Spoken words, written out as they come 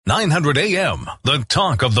900 AM, the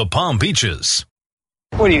talk of the Palm Beaches.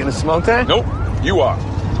 What, are you going to smoke that? Nope, you are.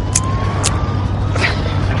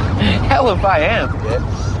 Hell if I am.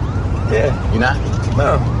 Yeah. You not?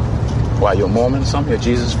 No. Why, you're a Mormon or something? You're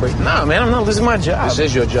Jesus freak? No, man, I'm not. This is my job. This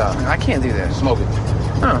is your job. I can't do that. Smoke it.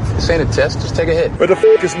 No. This ain't a test. Just take a hit. Where the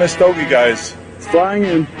f*** is Miss Stogie, guys? It's flying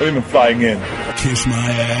in. What do you mean flying in? Kiss My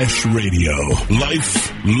Ash Radio.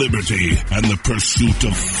 Life, liberty, and the pursuit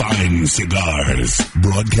of fine cigars.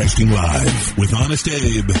 Broadcasting live with Honest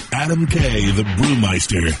Abe, Adam K., the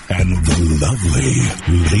Brewmeister, and the lovely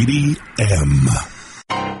Lady M.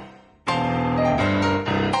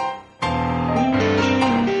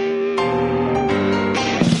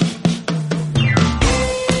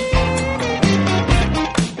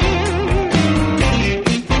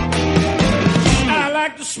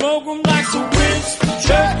 Smoke 'em like Sir Winston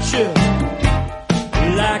Churchill,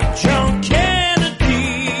 like John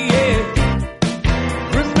Kennedy, yeah.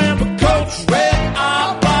 Remember Coach Red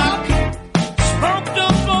Auerbach, smoked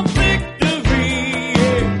up for victory,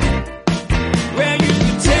 yeah. Well, you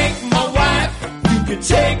can take my wife, you can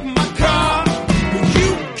take my car, but you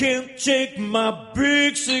can't take my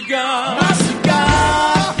big cigar. My cigar,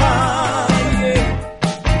 yeah.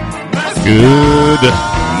 My cigar. Good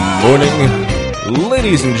morning,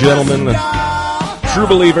 ladies and gentlemen, true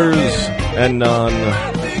believers and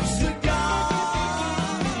non-cigar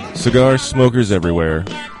smokers everywhere.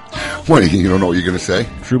 What, you don't know what you're going to say?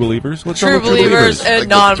 True believers? What's True wrong with believers true believers? and Like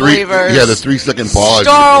non-believers. the 3 second pause.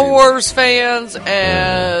 Star Wars fans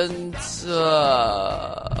and...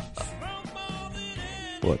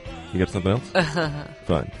 What? You got something else? Fine.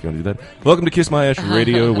 You want to do that? Welcome to Kiss My Ash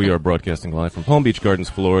Radio. We are broadcasting live from Palm Beach Gardens,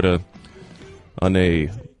 Florida on a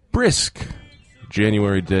brisk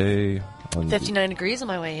January day. 59 degrees on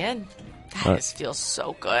my way in. God, this feels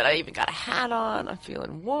so good. I even got a hat on. I'm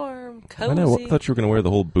feeling warm, cozy. I know. I thought you were going to wear the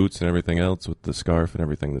whole boots and everything else with the scarf and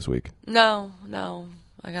everything this week. No.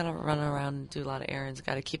 I got to run around and do a lot of errands.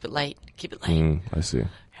 Got to keep it light. I see.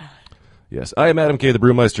 Yes, I am Adam K., the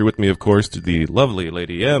Brewmeister. With me, of course, the lovely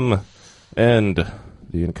Lady M and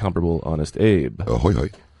the incomparable Honest Abe. Hoi hoi.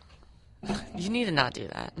 You need to not do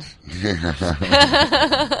that.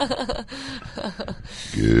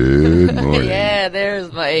 Good morning. Yeah,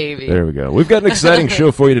 there's my Abe. There we go. We've got an exciting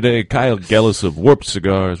show for you today. Kyle Gellis of Warped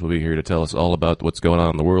Cigars will be here to tell us all about what's going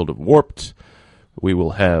on in the world of Warped. We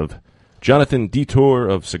will have Jonathan Detour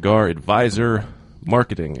of Cigar Advisor,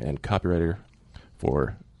 marketing and copywriter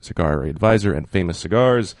for Cigar Advisor and Famous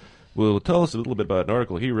Cigars, will tell us a little bit about an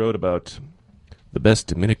article he wrote about the best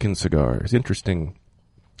Dominican cigars. Interesting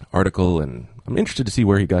article, and I'm interested to see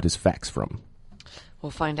where he got his facts from. We'll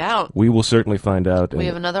find out. We will certainly find out. We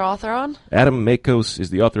have another author on? Adam Makos is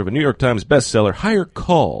the author of a New York Times bestseller, Higher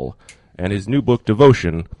Call, and his new book,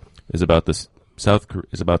 Devotion, is about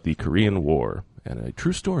the Korean War and a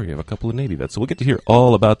true story of a couple of Navy vets. So we'll get to hear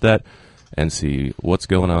all about that and see what's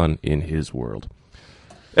going on in his world.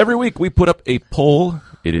 Every week we put up a poll.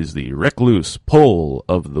 It is the Recluse Poll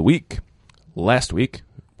of the Week. Last week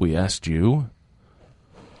we asked you,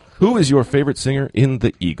 who is your favorite singer in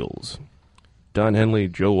the Eagles? Don Henley,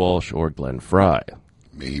 Joe Walsh, or Glenn Frey?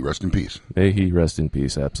 May he rest in peace. May he rest in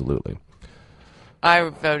peace, absolutely. I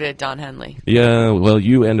voted Don Henley. Yeah, well,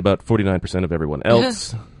 you and about 49% of everyone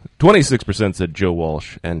else. 26% said Joe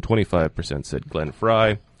Walsh, and 25% said Glenn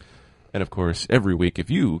Frey. And, of course, every week, if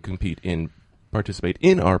you participate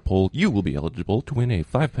in our poll, you will be eligible to win a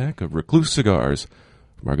 5-pack of Recluse cigars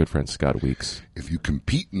from our good friend Scott Weeks. If you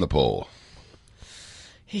compete in the poll.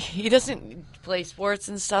 He doesn't play sports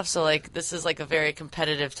and stuff, so this is a very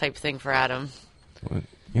competitive type thing for Adam. What?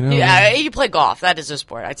 You know, Yeah, you play golf. That is a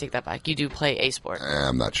sport. I take that back. You do play a sport.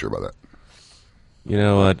 I'm not sure about that. You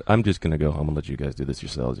know what? I'm just going to go home and let you guys do this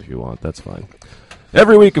yourselves if you want. That's fine.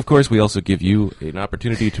 Every week, of course, we also give you an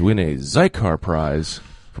opportunity to win a Zycar prize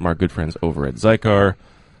from our good friends over at Zycar.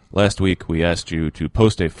 Last week, we asked you to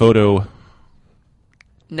post a photo.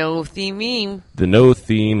 No theme meme. The no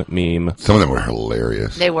theme meme. Some of them were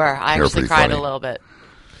hilarious. They were. I They were actually pretty cried funny. a little bit.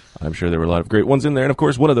 I'm sure there were a lot of great ones in there. And, of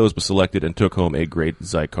course, one of those was selected and took home a great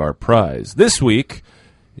Zycar prize. This week,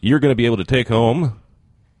 you're going to be able to take home...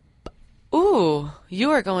 Ooh,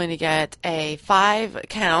 you are going to get a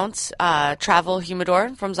 5-count travel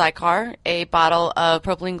humidor from Zycar, a bottle of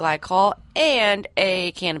propylene glycol, and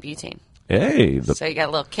a can of butane. Hey, the So you got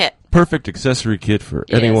a little kit. perfect accessory kit for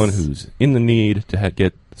Yes. anyone who's in the need to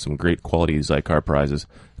get some great quality Zycar prizes.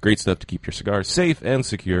 Great stuff to keep your cigars safe and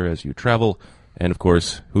secure as you travel. And, of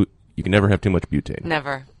course, you can never have too much butane.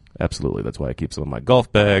 Never. Absolutely. That's why I keep some in my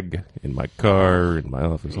golf bag, in my car, in my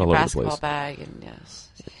office, all over the Basketball place. bag, and yes.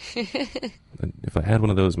 And if I had one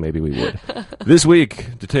of those, maybe we would. This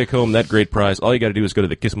week, to take home that great prize, all you got to do is go to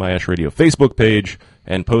the Kiss My Ash Radio Facebook page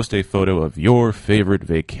and post a photo of your favorite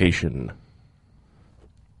vacation.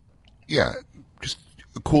 Yeah, just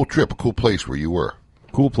a cool trip, a cool place where you were.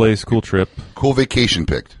 Cool place, cool trip. Cool vacation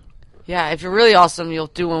picked. Yeah, if you're really awesome, you'll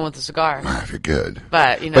do one with a cigar. If you're good.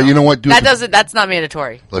 But you know what? That's not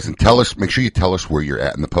mandatory. Listen, tell us. Make sure you tell us where you're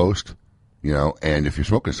at in the post. And if you're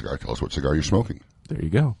smoking a cigar, tell us what cigar you're smoking. There you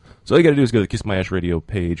go. So all you got to do is go to the Kiss My Ash Radio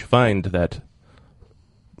page, find that.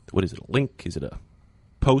 What is it? A link? Is it a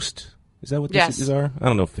post? Is that what Yes. these are? I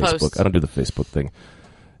don't know Facebook. Post. I don't do the Facebook thing.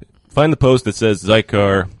 Find the post that says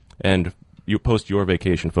Zycar, and you post your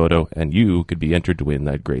vacation photo, and you could be entered to win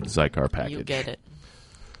that great Zycar package. You get it.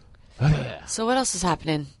 So what else is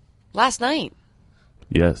happening? Last night.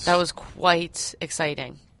 Yes. That was quite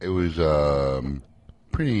exciting. It was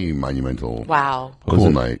pretty monumental. Wow.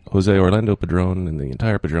 Cool night. Jose Orlando Padron and the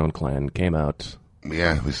entire Padron clan came out.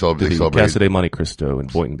 Yeah, to the Casa de Monte Cristo in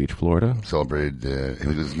Boynton Beach, Florida. Celebrated. It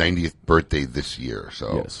was his 90th birthday this year,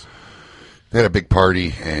 so Yes. they had a big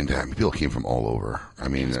party, and people came from all over. I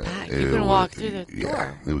mean, You couldn't walk through the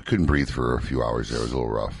door. We couldn't breathe for a few hours there. It was a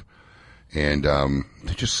little rough. And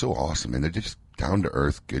they're just so awesome, and they're just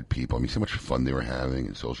down-to-earth, good people. I mean, so much fun they were having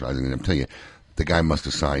and socializing. And I'm telling you, the guy must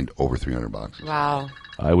have signed over 300 boxes. Wow.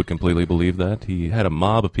 I would completely believe that. He had a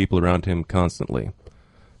mob of people around him constantly.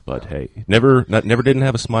 But hey, never didn't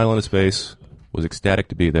have a smile on his face. Was ecstatic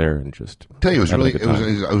to be there and just. I tell you, it having a was good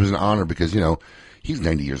time. an honor because he's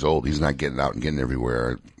 90 years old. He's not getting out and getting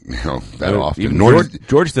everywhere that I mean, often. even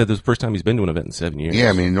George said this is the first time he's been to an event in 7 years. Yeah,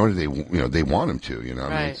 I mean, nor do they they want him to. I mean,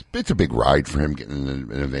 Right. it's a big ride for him getting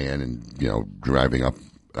in a van and driving up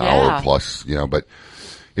an Yeah. hour plus. But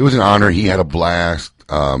it was an honor. He had a blast.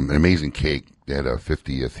 An amazing cake. They had a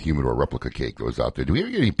 50th Humidor replica cake that was out there. Do we ever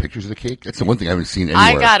get any pictures of the cake? That's the one thing I haven't seen anywhere.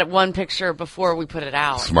 I got one picture before we put it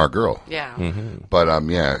out. Smart girl. Yeah. But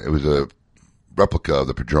it was a replica of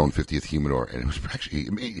the Padron 50th Humidor, and it was actually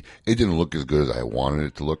it didn't look as good as I wanted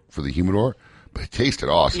it to look for the Humidor, but it tasted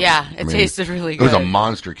awesome. Yeah, it tasted really It was a good.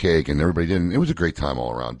 monster cake, and everybody did. It was a great time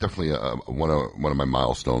all around. Definitely one of my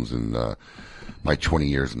milestones in my 20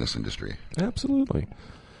 years in this industry. Absolutely.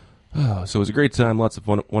 Oh, so it was a great time. Lots of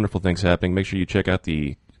wonderful things happening. Make sure you check out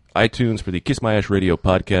the iTunes for the Kiss My Ash Radio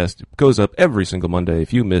podcast. It goes up every single Monday.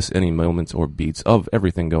 If you miss any moments or beats of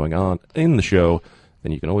everything going on in the show,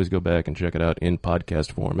 then you can always go back and check it out in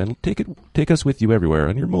podcast form and take us with you everywhere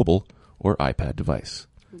on your mobile or iPad device.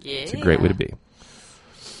 Yeah. It's a great way to be.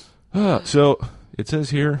 So it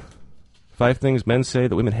says here, 5 things men say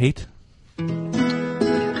that women hate.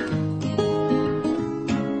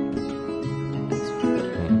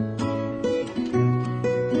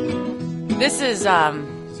 This is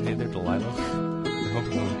Say there, Delilah.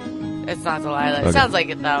 it's not Delilah. It Okay. sounds like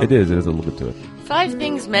it though. It is. It is a little bit to it. 5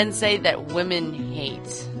 things men say that women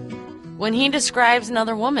hate. When he describes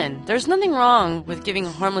another woman, there's nothing wrong with giving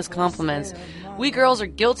harmless compliments. We girls are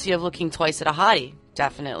guilty of looking twice at a hottie,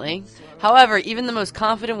 definitely. However, even the most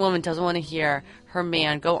confident woman doesn't want to hear her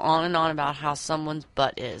man go on and on about how someone's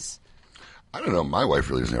butt is. I don't know. My wife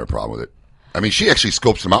really doesn't have a problem with it. I mean, she actually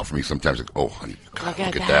scopes them out for me sometimes. Like, oh, honey, God, Look at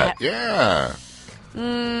look at that. that.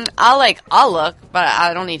 Yeah. I'll look, but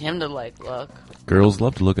I don't need him to look. Girls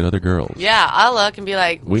love to look at other girls. Yeah, I'll look and be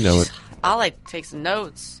like, We know it. I'll take some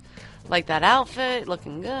notes. Like that outfit,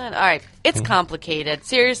 looking good. All right, it's complicated.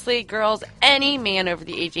 Seriously, girls, any man over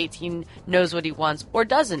the age 18 knows what he wants or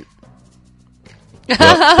doesn't. No,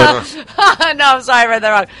 I'm sorry, I read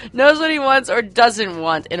that wrong. Knows what he wants or doesn't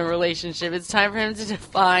want in a relationship. It's time for him to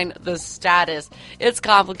define the status. It's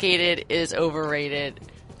complicated, is overrated,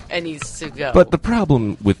 and needs to go. But the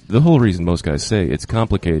problem with the whole reason most guys say it's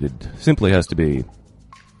complicated simply has to be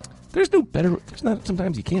there's not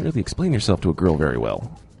sometimes you can't really explain yourself to a girl very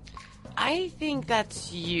well. I think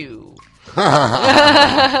that's you. Maybe.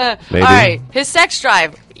 All right, his sex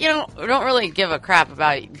drive. You don't really give a crap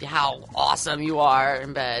about how awesome you are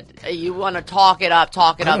in bed. You want to talk it up,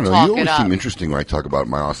 I don't know. You always up. seem interesting when I talk about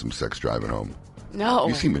my awesome sex drive at home. No,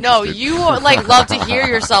 You seem no, interested. you love to hear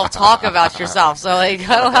yourself talk about yourself. So I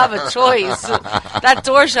don't have a choice. That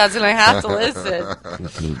door shuts and I have to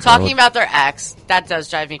listen. Talking about their ex, that does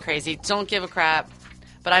drive me crazy. Don't give a crap.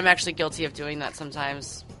 But I'm actually guilty of doing that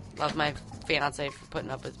sometimes. Love my fiance for putting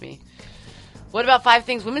up with me. What about 5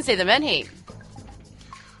 things women say that men hate?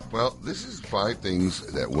 Well, this is 5 things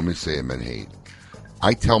that women say and men hate.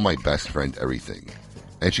 I tell my best friend everything.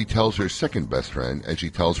 And she tells her second best friend, and she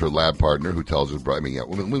tells her lab partner, who tells her,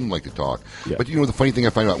 women like to talk. Yeah. But the funny thing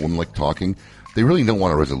I find about women like talking, they really don't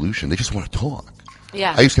want a resolution. They just want to talk.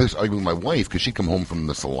 Yeah. I used to argue with my wife because she'd come home from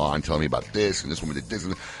the salon telling me about this and this woman did this.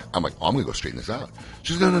 And I'm like, I'm going to go straighten this out.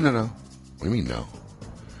 She says, no. What do you mean, no?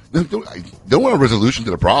 I don't want a resolution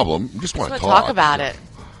to the problem. I just want to talk about it.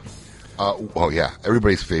 Oh, yeah.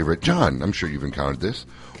 Everybody's favorite. John, I'm sure you've encountered this.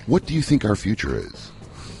 What do you think our future is?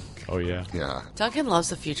 Oh, yeah. Yeah. Duncan loves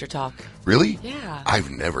the future talk. Really? Yeah. I've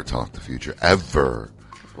never talked the future, ever.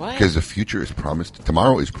 What? Because the future is promised.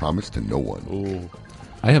 Tomorrow is promised to no one. Ooh.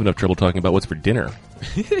 I have enough trouble talking about what's for dinner.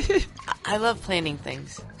 I love planning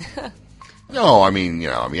things. No,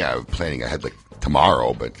 planning ahead like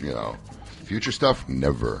tomorrow, but, future stuff,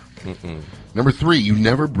 never. Mm-mm. Number 3, you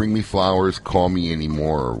never bring me flowers, call me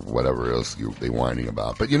anymore, or whatever else they whining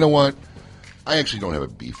about. But you know what? I actually don't have a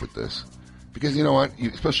beef with this. Because you know what?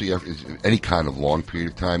 Especially after any kind of long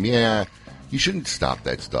period of time, you shouldn't stop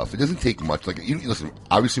that stuff. It doesn't take much. Listen,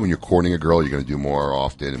 obviously when you're courting a girl, you're going to do more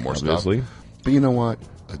often and more Obviously. stuff. But you know what?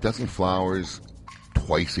 A dozen flowers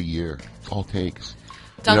twice a year, it's all it takes.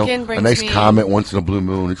 Duncan brings a nice me... comment once in a blue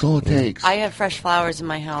moon, it's all it takes. I have fresh flowers in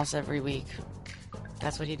my house every week.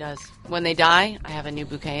 That's what he does. When they die, I have a new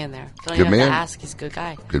bouquet in there. Don't Good even have man. to ask. He's a good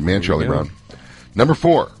guy. Good man, Charlie Brown. Number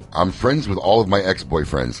 4, I'm friends with all of my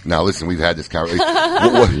ex-boyfriends. Now, listen, we've had this conversation.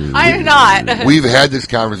 I am not. We've had this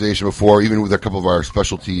conversation before, even with a couple of our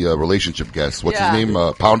specialty relationship guests. What's his name?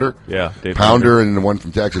 Pounder? Yeah, Dave Pounder and the one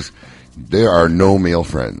from Texas. There are no male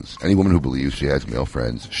friends. Any woman who believes she has male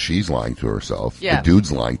friends, she's lying to herself. Yeah. The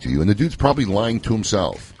dude's lying to you, and the dude's probably lying to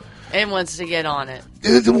himself. And wants to get on it. It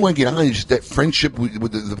doesn't want to get on it. It's just that friendship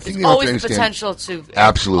with the thing you have to Always the understand. potential to...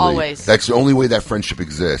 Absolutely. Always. That's the only way that friendship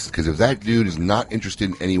exists. Because if that dude is not interested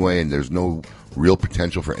in any way and there's no real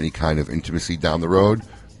potential for any kind of intimacy down the road,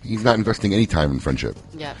 he's not investing any time in friendship.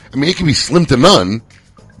 Yeah. I mean, it can be slim to none,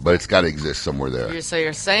 but it's got to exist somewhere there. So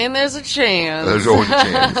you're saying there's a chance. There's always a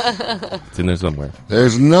chance. It's in there somewhere.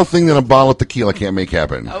 There's nothing that a bottle of tequila can't make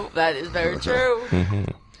happen. Oh, that is very true. Mm-hmm.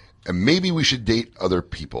 And maybe we should date other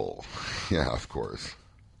people. Yeah, of course.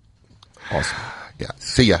 Awesome. Yeah.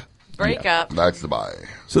 See ya. Break up. That's the bye.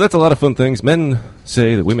 So that's a lot of fun things men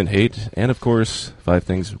say that women hate, and of course, 5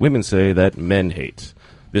 things women say that men hate.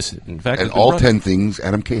 This, in fact, and all 10 things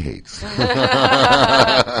Adam K hates.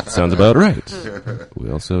 Sounds about right.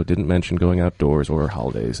 We also didn't mention going outdoors or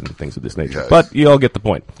holidays and things of this nature. Yes. But you all get the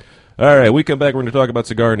point. All right, we come back, we're going to talk about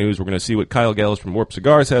cigar news. We're going to see what Kyle Gallis from Warp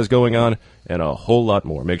Cigars has going on, and a whole lot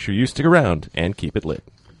more. Make sure you stick around and keep it lit.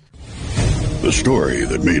 The story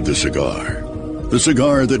that made the cigar. The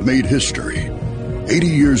cigar that made history. 80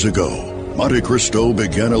 years ago, Monte Cristo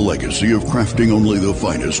began a legacy of crafting only the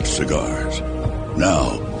finest cigars.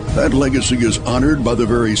 Now, that legacy is honored by the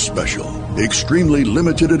very special, extremely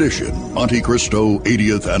limited edition Monte Cristo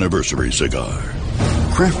 80th Anniversary Cigar.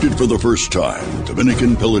 Crafted for the first time,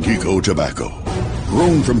 Dominican Pilatico tobacco.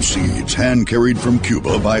 Grown from seeds hand-carried from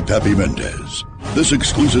Cuba by Papi Mendez. This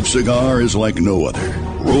exclusive cigar is like no other,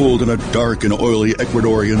 rolled in a dark and oily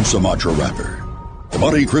Ecuadorian Sumatra wrapper. The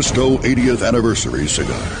Monte Cristo 80th Anniversary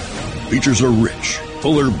Cigar features a rich,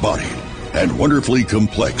 fuller-bodied, and wonderfully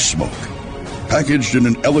complex smoke. Packaged in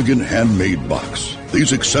an elegant handmade box,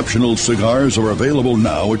 these exceptional cigars are available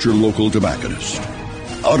now at your local tobacconist.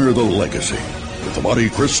 Honor the legacy with the Monte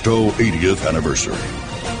Cristo 80th Anniversary.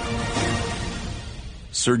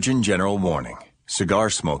 Surgeon General warning. Cigar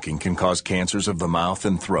smoking can cause cancers of the mouth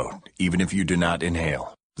and throat, even if you do not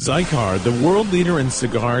inhale. Zycar, the world leader in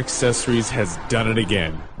cigar accessories, has done it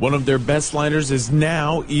again. One of their best lighters is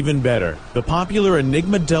now even better. The popular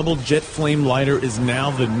Enigma Double Jet Flame lighter is now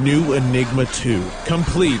the new Enigma 2.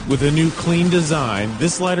 Complete with a new clean design,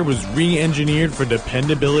 this lighter was re-engineered for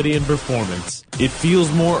dependability and performance. It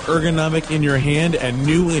feels more ergonomic in your hand, and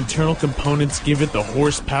new internal components give it the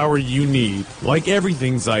horsepower you need. Like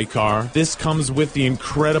everything Zycar, this comes with the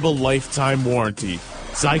incredible lifetime warranty.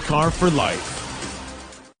 Zycar for life.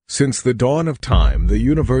 Since the dawn of time, the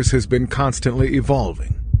universe has been constantly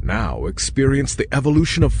evolving. Now experience the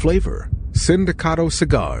evolution of flavor. Sindicato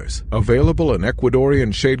Cigars, available in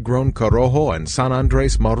Ecuadorian shade-grown Corojo and San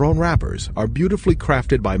Andres Marron wrappers, are beautifully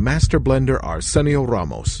crafted by master blender Arsenio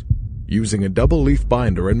Ramos. Using a double-leaf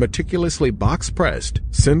binder and meticulously box-pressed,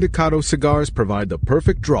 Sindicato Cigars provide the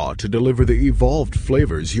perfect draw to deliver the evolved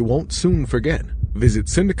flavors you won't soon forget. Visit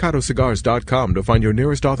syndicatocigars.com to find your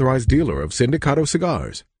nearest authorized dealer of Sindicato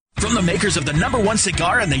Cigars. From the makers of the #1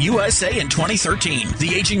 cigar in the USA in 2013,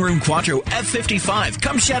 the Aging Room Quattro F55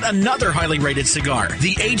 comes yet another highly rated cigar,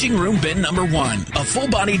 the Aging Room Bin #1, a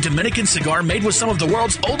full-bodied Dominican cigar made with some of the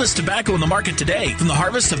world's oldest tobacco in the market today, from the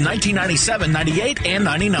harvest of 1997, 98, and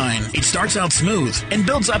 99. It starts out smooth and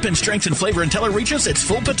builds up in strength and flavor until it reaches its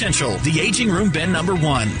full potential. The Aging Room Bin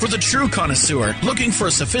 #1, for the true connoisseur looking for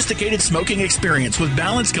a sophisticated smoking experience with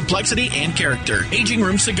balance, complexity, and character. Aging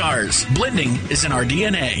Room Cigars. Blending is in our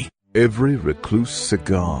DNA. Every Recluse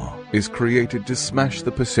cigar is created to smash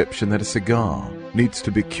the perception that a cigar needs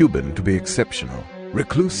to be Cuban to be exceptional.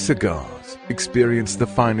 Recluse cigars experience the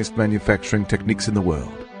finest manufacturing techniques in the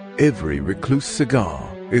world. Every Recluse cigar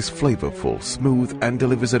is flavorful, smooth, and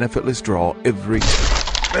delivers an effortless draw every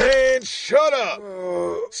time. Man, shut up!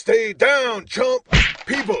 Stay down, chump!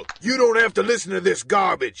 People, you don't have to listen to this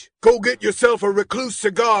garbage. Go get yourself a Recluse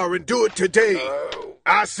cigar and do it today.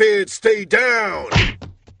 I said stay down!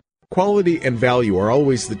 Quality and value are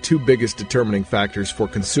always the two biggest determining factors for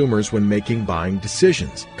consumers when making buying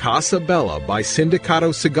decisions. Casa Bella by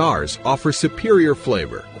Sindicato Cigars offers superior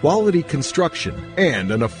flavor, quality construction, and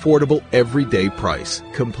an affordable everyday price.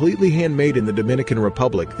 Completely handmade in the Dominican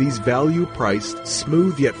Republic, these value-priced,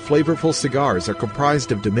 smooth yet flavorful cigars are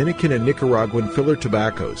comprised of Dominican and Nicaraguan filler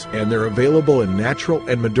tobaccos, and they're available in natural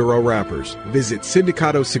and Maduro wrappers. Visit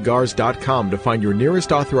syndicatocigars.com to find your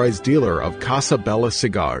nearest authorized dealer of Casa Bella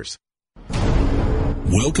cigars.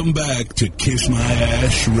 Welcome back to Kiss My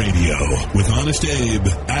Ash Radio with Honest Abe,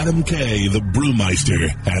 Adam K, the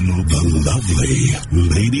Brewmeister, and the lovely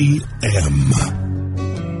Lady M.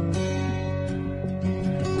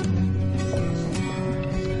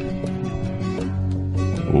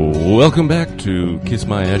 Welcome back to Kiss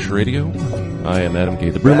My Ash Radio. I am Adam K,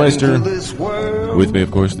 the Brewmeister. With me,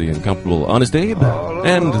 of course, the incomparable Honest Abe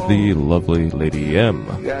and the lovely Lady M.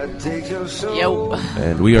 Yo.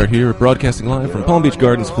 And we are here broadcasting live from Palm Beach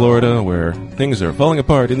Gardens, Florida, where things are falling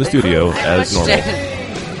apart in the studio as normal.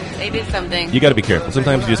 They did something. You gotta be careful.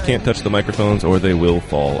 Sometimes you just can't touch the microphones or they will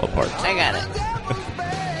fall apart. I got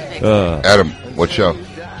it. Adam, what show?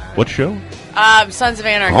 What show? Sons of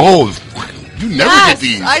Anarchy. Oh, you never get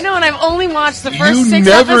these. I know, and I've only watched the first You 6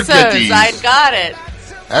 never episodes. get these. I got it.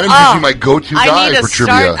 Adam's usually my go-to guy for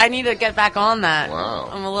trivia. I need to get back on that. Wow.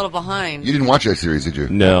 I'm a little behind. You didn't watch that series, did you?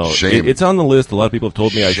 No. Shame. It's on the list. A lot of people have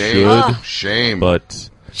told me I should. Shame. But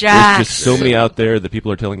Jax. there's just so many out there that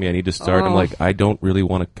people are telling me I need to start. I'm Oh. like, I don't really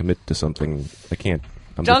want to commit to something. I can't.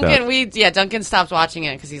 I'm just out. Duncan stopped watching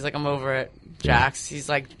it because he's like, I'm over it. Jax. He's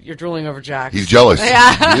like, you're drooling over Jax. He's jealous.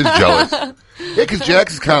 Yeah. He is jealous. Yeah, because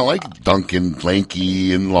Jax is kind of like Duncan,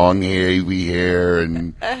 lanky and long, wavy hair,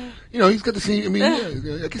 and he's got the same. I mean,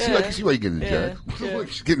 I can see why you get into Jax.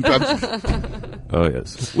 She's getting Oh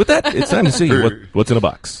yes. With that, it's time to see what's in a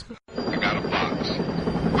box.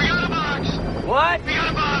 What? We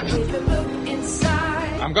got a box.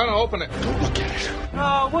 I'm gonna open it. Don't look at it.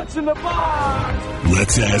 Oh, what's in the box?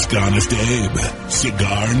 Let's ask Honest Abe.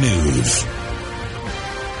 Cigar news.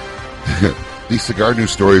 These cigar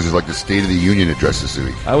news stories is like the State of the Union address this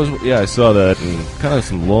week. I saw that, and kind of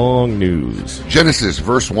some long news. Genesis,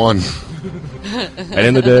 verse 1. And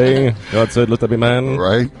in the day, God said, let there be man.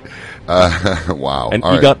 Right? Wow. And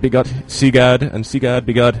all begot Segad, and Segad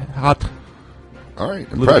begot Hot. All right,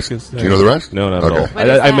 impressed. Leviticus, Do you know the rest? No, not Okay. at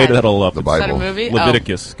all. I made that all up. The Bible. Is that a movie?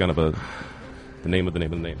 Leviticus, kind of the name of the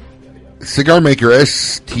name. Cigar maker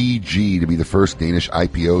STG to be the first Danish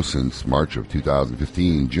IPO since March of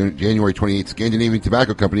 2015. January 28th, Scandinavian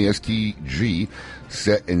tobacco company STG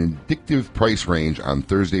set an indicative price range on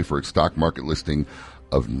Thursday for its stock market listing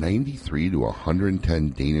of 93 to 110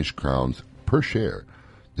 Danish crowns per share.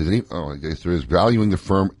 I guess there is valuing the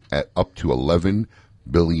firm at up to 11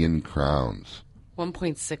 billion crowns.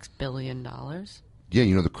 $1.6 billion.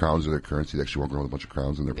 Yeah, the crowns are their currency. They actually walk around with a bunch of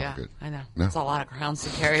crowns in their pocket. I know. No. It's a lot of crowns to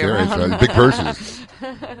carry around. Right? Big purses.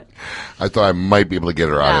 I thought I might be able to get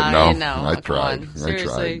her out of it. No, I tried.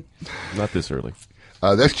 Seriously. Not this early.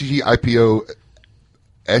 The STG IPO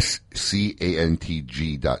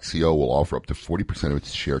SCANTG.co will offer up to 40% of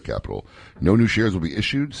its share capital. No new shares will be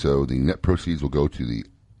issued, so the net proceeds will go to the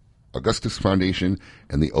Augustus Foundation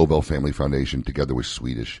and the Obel Family Foundation together with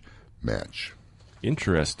Swedish Match.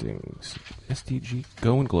 Interesting. STG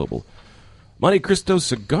going global. Monte Cristo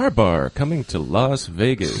Cigar Bar coming to Las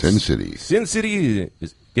Vegas. Sin City. Sin City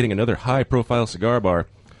is getting another high-profile cigar bar.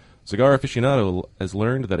 Cigar Aficionado has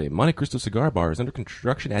learned that a Monte Cristo cigar bar is under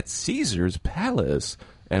construction at Caesar's Palace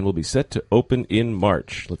and will be set to open in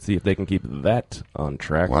March. Let's see if they can keep that on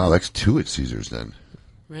track. Wow, that's 2 at Caesar's then.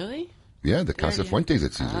 Really? Yeah, the Casa Fuentes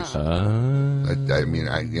at Caesar's. Oh.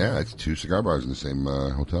 It's 2 cigar bars in the same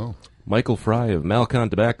hotel. Michael Fry of Malcon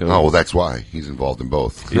Tobacco. Oh, well, that's why. He's involved in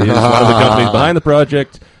both. He is one of the companies behind the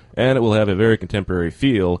project, and it will have a very contemporary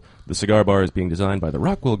feel. The cigar bar is being designed by the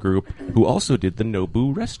Rockwell Group, who also did the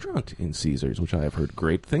Nobu restaurant in Caesars, which I have heard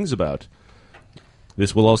great things about.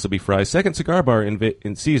 This will also be Fry's second cigar bar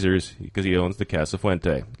in Caesars, because he owns the Casa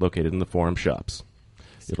Fuente, located in the Forum Shops.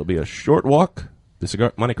 It'll be a short walk.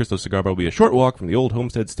 The Monte Cristo Cigar Bar will be a short walk from the old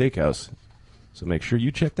Homestead Steakhouse. So make sure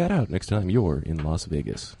you check that out next time you're in Las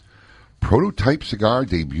Vegas. Prototype cigar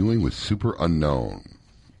debuting with Super Unknown.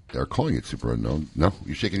 They're calling it Super Unknown. No?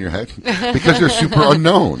 You're shaking your head? Because they're super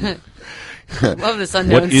unknown. Love this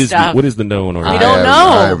unknown stuff. What is the known? Or I don't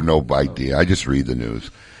know. I have no idea. I just read the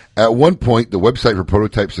news. At one point, the website for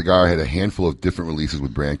Prototype Cigar had a handful of different releases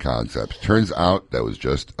with brand concepts. Turns out that was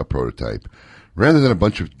just a prototype. Rather than a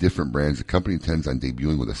bunch of different brands, the company intends on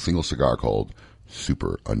debuting with a single cigar called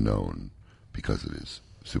Super Unknown, because it is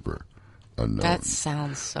super unknown. That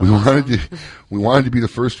sounds so we awesome. wanted to be the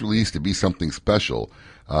first release to be something special.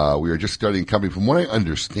 We are just starting a company. From what I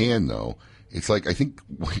understand, though, it's like I think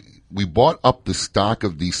we bought up the stock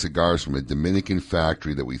of these cigars from a Dominican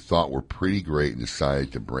factory that we thought were pretty great and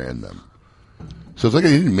decided to brand them. So it's like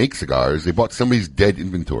they didn't make cigars. They bought somebody's dead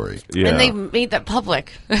inventory. Yeah. And they made that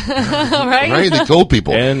public. Right? Right? They told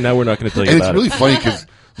people. And now we're not going to tell you about it. And it's really funny because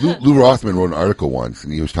Lou Rothman wrote an article once,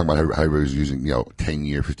 and he was talking about how he was using,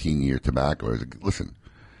 10-year, 15-year tobacco. I was like, listen,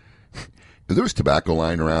 if there was tobacco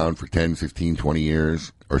lying around for 10, 15, 20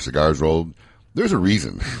 years, or cigars rolled, there's a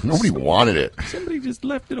reason. Nobody wanted it. Somebody just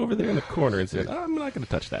left it over there in the corner and said, I'm not going to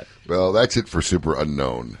touch that. Well, that's it for Super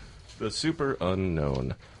Unknown. The Super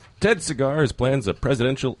Unknown. Ted Cigars plans a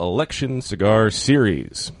presidential election cigar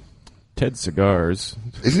series. Ted Cigars.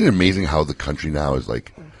 Isn't it amazing how the country now is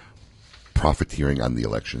like profiteering on the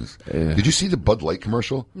elections? Did you see the Bud Light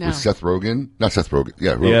commercial with Seth Rogen? Not Seth Rogen.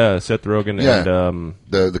 Yeah, Seth Rogen and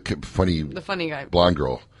the funny guy, blonde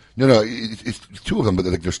girl. No, it's two of them, but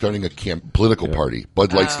they're starting a political party.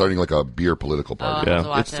 Bud Light's starting like a beer political party.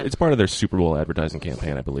 It's part of their Super Bowl advertising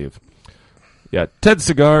campaign, I believe. Yeah, Ted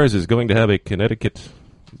Cigars is going to have a Connecticut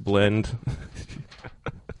blend.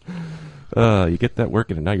 You get that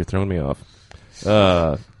working, and now you're throwing me off.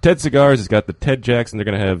 Ted Cigars has got the Ted Jackson. They're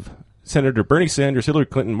going to have Senator Bernie Sanders, Hillary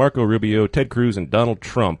Clinton, Marco Rubio, Ted Cruz, and Donald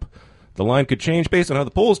Trump. The line could change based on how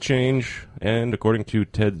the polls change, and according to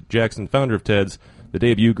Ted Jackson, founder of Ted's, the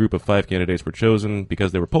debut group of 5 candidates were chosen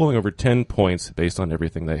because they were polling over 10 points based on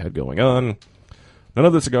everything they had going on. None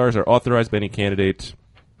of the cigars are authorized by any candidate.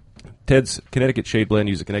 Ted's Connecticut Shade Blend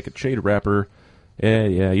uses a Connecticut Shade wrapper.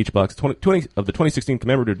 Each box 20 of the 2016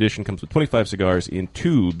 commemorative edition comes with 25 cigars in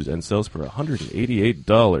tubes and sells for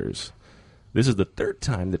 $188. This is the third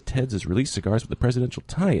time that Ted's has released cigars with a presidential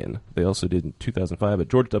tie-in. They also did in 2005 at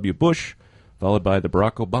George W. Bush, followed by the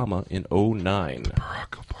Barack Obama in 2009. Barack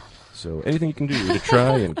Obama. So anything you can do to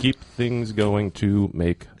try and keep things going to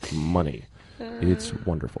make money. It's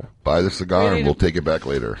wonderful. Buy the cigar and we'll take it back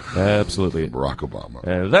later. Absolutely. Barack Obama.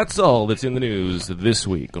 And that's all that's in the news this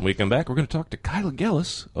week. When we come back, we're going to talk to Kyla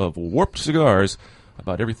Gellis of Warped Cigars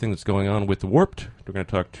about everything that's going on with Warped. We're going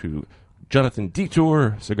to talk to Jonathan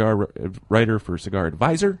Detour, cigar writer for Cigar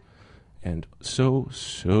Advisor, and so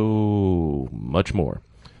much more.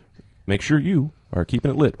 Make sure you are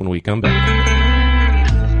keeping it lit when we come back.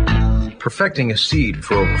 Perfecting a seed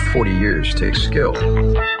for over 40 years takes skill.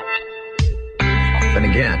 Then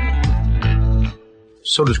again,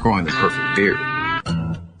 so does growing the perfect beard.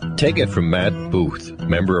 Take it from Matt Booth,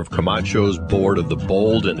 member of Camacho's board of the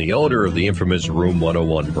Bold and the owner of the infamous Room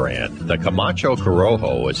 101 brand. The Camacho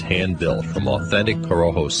Corojo is hand-built from authentic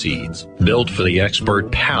Corojo seeds, built for the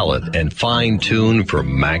expert palate and fine-tuned for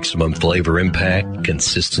maximum flavor impact,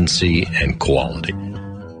 consistency, and quality.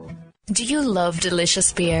 Do you love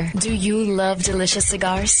delicious beer? Do you love delicious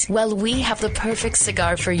cigars? Well, we have the perfect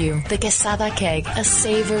cigar for you. The Quesada Keg, a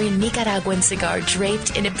savory Nicaraguan cigar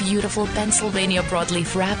draped in a beautiful Pennsylvania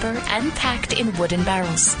broadleaf wrapper and packed in wooden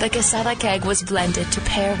barrels. The Quesada Keg was blended to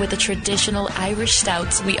pair with the traditional Irish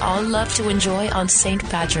stouts we all love to enjoy on St.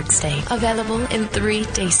 Patrick's Day. Available in 3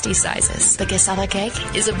 tasty sizes. The Quesada Keg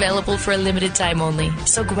is available for a limited time only,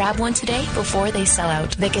 so grab one today before they sell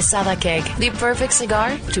out. The Quesada Keg, the perfect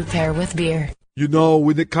cigar to pair with beer. You know,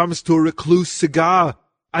 when it comes to a Recluse cigar,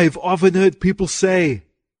 I've often heard people say,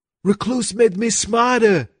 Recluse made me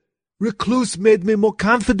smarter. Recluse made me more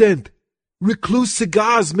confident. Recluse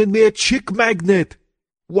cigars made me a chick magnet.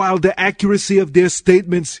 While the accuracy of their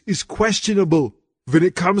statements is questionable, when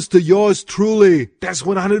it comes to yours truly, that's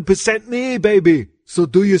 100% me, baby. So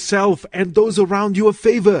do yourself and those around you a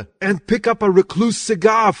favor and pick up a Recluse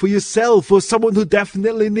cigar for yourself or someone who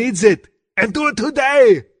definitely needs it. And do it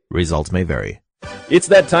today! Results may vary. It's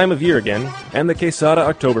that time of year again, and the Quesada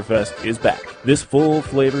Oktoberfest is back. This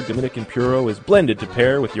full-flavored Dominican Puro is blended to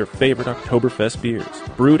pair with your favorite Oktoberfest beers,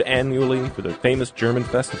 brewed annually for the famous German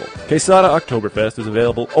festival. Quesada Oktoberfest is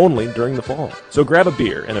available only during the fall, so grab a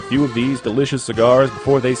beer and a few of these delicious cigars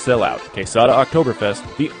before they sell out. Quesada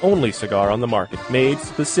Oktoberfest, the only cigar on the market made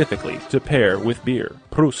specifically to pair with beer.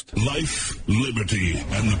 Prost. Life, liberty,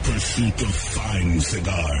 and the pursuit of fine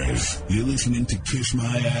cigars. You're listening to Kiss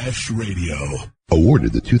My Ash Radio.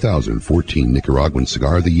 Awarded the 2014 Nicaraguan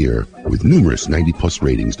Cigar of the Year with numerous 90-plus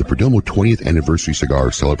ratings, the Perdomo 20th Anniversary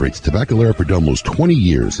Cigar celebrates Tabacalera Perdomo's 20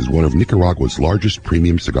 years as one of Nicaragua's largest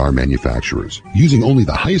premium cigar manufacturers. Using only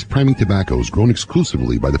the highest priming tobaccos grown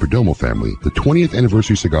exclusively by the Perdomo family, the 20th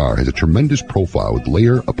Anniversary Cigar has a tremendous profile with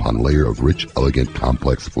layer upon layer of rich, elegant,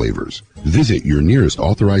 complex flavors. Visit your nearest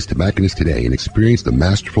authorized tobacconist today and experience the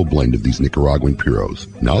masterful blend of these Nicaraguan puros.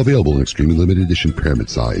 Now available in extremely limited edition pyramid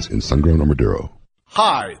size in sun-grown or Maduro.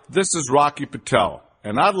 Hi, this is Rocky Patel,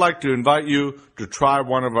 and I'd like to invite you to try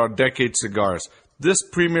one of our decade cigars. This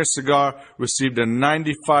premier cigar received a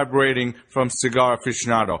 95 rating from Cigar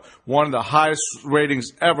Aficionado, one of the highest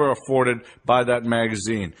ratings ever afforded by that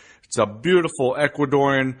magazine. It's a beautiful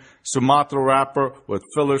Ecuadorian Sumatra wrapper with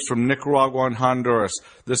fillers from Nicaragua and Honduras.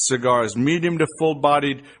 This cigar is medium to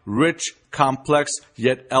full-bodied, rich, complex,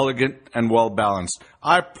 yet elegant and well-balanced.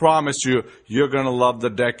 I promise you, you're going to love the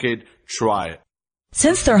decade. Try it.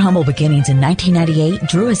 Since their humble beginnings in 1998,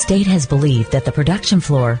 Drew Estate has believed that the production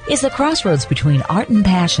floor is the crossroads between art and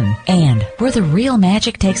passion, and where the real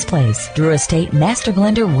magic takes place. Drew Estate Master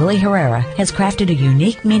Blender Willie Herrera has crafted a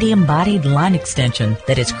unique medium-bodied line extension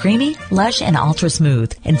that is creamy, lush, and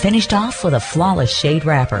ultra-smooth, and finished off with a flawless shade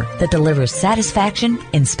wrapper that delivers satisfaction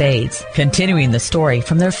in spades. Continuing the story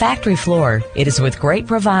from their factory floor, it is with great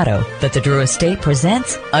bravado that the Drew Estate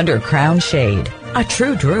presents Under Crown Shade, a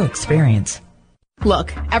true Drew experience.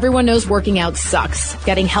 Look, everyone knows working out sucks.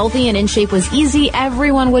 Getting healthy and in shape was easy,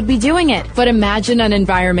 everyone would be doing it. But imagine an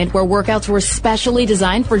environment where workouts were specially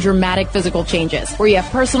designed for dramatic physical changes, where you have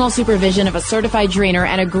personal supervision of a certified trainer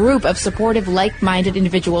and a group of supportive, like-minded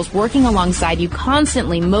individuals working alongside you,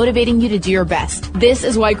 constantly motivating you to do your best. This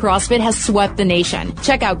is why CrossFit has swept the nation.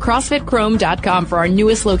 Check out CrossFitChrome.com for our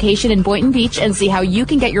newest location in Boynton Beach and see how you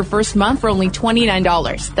can get your first month for only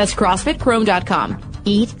 $29. That's CrossFitChrome.com.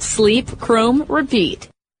 Eat, sleep, chrome, repeat.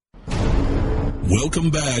 Welcome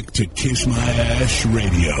back to Kiss My Ash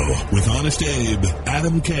Radio with Honest Abe,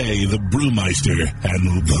 Adam K, the Brewmeister,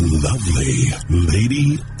 and the lovely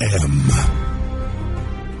Lady M.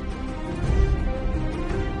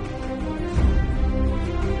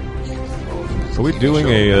 So we're doing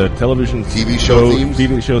a television TV show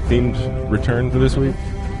themed return for this week.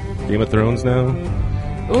 Game of Thrones now.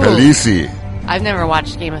 Ooh. Khaleesi. I've never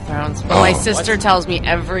watched Game of Thrones, but my sister tells me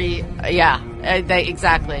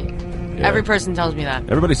exactly. Every person tells me that.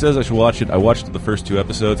 Everybody says I should watch it. I watched the first 2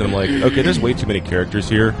 episodes, and I'm like, okay, there's way too many characters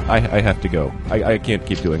here. I have to go. I can't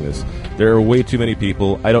keep doing this. There are way too many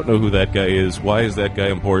people. I don't know who that guy is. Why is that guy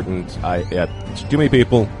important? Too many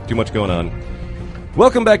people. Too much going on.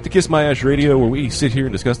 Welcome back to Kiss My Ash Radio, where we sit here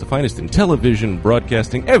and discuss the finest in television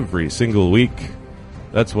broadcasting every single week.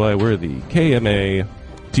 That's why we're the KMA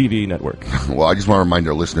TV network. Well, I just want to remind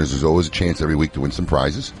our listeners there's always a chance every week to win some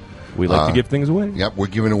prizes. We like to give things away. Yep, we're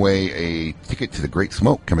giving away a ticket to the Great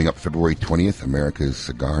Smoke coming up February 20th, America's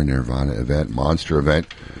Cigar Nirvana event, monster event.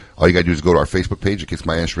 All you got to do is go to our Facebook page, Kiss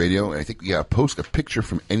My Ash Radio, and I think post a picture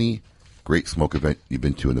from any Great Smoke event you've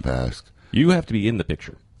been to in the past. You have to be in the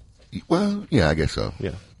picture. Well, yeah, I guess so.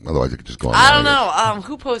 Yeah. Otherwise, I could just go on. I don't know.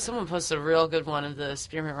 Who posted? Someone posted a real good one of the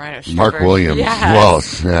Spearmint Rhino. Mark Williams.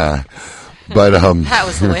 Yes. Well, yeah. But that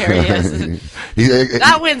was hilarious.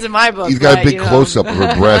 That wins in my book. He's got a big close-up of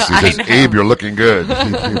her breast. He says, "Abe, you're looking good."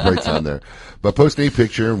 He writes on there. But post a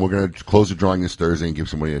picture, and we're going to close the drawing this Thursday and give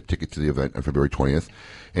somebody a ticket to the event on February 20th.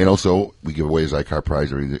 And also, we give away a Zycar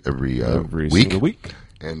prize every single week.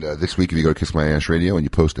 And this week, if you go to Kiss My Ash Radio and you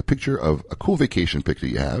post a picture of a cool vacation picture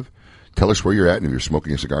you have, tell us where you're at, and if you're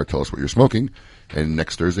smoking a cigar, tell us what you're smoking. And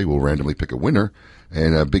next Thursday, we'll randomly pick a winner.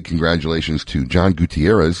 And a big congratulations to John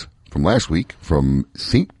Gutierrez from last week from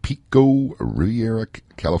St. Pico, Riviera,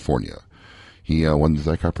 California. He won the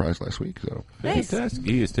Zycar prize last week. So nice. Fantastic.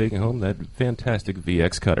 He is taking home that fantastic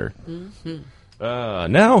VX cutter. Mm-hmm.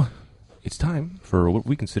 Now, it's time for what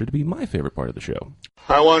we consider to be my favorite part of the show.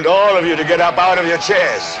 I want all of you to get up out of your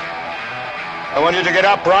chairs. I want you to get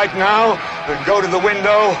up right now and go to the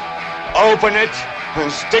window, open it, and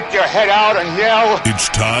stick your head out and yell. It's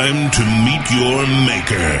time to meet your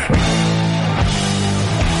maker.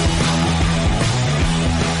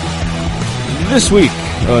 This week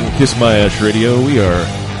on Kiss My Ash Radio, we are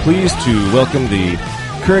pleased to welcome the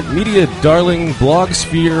current media darling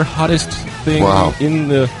blogosphere, hottest thing in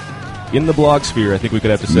the blogosphere. I think we could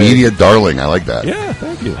have to say media darling. I like that. Yeah,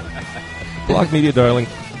 thank you. Blog media darling,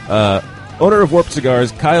 owner of Warped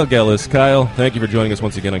Cigars, Kyle Gellis. Kyle, thank you for joining us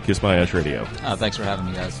once again on Kiss My Ash Radio. Thanks for having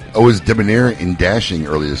me, guys. I was debonair and dashing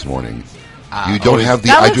early this morning. You don't have the.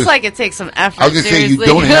 That looks like it takes some effort. I was going to say you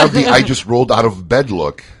don't have the. I just rolled out of bed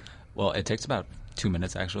look. Well, it takes about 2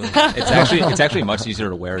 minutes actually. It's actually much easier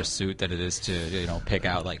to wear a suit than it is to pick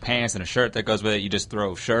out like pants and a shirt that goes with it. You just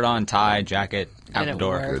throw shirt on, tie, jacket, out the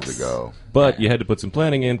door. Good to go. But you had to put some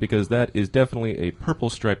planning in because that is definitely a purple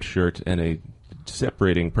striped shirt and a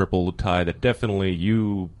separating purple tie that definitely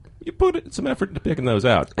you put some effort into picking those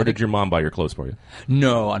out. Or did your mom buy your clothes for you?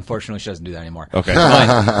 No, unfortunately, she doesn't do that anymore. Okay.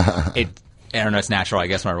 But I don't know, it's natural, I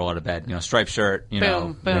guess, when I roll out of bed. Striped shirt,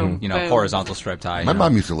 boom, horizontal striped tie. My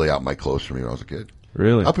mom used to lay out my clothes for me when I was a kid.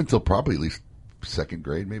 Really? Up until probably at least second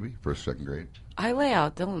grade, maybe first, second grade. I lay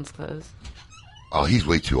out Dylan's clothes. Oh, he's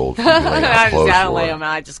way too old to be laying out clothes. I don't lay them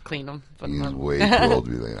out. I just clean them. He's way too old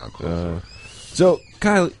to be laying out clothes. So,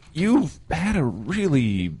 Kyle, you've had a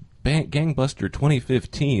really gangbuster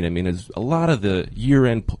 2015. I mean, as a lot of the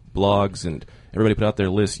year-end blogs and everybody put out their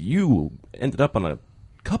lists, you ended up on a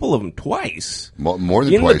couple of them twice. More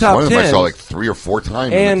than in twice. The top One of them 10. I saw like 3 or 4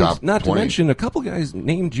 times and in the top not 20. to mention, a couple guys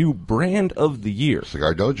named you Brand of the Year.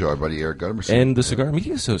 Cigar Dojo, our buddy Eric Gutterman. And the Cigar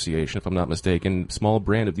Media Association, if I'm not mistaken, Small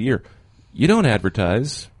Brand of the Year. You don't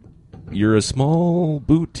advertise. You're a small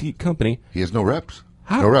boutique company. He has no reps.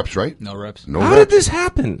 No reps, right? No reps. No How reps. did this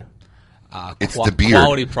happen? It's the beard.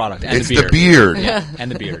 Quality product. And it's the beard. the beard.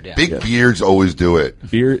 And the beard, yeah. Big beards always do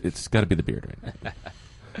it. Beard. It's got to be the beard, right?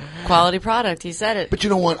 Quality product. He said it. But you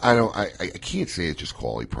know what? I can't say it's just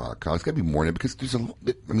quality product. It's got to be more than it because there's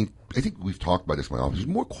I think we've talked about this in my office. There's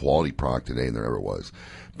more quality product today than there ever was.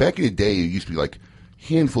 Back in the day, it used to be like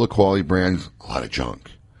handful of quality brands, a lot of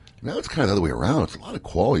junk. Now it's kind of the other way around. It's a lot of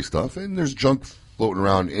quality stuff, and there's junk floating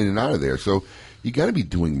around in and out of there. So you got to be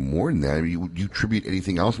doing more than that. I mean, you tribute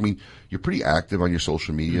anything else? I mean, you're pretty active on your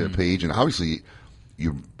social media page, and obviously,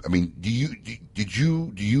 do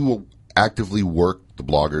you actively work the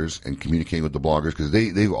bloggers and communicating with the bloggers because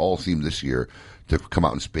they've all seemed this year to come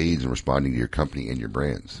out in spades and responding to your company and your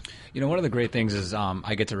brands? One of the great things is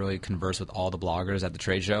I get to really converse with all the bloggers at the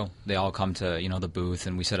trade show. They all come to, the booth,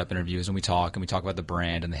 and we set up interviews, and we talk about the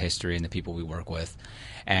brand and the history and the people we work with.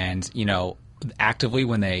 And, actively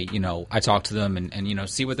when they, I talk to them and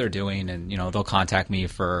see what they're doing, and, they'll contact me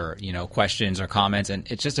for, questions or comments. And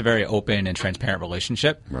it's just a very open and transparent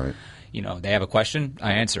relationship. Right. They have a question,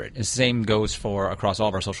 I answer it. The same goes for across all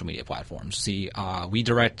of our social media platforms. See, we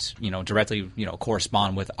directly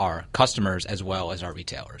correspond with our customers as well as our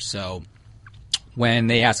retailers. So when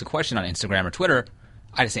they ask a question on Instagram or Twitter,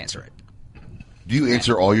 I just answer it. Do you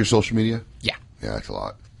answer all your social media? Yeah. Yeah, that's a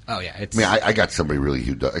lot. Oh, yeah. I got somebody really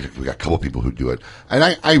who does. We got a couple people who do it. And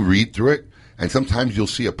I read through it, and sometimes you'll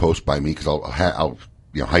see a post by me because I'll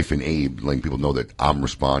hyphen Abe, letting people know that I'm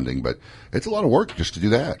responding. But it's a lot of work just to do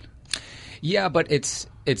that. Yeah, but it's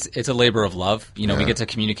a labor of love. We get to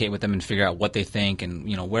communicate with them and figure out what they think and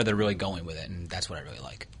where they're really going with it, and that's what I really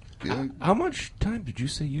like. Yeah. How much time did you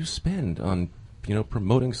say you spend on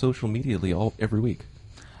promoting social media every week,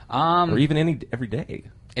 or even every day?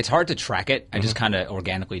 It's hard to track it. I just kind of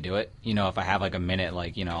organically do it. If I have like a minute,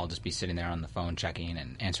 I'll just be sitting there on the phone checking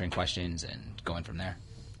and answering questions and going from there.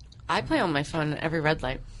 I play on my phone at every red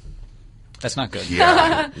light. That's not good.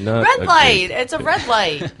 Yeah. Red light. It's a red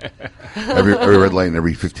light. every red light and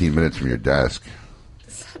every 15 minutes from your desk.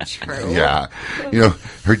 True. Yeah.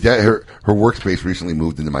 Her workspace recently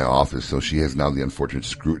moved into my office, so she has now the unfortunate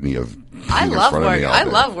scrutiny of being in front of me all I day.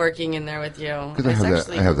 love working in there with you. Because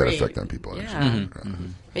I have that effect on people. Yeah.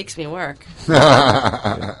 Makes me work.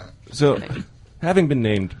 So, having been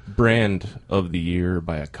named Brand of the Year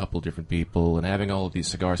by a couple different people and having all of these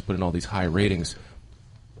cigars put in all these high ratings,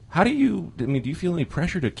 how do you feel any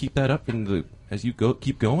pressure to keep that up as you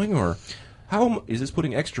keep going, or how is this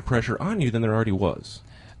putting extra pressure on you than there already was?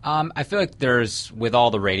 I feel like with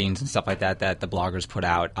all the ratings and stuff like that the bloggers put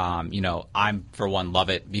out, I'm, for one, love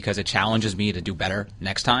it because it challenges me to do better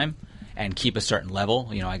next time and keep a certain level.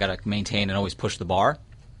 I got to maintain and always push the bar.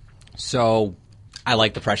 So I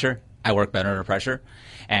like the pressure. I work better under pressure.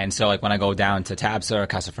 And so when I go down to Tabsa or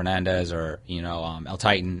Casa Fernandez or, El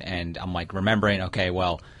Titan, and I'm remembering, okay,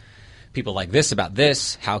 well, people like this about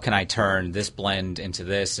this, how can I turn this blend into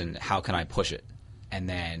this, and how can I push it? And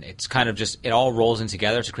then it's kind of just, it all rolls in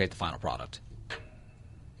together to create the final product.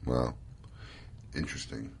 Wow.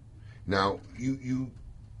 Interesting. Now, you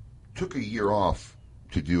took a year off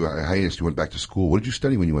to do a hiatus. You went back to school. What did you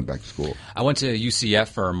study when you went back to school? I went to UCF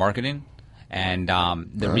for marketing, and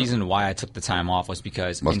the reason why I took the time off was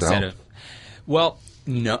because instead of, well,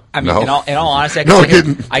 no, I mean, in all honesty,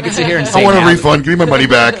 I could sit here and say, I want a refund. Give me my money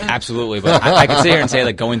back. Absolutely, but I could sit here and say,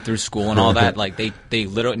 like, going through school and all that, like, they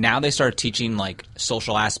literally now they start teaching like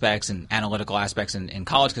social aspects and analytical aspects in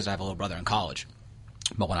college because I have a little brother in college.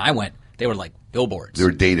 But when I went, they were like billboards. They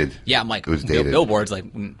were dated. Yeah, I'm like, it was dated. Billboards. Like,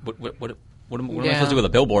 what am I supposed to do with a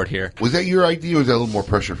billboard here? Was that your idea, or was that a little more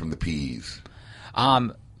pressure from the P's?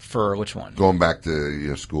 For which one? Going back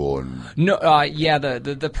to school and no, yeah,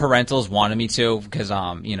 the parentals wanted me to because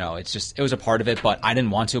it was a part of it, but I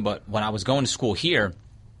didn't want to. But when I was going to school here,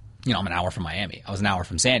 I'm an hour from Miami. I was an hour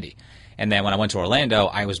from Sandy. And then when I went to Orlando,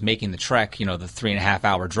 I was making the trek, the 3.5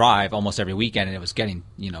 hour drive almost every weekend, and it was getting,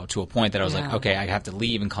 to a point that I was like, okay, I have to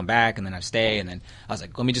leave and come back, and then I stay, and then I was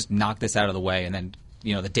like, let me just knock this out of the way. And then,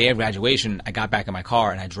 the day of graduation, I got back in my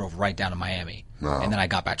car and I drove right down to Miami, and then I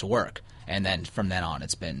got back to work, and then from then on,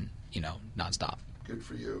 it's been, nonstop. Good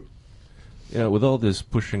for you. Yeah, with all this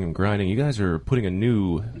pushing and grinding, you guys are putting a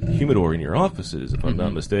new humidor in your offices, if I'm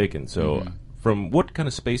not mistaken. So. From what kind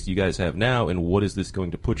of space do you guys have now, and what is this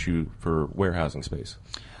going to put you for warehousing space?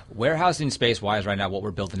 Warehousing space-wise, right now, what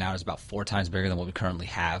we're building out is about 4 times bigger than what we currently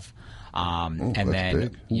have. And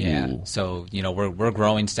then, so we're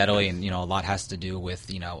growing steadily, and a lot has to do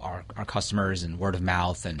with our customers and word of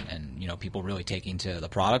mouth, and people really taking to the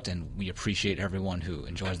product, and we appreciate everyone who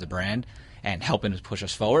enjoys the brand and helping to push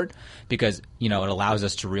us forward because, it allows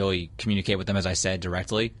us to really communicate with them, as I said,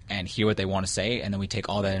 directly and hear what they want to say. And then we take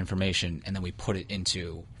all that information and then we put it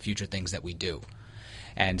into future things that we do.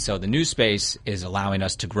 And so the new space is allowing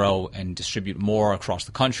us to grow and distribute more across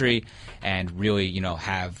the country and really,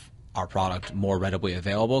 have our product more readily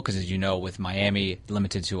available because, as you know, with Miami,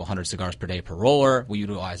 limited to 100 cigars per day per roller, we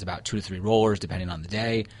utilize about 2 to 3 rollers depending on the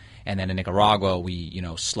day. And then in Nicaragua, we,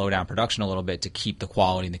 slow down production a little bit to keep the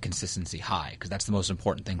quality and the consistency high because that's the most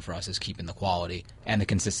important thing for us is keeping the quality and the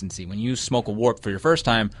consistency. When you smoke a Warp for your first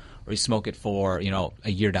time or you smoke it for,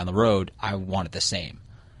 a year down the road, I want it the same.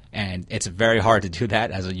 And it's very hard to do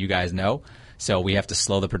that, as you guys know. So we have to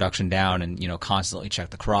slow the production down and, constantly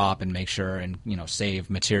check the crop and make sure and,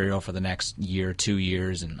 save material for the next year, 2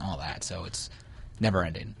 years and all that. So it's never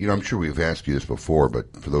ending. I'm sure we've asked you this before,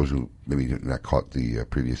 but for those who maybe not caught the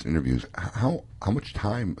previous interviews, how much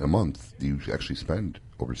time a month do you actually spend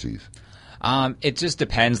overseas? It just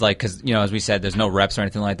depends, because, as we said, there's no reps or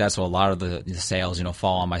anything like that, so a lot of the sales,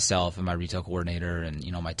 fall on myself and my retail coordinator and,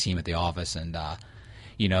 my team at the office. And,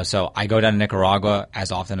 so I go down to Nicaragua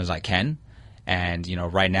as often as I can. And,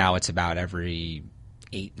 right now it's about every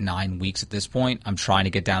 8-9 weeks at this point. I'm trying to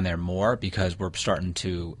get down there more because we're starting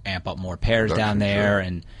to amp up more pairs down there.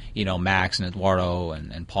 And, Max and Eduardo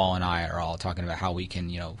and Paul and I are all talking about how we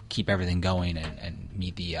can, keep everything going and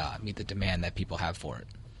meet the demand that people have for it.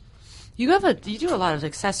 You do a lot of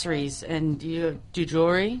accessories and you do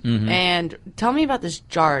jewelry. Mm-hmm. And tell me about this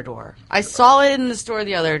jar door. I saw it in the store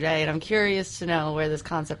the other day, and I'm curious to know where this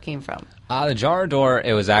concept came from. The jar door,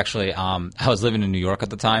 it was actually I was living in New York at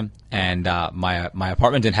the time, and my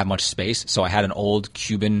apartment didn't have much space, so I had an old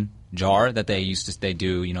Cuban jar that they do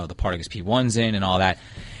the Partagas P1s in and all that,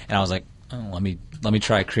 and I was like, oh, let me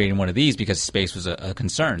try creating one of these because space was a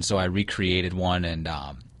concern. So I recreated one, and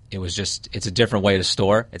it's a different way to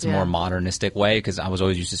store. It's a more modernistic way because I was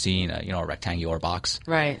always used to seeing a rectangular box,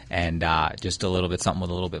 right? And just something with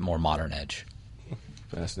a little bit more modern edge.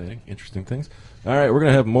 Fascinating, interesting things. All right, we're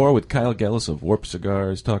going to have more with Kyle Gallus of Warp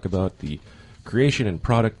Cigars, talk about the creation and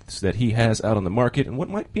products that he has out on the market and what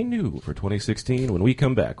might be new for 2016 when we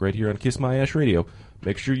come back right here on Kiss My Ash Radio.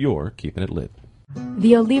 Make sure you're keeping it lit.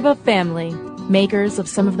 The Oliva family, makers of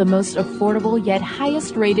some of the most affordable yet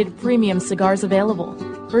highest-rated premium cigars available.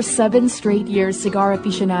 For 7 straight years, Cigar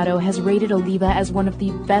Aficionado has rated Oliva as one of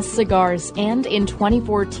the best cigars, and in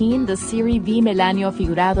 2014, the Serie V Melanio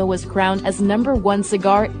Figurado was crowned as #1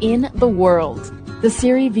 cigar in the world. The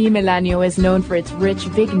Serie V Melanio is known for its rich,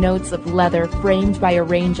 big notes of leather framed by a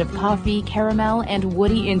range of coffee, caramel, and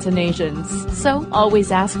woody intonations. So,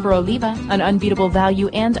 always ask for Oliva, an unbeatable value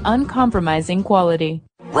and uncompromising quality.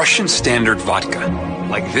 Russian standard vodka.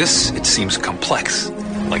 Like this, it seems complex.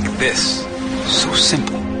 Like this, so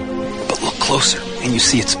simple. But look closer, and you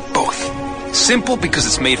see it's both. Simple because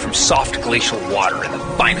it's made from soft glacial water and the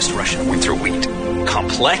finest Russian winter wheat.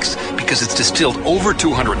 Complex because it's distilled over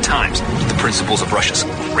 200 times with the principles of Russia's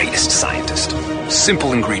greatest scientist.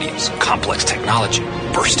 Simple ingredients, complex technology,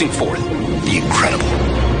 bursting forth the incredible.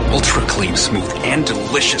 Ultra clean, smooth, and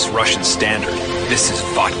delicious Russian standard. This is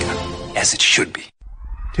vodka, as it should be.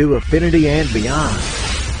 To affinity and beyond.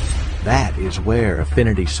 That is where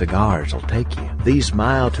Affinity Cigars will take you. These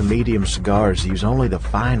mild to medium cigars use only the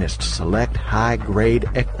finest select high-grade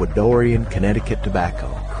Ecuadorian Connecticut tobacco,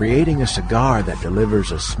 creating a cigar that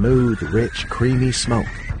delivers a smooth, rich, creamy smoke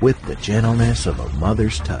with the gentleness of a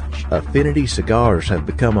mother's touch. Affinity Cigars have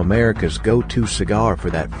become America's go-to cigar for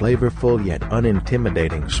that flavorful yet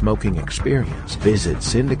unintimidating smoking experience. Visit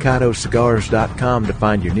syndicatocigars.com to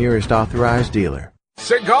find your nearest authorized dealer.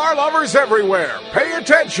 Cigar lovers everywhere, pay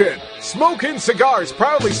attention! Smokin' Cigars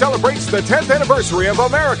proudly celebrates the 10th anniversary of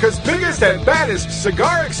America's biggest and baddest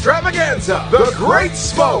cigar extravaganza, The Great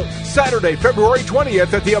Smoke! Saturday, February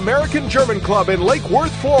 20th at the American German Club in Lake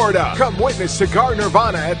Worth, Florida. Come witness Cigar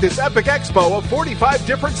Nirvana at this epic expo of 45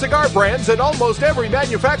 different cigar brands and almost every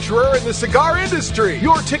manufacturer in the cigar industry.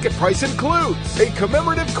 Your ticket price includes a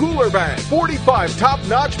commemorative cooler bag, 45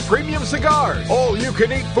 top-notch premium cigars,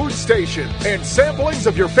 all-you-can-eat food station, and samplings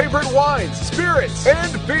of your favorite wines, spirits,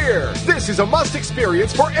 and beer. This is a must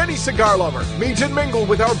experience for any cigar lover. Meet and mingle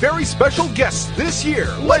with our very special guests this year,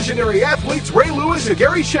 legendary athletes Ray Lewis and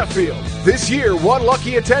Gary Sheffield. This year, one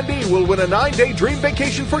lucky attendee will win a 9-day dream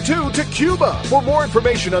vacation for two to Cuba. For more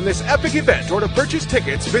information on this epic event or to purchase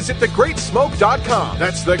tickets, visit thegreatsmoke.com.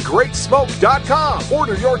 That's thegreatsmoke.com.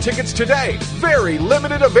 Order your tickets today. Very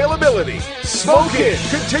limited availability. Smoke In,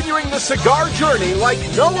 continuing the cigar journey like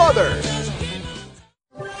no other.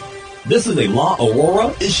 This is a La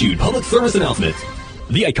Aurora issued public service announcement.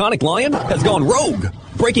 The iconic lion has gone rogue.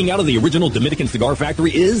 Breaking out of the original Dominican cigar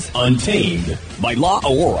factory is Untamed by La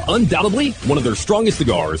Aurora. Undoubtedly, one of their strongest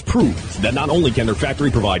cigars proves that not only can their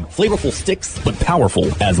factory provide flavorful sticks, but powerful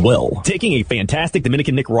as well. Taking a fantastic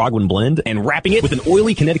Dominican Nicaraguan blend and wrapping it with an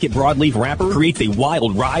oily Connecticut broadleaf wrapper creates a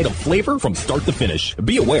wild ride of flavor from start to finish.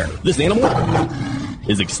 Be aware, this animal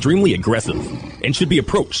is extremely aggressive and should be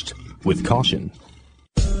approached with caution.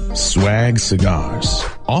 Swag Cigars,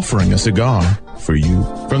 offering a cigar for you.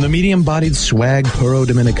 From the medium-bodied Swag Puro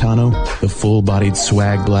Dominicano, the full-bodied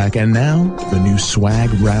Swag Black, and now the new Swag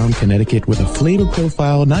Brown Connecticut with a flavor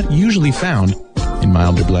profile not usually found in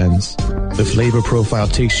milder blends. The flavor profile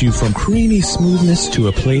takes you from creamy smoothness to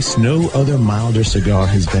a place no other milder cigar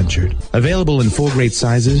has ventured. Available in full-grade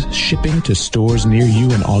sizes, shipping to stores near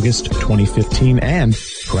you in August 2015, and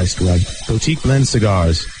priced right. Boutique Blend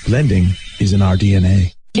Cigars. Blending is in our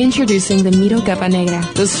DNA. Introducing the Miro Capa Negra,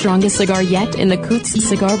 the strongest cigar yet in the Coots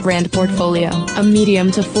cigar brand portfolio. A medium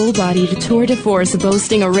to full-bodied tour de force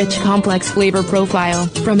boasting a rich, complex flavor profile.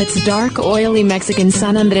 From its dark, oily Mexican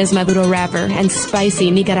San Andres Maduro wrapper and spicy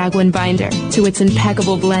Nicaraguan binder to its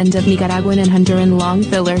impeccable blend of Nicaraguan and Honduran long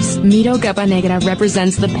fillers, Miro Capa Negra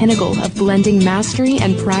represents the pinnacle of blending mastery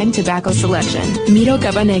and prime tobacco selection. Miro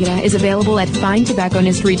Capa Negra is available at fine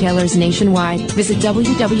tobacconist retailers nationwide. Visit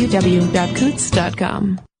www.coots.com.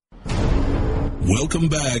 Welcome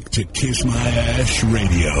back to Kiss My Ash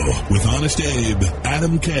Radio with Honest Abe,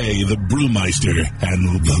 Adam K, the Brewmeister,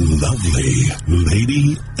 and the lovely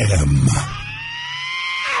Lady M.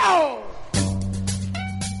 Ow!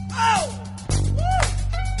 Oh!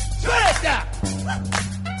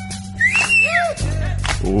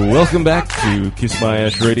 Welcome back to Kiss My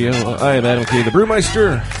Ash Radio. I am Adam K, the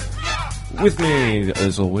Brewmeister. With me,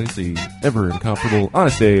 as always, the ever incomparable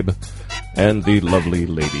Honest Abe. And the lovely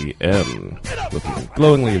Lady M, looking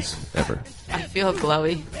glowingly as ever. I feel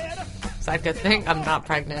glowy. Is that a good thing? I'm not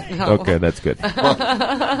pregnant. No. Okay, that's good.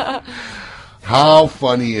 How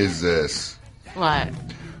funny is this? What?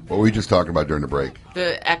 What were we just talking about during the break?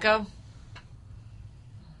 The echo?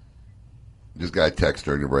 This guy texted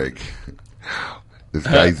during the break. This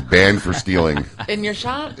guy's banned for stealing. In your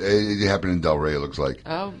shop? It happened in Delray, it looks like.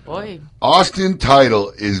 Oh, boy. Austin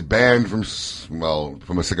Title is banned from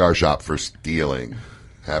a cigar shop for stealing.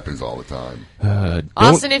 Happens all the time.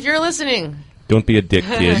 Austin, if you're listening. Don't be a dick,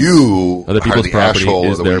 kid. You Other people's are the property asshole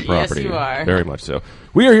is of the their week. property. Yes, you are. Very much so.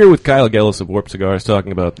 We are here with Kyle Gellis of Warped Cigars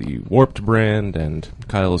talking about the Warped brand and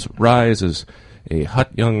Kyle's rise as a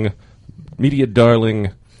hot young media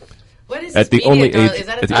darling. What is at this the only media age, darling? Is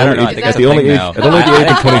that a at the thing? only I age, don't know. at the only age, at the only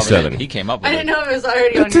age of 27. He came up with I didn't know it was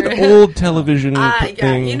already It's on your... an old television Yeah,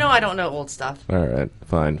 thing. you know I don't know old stuff. All right,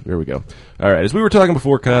 fine. Here we go. All right, as we were talking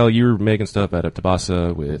before, Kyle, you were making stuff out of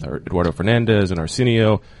Tabasa with our Eduardo Fernandez and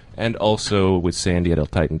Arsenio, and also with Sandy at El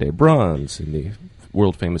Titan de Bronze in the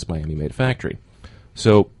world-famous Miami-made factory.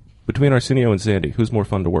 So, between Arsenio and Sandy, who's more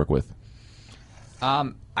fun to work with?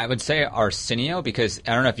 I would say Arsenio, because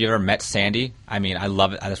I don't know if you ever met Sandy. I mean, I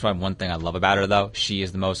love it. That's one thing I love about her, though. She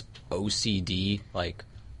is the most OCD, like,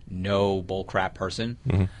 no bullcrap person.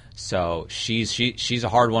 Mm-hmm. So she's a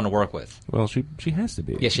hard one to work with. Well, she has to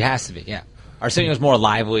be. Yeah, she has to be, yeah. Arsenio's more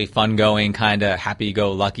lively, fun-going, kind of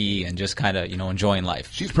happy-go-lucky, and just kind of, enjoying life.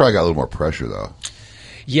 She's probably got a little more pressure, though.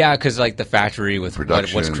 Yeah, because like the factory with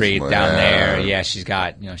what's created down there. yeah. Yeah, she's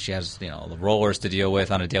got, she has, the rollers to deal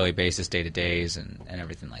with on a daily basis, day-to-days, and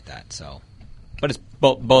everything like that. So, but it's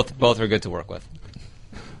both are good to work with.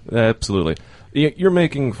 Absolutely. You're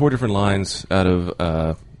making 4 different lines out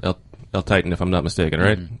of El Titan, if I'm not mistaken,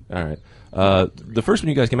 right? Mm-hmm. All right. The first one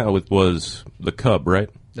you guys came out with was the Cub, right?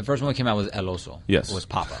 The first one that came out was El Oso. Yes. Was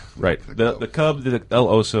Papa. Right. The Cub, the El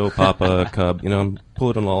Oso, Papa, Cub. I'm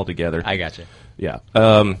pulling them all together. I gotcha. Yeah.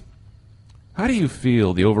 How do you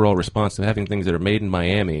feel the overall response to having things that are made in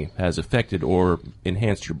Miami has affected or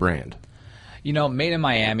enhanced your brand? Made in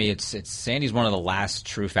Miami, it's Sandy's one of the last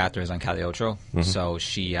true factories on Calle Ocho. Mhm. So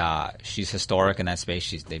she's historic in that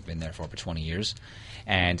space. They've been there for over 20 years.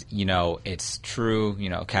 And, it's true,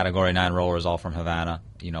 Category 9 rollers all from Havana,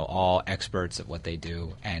 all experts at what they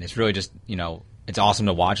do. And it's really just, it's awesome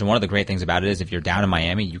to watch. And one of the great things about it is if you're down in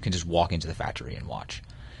Miami, you can just walk into the factory and watch.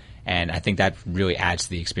 And I think that really adds to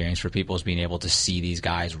the experience for people is being able to see these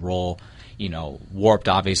guys roll, Warped,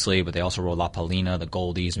 obviously, but they also roll La Palina, the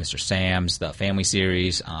Goldies, Mr. Sam's, the Family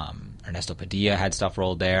Series. Ernesto Padilla had stuff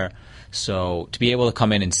rolled there. So to be able to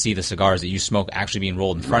come in and see the cigars that you smoke actually being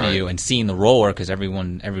rolled in front of you and seeing the roller, because every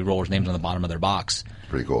roller's name's on the bottom of their box,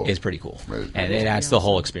 pretty cool. Is pretty cool. And it adds to the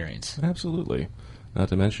whole experience. Absolutely. Not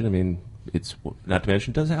to mention,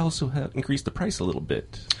 does it also increase the price a little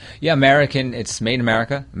bit? Yeah, it's made in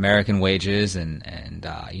America, American wages, and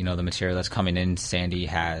the material that's coming in. Sandy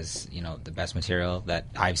has, the best material that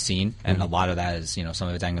I've seen, and a lot of that is, some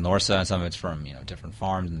of it's Anganorsa, and some of it's from, different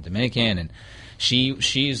farms in the Dominican, and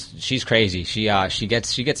she's crazy. She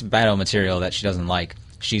gets bad material that she doesn't like.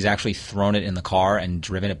 She's actually thrown it in the car and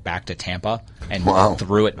driven it back to Tampa and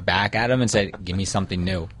threw it back at him and said, "Give me something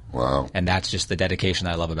new." Wow. And that's just the dedication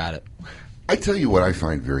I love about it. I tell you what I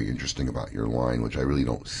find very interesting about your line, which I really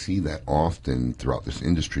don't see that often throughout this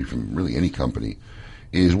industry from really any company,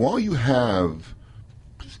 is while you have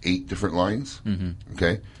 8 different lines,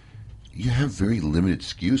 okay, you have very limited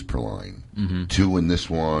SKUs per line. 2 in this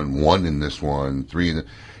one, 1 in this one, 3 in the...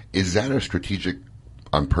 Is that a strategic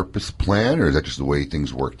on purpose plan, or is that just the way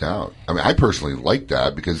things worked out? I mean, I personally like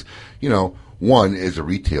that because, one, as a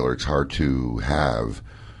retailer, it's hard to have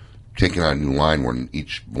taking on a new line when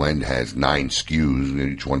each blend has 9 SKUs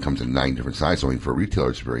and each one comes in 9 different sizes. So, for a retailer,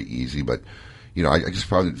 it's very easy. But, I just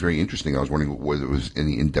found it very interesting. I was wondering whether there was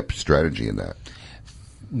any in-depth strategy in that.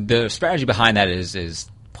 The strategy behind that is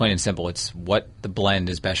plain and simple. It's what the blend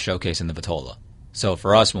is best showcased in the Vitola. So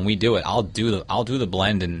for us, when we do it, I'll do the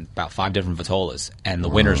blend in about 5 different Vitolas, and the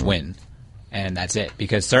winners win. And that's it,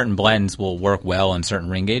 because certain blends will work well in certain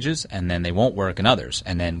ring gauges, and then they won't work in others.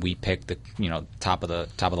 And then we pick the top of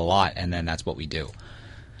the lot, and then that's what we do.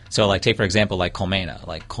 So take for example Colmena.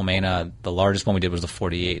 Colmena, the largest one we did was the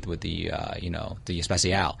 48 with the the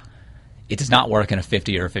Especial. It does not work in a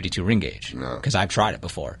 50 or a 52 ring gauge because I've tried it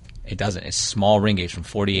before. It doesn't. It's small ring gauge from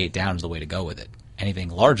 48 down is the way to go with it. Anything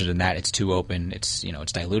larger than that, it's too open. It's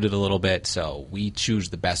it's diluted a little bit. So we choose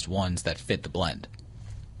the best ones that fit the blend.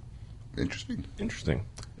 Interesting.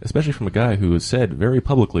 Especially from a guy who has said very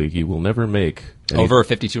publicly he will never make over a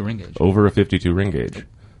 52 ring gauge. Over a 52 ring gauge.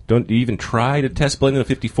 Don't you even try to test blending a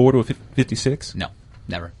 54 to a 56? No,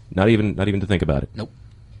 never. Not even to think about it. Nope.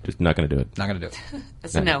 Just not going to do it. Not going to do it.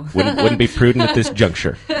 That's a no. Wouldn't be prudent at this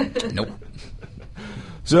juncture. Nope.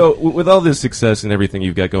 So, with all this success and everything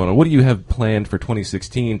you've got going on, what do you have planned for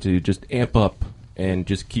 2016 to just amp up and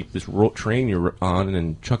just keep this train you're on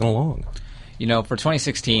and chugging along? For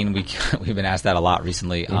 2016, we've been asked that a lot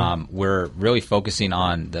recently. We're really focusing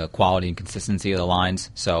on the quality and consistency of the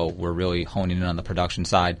lines, so we're really honing in on the production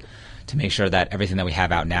side to make sure that everything that we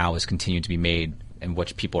have out now is continued to be made and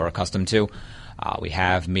which people are accustomed to. We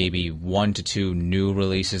have maybe 1 to 2 new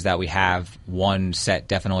releases that we have. One set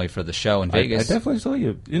definitely for the show in Vegas. I definitely saw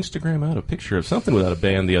you Instagram out a picture of something without a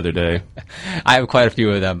band the other day. I have quite a few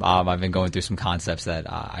of them. I've been going through some concepts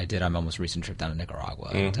that I did on my most recent trip down to Nicaragua.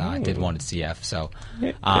 And, I did one at CF. So,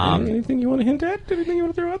 anything you want to hint at? Anything you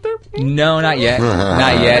want to throw out there? No, not yet.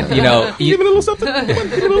 Not yet. Give me a little something. Give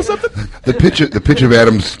me a little something. The pitch of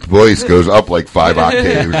Adam's voice goes up like 5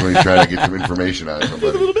 octaves when he's trying to get some information out of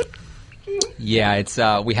somebody. Yeah, it's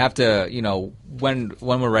we have to, when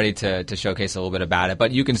we're ready to showcase a little bit about it.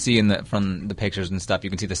 But you can see from the pictures and stuff,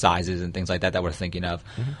 you can see the sizes and things like that we're thinking of.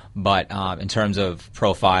 But in terms of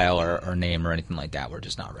profile or name or anything like that, we're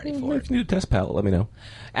just not ready for it. If you need a test palette, let me know.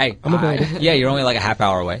 Hey, I'm available. Yeah, you're only like a half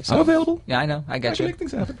hour away. So. I'm available. Yeah, I know. I got you. I can make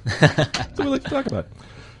things happen. That's what we like to talk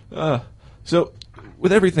about. So,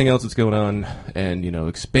 with everything else that's going on and,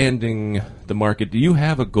 expanding the market, do you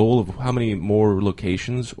have a goal of how many more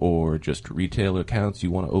locations or just retail accounts you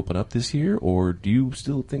want to open up this year? Or do you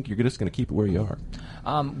still think you're just going to keep it where you are?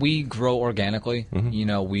 We grow organically.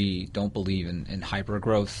 Mm-hmm. We don't believe in hyper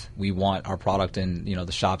growth. We want our product in,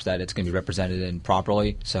 the shops that it's going to be represented in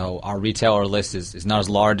properly. So our retailer list is not as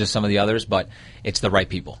large as some of the others, but it's the right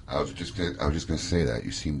people. I was just going to say that.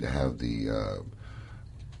 You seem to have the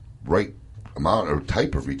right amount or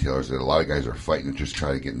type of retailers that a lot of guys are fighting to just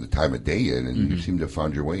try to get in the time of day in, and you seem to have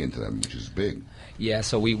found your way into them, which is big. Yeah,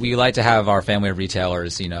 so we like to have our family of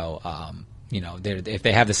retailers, if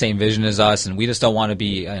they have the same vision as us, and we just don't want to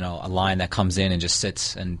be, a line that comes in and just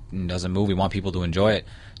sits and doesn't move. We want people to enjoy it.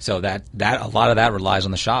 So that a lot of that relies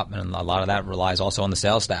on the shop, and a lot of that relies also on the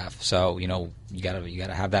sales staff. So, you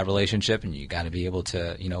gotta have that relationship, and you gotta be able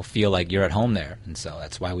to, feel like you're at home there. And so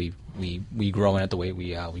that's why we grow in it the way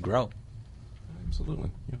we grow. Absolutely.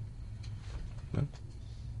 Yeah.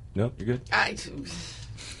 No, you're good.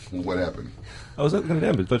 What happened? I was looking at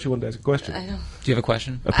him, but I thought you wanted to ask a question. I know. Do you have a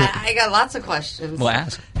question? I got lots of questions. Well,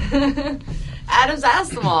 ask. Adam's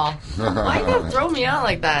asked them all. Why you gotta throw me out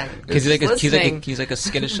like that? Because he's like a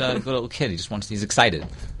skittish little kid. He's excited.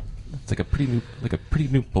 It's like a pretty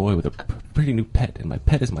new boy with a pretty new pet, and my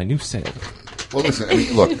pet is my new sale. Well, listen. I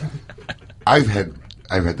mean, look, I've had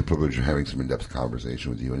the privilege of having some in-depth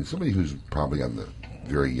conversation with you, and somebody who's probably on the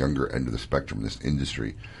very younger end of the spectrum in this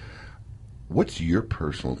industry. What's your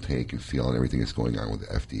personal take and feel on everything that's going on with the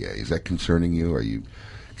FDA? Is that concerning you? Are you?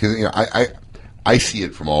 Because I see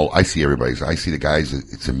it from I see everybody's. I see the guys.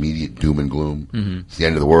 It's immediate doom and gloom. Mm-hmm. It's the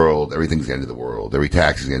end of the world. Everything's the end of the world. Every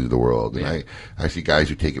tax is the end of the world. And Yeah. I see guys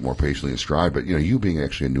who take it more patiently in stride. But you being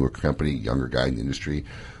actually a newer company, younger guy in the industry,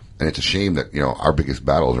 and it's a shame that our biggest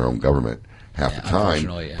battle is our own government. Half the time,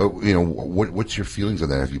 yeah. But what's your feelings on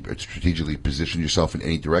that? Have you strategically positioned yourself in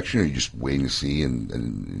any direction, or are you just waiting to see and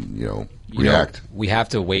react? We have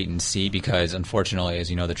to wait and see because, unfortunately, as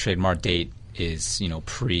you know, the trademark date is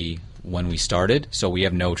pre when we started, so we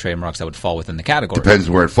have no trademarks that would fall within the category. Depends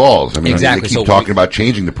where it falls. I mean, exactly. They keep talking about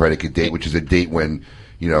changing the predicate date, which is a date when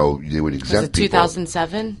they would exempt Was it people.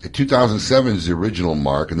 2007? 2007 is the original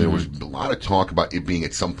mark, and there was a lot of talk about it being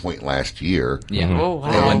at some point last year. Yeah. Mm-hmm. Oh,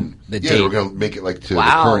 wow. And The they date. were going to make it like to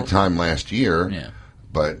Wow. the current time last year. Yeah.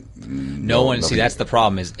 But No one. See, that's the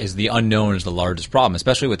problem. Is the unknown is the largest problem,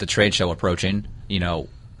 especially with the trade show approaching.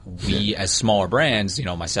 We as smaller brands,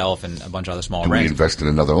 myself and a bunch of other smaller Do we brands. invest in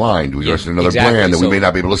another line? Do we invest in another exactly. brand that we So may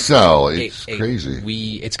not be able to sell? It's crazy.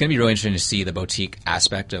 It's going to be really interesting to see the boutique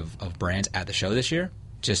aspect of brands at the show this year,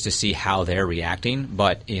 just to see how they're reacting.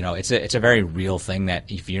 But it's a very real thing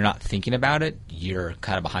that if you're not thinking about it, you're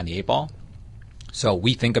kind of behind the eight ball. So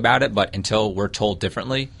we think about it, but until we're told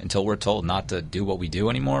differently, until we're told not to do what we do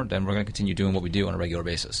anymore, then we're going to continue doing what we do on a regular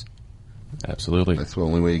basis. Absolutely. That's the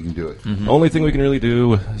only way you can do it. Mm-hmm. Only thing we can really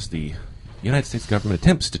do is the United States government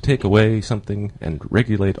attempts to take away something and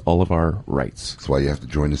regulate all of our rights. That's why you have to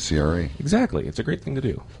join the CRA. Exactly. It's a great thing to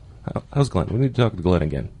do. How's Glenn? We need to talk to Glenn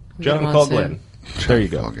again. John, wants call to. Glenn. There you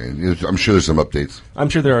go. Okay. I'm sure there's some updates. I'm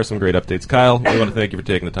sure there are some great updates. Kyle, we want to thank you for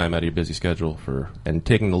taking the time out of your busy schedule and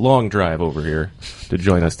taking the long drive over here to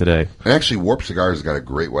join us today. And actually, Warp Cigars has got a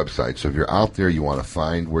great website. So if you're out there, you want to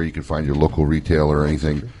find where you can find your local retailer or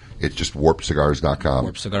anything, it's just warpcigars.com.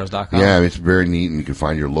 Warpcigars.com. Yeah, it's very neat, and you can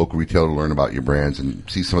find your local retailer to learn about your brands and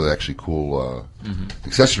see some of the actually cool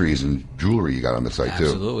accessories and jewelry you got on the site, too.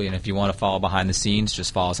 Absolutely. And if you want to follow behind the scenes,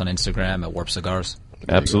 just follow us on Instagram at Warp Cigars.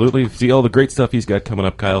 Absolutely. See all the great stuff he's got coming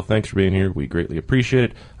up, Kyle. Thanks for being here. We greatly appreciate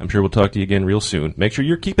it. I'm sure we'll talk to you again real soon. Make sure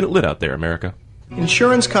you're keeping it lit out there, America.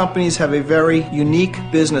 Insurance companies have a very unique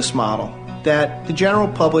business model that the general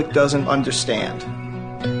public doesn't understand.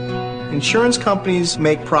 Insurance companies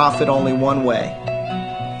make profit only one way,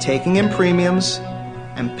 taking in premiums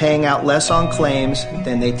and paying out less on claims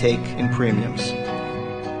than they take in premiums.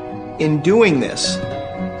 In doing this,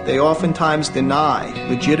 they oftentimes deny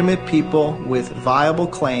legitimate people with viable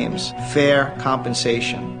claims fair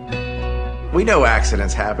compensation. We know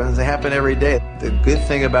accidents happen. They happen every day. The good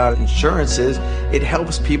thing about insurance is it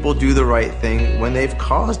helps people do the right thing when they've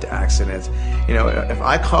caused accidents. If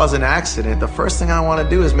I cause an accident, the first thing I want to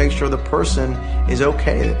do is make sure the person is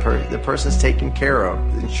okay, the person's taken care of.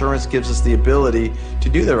 Insurance gives us the ability to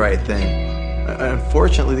do the right thing.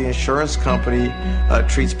 Unfortunately, the insurance company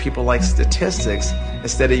treats people like statistics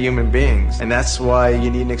instead of human beings. And that's why you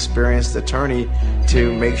need an experienced attorney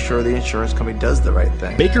to make sure the insurance company does the right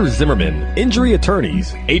thing. Baker Zimmerman, Injury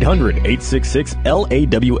Attorneys,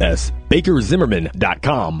 800-866-LAWS,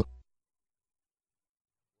 BakerZimmerman.com.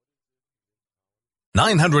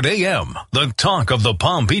 900 AM, the talk of the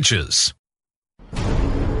Palm Beaches.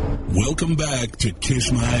 Welcome back to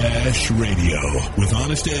Kiss My Ash Radio with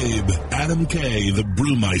Honest Abe, Adam K, the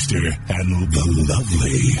Brewmeister, and the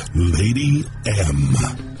lovely Lady M.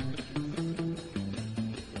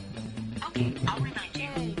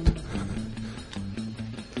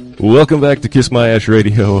 Welcome back to Kiss My Ash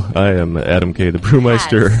Radio. I am Adam K, the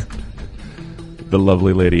Brewmeister, the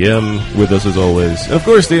lovely Lady M, with us as always, and of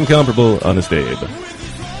course the incomparable Honest Abe.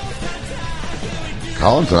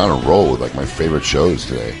 Colin's on a roll with like my favorite shows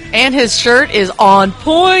today. And his shirt is on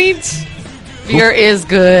point. Beer is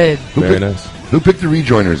good. Very nice. Who picked the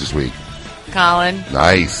rejoiners this week? Colin.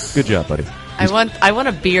 Nice. Good job, buddy. I want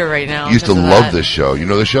a beer right now. You used to love this show. You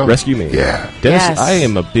know the show? Rescue Me. Yeah. Dennis, Yes. I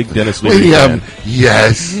am a big Dennis Leary fan.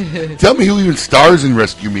 Yes. Tell me who even stars in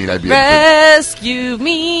Rescue Me, and I'd be Rescue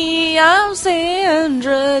me, I'm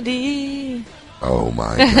Sandra D. Oh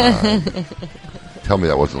my God. Tell me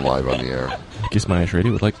that wasn't live on the air. Kiss My Ash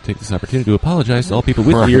Radio would like to take this opportunity to apologize to all people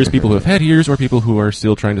with ears, people who have had ears, or people who are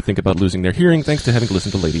still trying to think about losing their hearing thanks to having to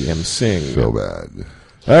listen to Lady M sing. So bad.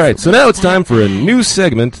 All right, so now it's time for a new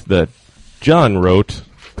segment that John wrote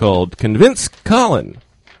called Convince Colin.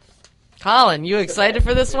 Colin, you excited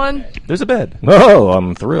for this one? There's a bed. Oh,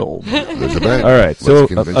 I'm thrilled. There's a bed. All right, so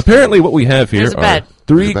apparently what we have here There's a bed. are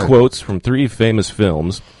three quotes from three famous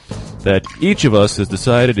films that each of us has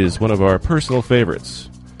decided is one of our personal favorites.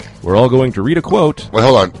 We're all going to read a quote. Well,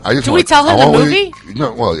 hold on. I just Do want, we tell him I the want- movie?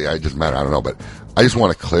 No, well, yeah, it doesn't matter. I don't know, but I just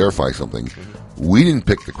want to clarify something. We didn't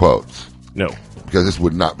pick the quotes. No. Because this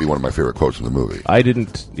would not be one of my favorite quotes from the movie. I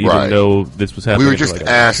didn't even know this was happening. We were just until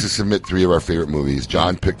I got asked to submit three of our favorite movies.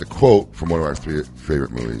 John picked a quote from one of our three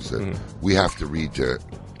favorite movies that we have to read to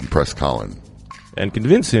impress Colin. and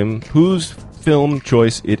convince him whose film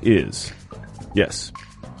choice it is. Yes.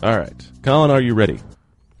 All right. Colin, are you ready?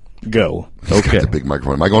 Go. He's got the big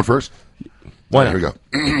microphone. Am I going first? Why not? Here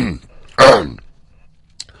we go.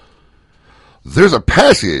 There's a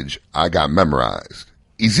passage I got memorized.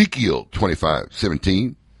 Ezekiel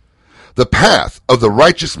 25:17. The path of the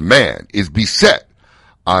righteous man is beset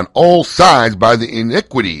on all sides by the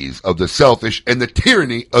iniquities of the selfish and the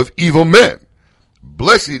tyranny of evil men.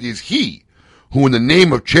 Blessed is he who in the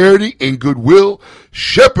name of charity and goodwill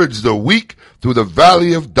shepherds the weak through the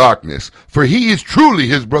valley of darkness. For he is truly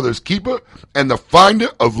his brother's keeper and the finder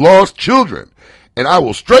of lost children. And I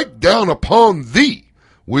will strike down upon thee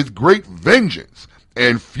with great vengeance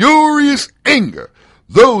and furious anger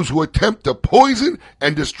those who attempt to poison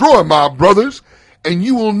and destroy my brothers, and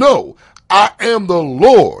you will know I am the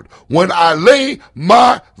Lord when I lay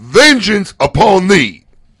my vengeance upon thee.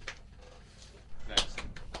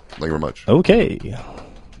 Thank you very much. Okay.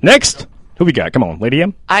 Next. Who we got? Come on, Lady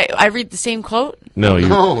M. I read the same quote? No,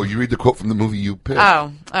 you read the quote from the movie you picked.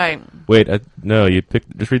 Oh, all right. Wait, no, you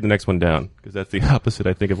picked. Just read the next one down, because that's the opposite,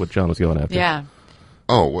 I think, of what John was going after. Yeah.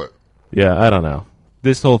 Oh, what? Yeah, I don't know.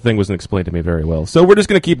 This whole thing wasn't explained to me very well. So we're just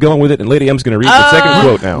going to keep going with it, and Lady M's going to read the second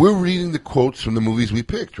quote now. We're reading the quotes from the movies we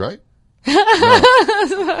picked, right?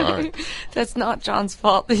 Sorry. That's not John's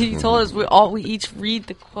fault. He told us we each read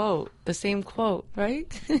the same quote,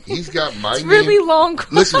 right? He's got my it's name. really long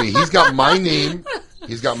quote. Listen to me. He's got my name.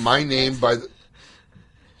 He's got my name by the.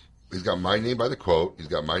 He's got my name by the quote. He's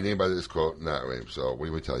got my name by this quote and that way. So what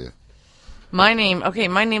do we tell you? My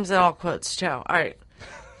name's in all quotes too. All right.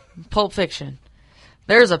 Pulp Fiction.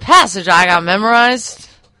 There's a passage I got memorized.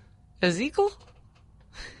 Ezekiel?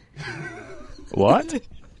 What?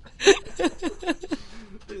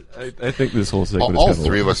 I think this whole segment All is kind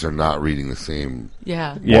three of us are not reading the same.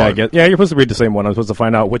 Yeah. Yeah, I guess. Yeah, you're supposed to read the same one. I'm supposed to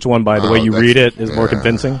find out which one, by the way you read it, is more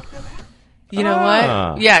convincing. You know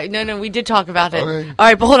what? Yeah, no, we did talk about it. Okay. All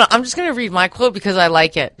right, but hold on. I'm just going to read my quote because I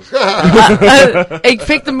like it. Hey,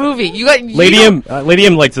 pick the movie. Lady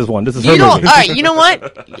M likes this one. This is her movie. All right, you know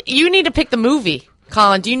what? You need to pick the movie.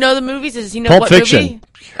 Colin, do you know the movies? Does he know Pulp what Fiction. movie?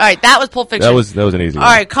 All right, that was Pulp Fiction. That was an easy one.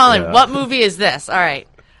 All right, Colin, Yeah. what movie is this? All right.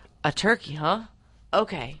 A turkey, huh?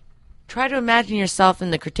 Okay. Try to imagine yourself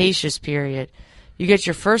in the Cretaceous period. You get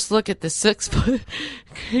your first look at the 6-foot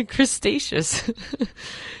Cretaceous.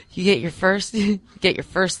 You get your first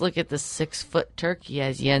look at the 6-foot turkey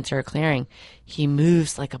as you enter a clearing. He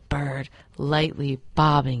moves like a bird, lightly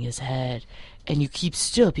bobbing his head. And you keep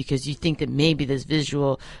still because you think that maybe this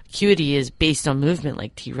visual acuity is based on movement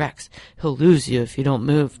like T-Rex. He'll lose you if you don't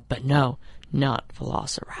move. But no, not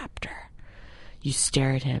Velociraptor. You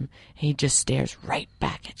stare at him, and he just stares right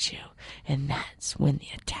back at you. And that's when the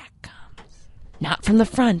attack comes. Not from the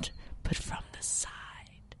front, but from the side.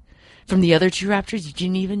 From the other two raptors, you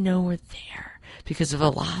didn't even know were there. Because the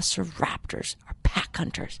Velociraptors are pack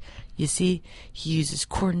hunters. You see, he uses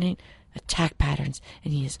coordinate attack patterns,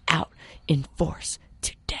 and he is out in force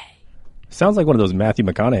today. Sounds like one of those Matthew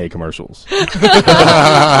McConaughey commercials.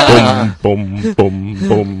 Boom, boom, boom,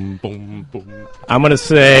 boom, boom, boom. I'm going to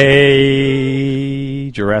say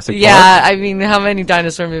Jurassic Park. Yeah, I mean, how many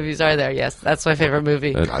dinosaur movies are there? Yes, that's my favorite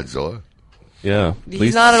movie. Godzilla. Yeah.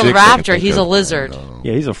 He's not a raptor, he's a lizard.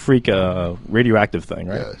 Yeah, he's a freak radioactive thing,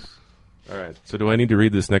 right? Yes. All right. So do I need to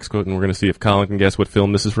read this next quote, and we're going to see if Colin can guess what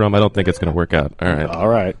film this is from? I don't think it's going to work out. All right. All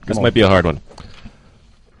right. This might be a hard one.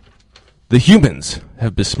 The humans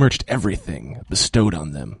have besmirched everything bestowed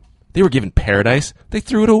on them. They were given paradise. They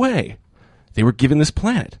threw it away. They were given this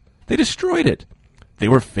planet. They destroyed it. They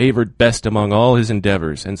were favored best among all his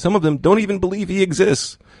endeavors, and some of them don't even believe he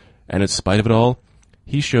exists. And in spite of it all,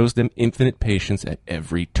 he shows them infinite patience at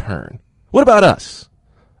every turn. What about us?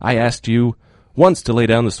 I asked you once to lay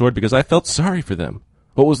down the sword because I felt sorry for them.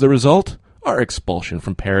 What was the result? Our expulsion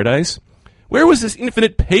from paradise. Where was this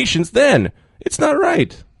infinite patience then? It's not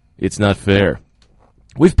right. It's not fair.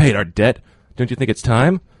 We've paid our debt. Don't you think it's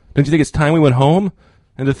time? Don't you think it's time we went home?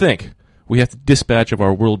 And to think, we have to dispatch of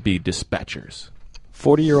our world be dispatchers.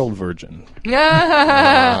 40-year-old virgin.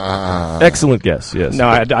 Excellent guess, yes. No,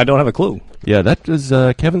 I don't have a clue. Yeah, that was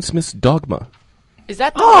Kevin Smith's Dogma. Is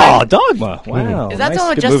that the Dogma. Wow. Is that Nice, the one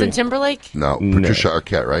with good Justin movie. Timberlake? No, Patricia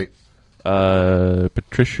Arquette, right?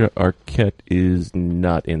 Patricia Arquette is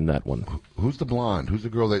not in that one. Who's the blonde? Who's the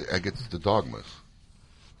girl that gets the dogmas?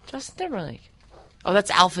 Justin Timberlake. Oh, that's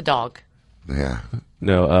Alpha Dog. Yeah.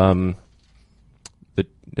 No,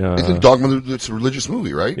 Isn't Dogma it's a religious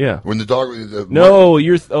movie, right? Yeah. When the dog. No,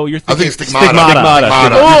 you're thinking. I think it's Stigmata.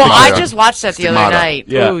 Stigmata. Oh, I just watched that the other night.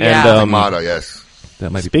 Yeah, Ooh, yeah. Stigmata, yes.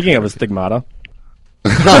 That might Speaking of a stigmata.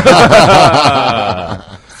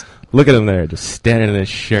 Look at him there, just standing in his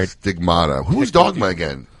shirt. Stigmata. Who's Dogma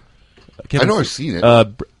again? I know I've seen it.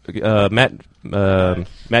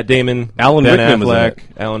 Matt Damon, Alan Ben Rickman was in Affleck, it.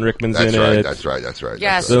 Alan Rickman's That's in right, it. that's right, that's right.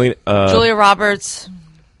 Yes. That's right. Julia Roberts.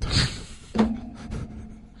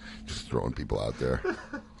 Just throwing people out there.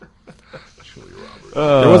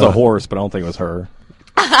 There was a horse, but I don't think it was her.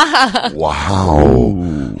 Wow.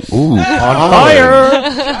 Ooh. On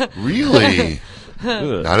fire. Really?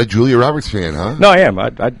 Not a Julia Roberts fan, huh? No, I am.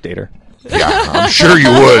 I'd date her. Yeah, I'm sure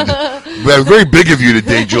you would. But very big of you to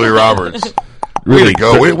date Julia Roberts. Way to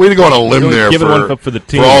go. Way to go on a limb there Give it one for the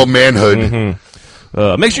team. For all manhood.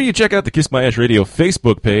 Mm-hmm. Make sure you check out the Kiss My Ash Radio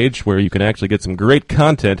Facebook page, where you can actually get some great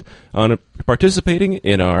content on participating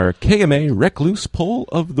in our KMA Recluse Poll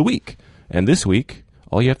of the Week. And this week,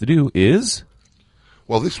 all you have to do is...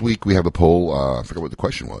 Well, this week we have a poll. I forgot what the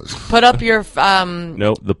question was. Put up your...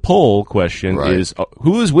 No, the poll question is,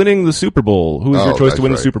 who is winning the Super Bowl? Who is your choice to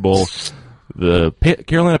win the Super Bowl? The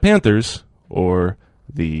Carolina Panthers or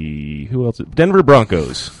the... Who else? Denver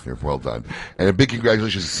Broncos. Well done. And a big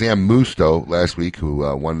congratulations to Sam Musto last week, who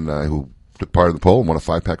won... who took part of the poll and won a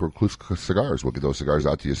 5-pack of Recluse cigars. We'll get those cigars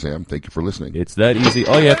out to you, Sam. Thank you for listening. It's that easy.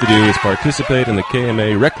 All you have to do is participate in the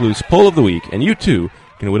KMA Recluse Poll of the Week, and you too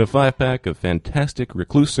can win a 5-pack of fantastic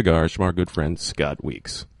Recluse cigars from our good friend Scott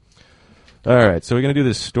Weeks. All right, so we're going to do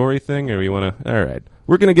this story thing, or we want to... All right,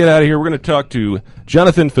 we're going to get out of here. We're going to talk to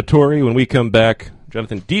Jonathan Fattori when we come back.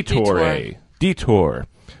 Jonathan Detour.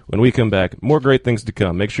 When we come back, more great things to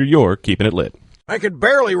come. Make sure you're keeping it lit. I could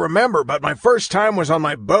barely remember, but my first time was on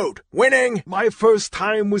my boat. Winning! My first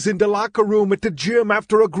time was in the locker room at the gym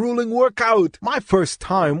after a grueling workout. My first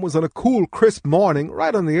time was on a cool, crisp morning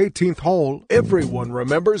right on the 18th hole. Everyone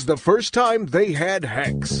remembers the first time they had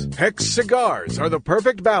Hex. Hex cigars are the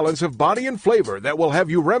perfect balance of body and flavor that will have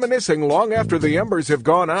you reminiscing long after the embers have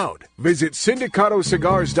gone out. Visit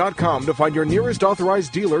syndicatocigars.com to find your nearest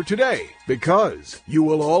authorized dealer today, because you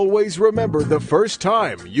will always remember the first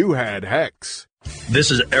time you had Hex. This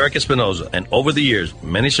is Eric Espinoza, and over the years,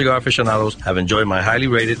 many cigar aficionados have enjoyed my highly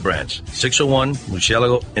rated brands, 601,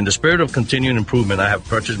 Murcielago. In the spirit of continuing improvement, I have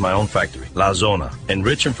purchased my own factory, La Zona, in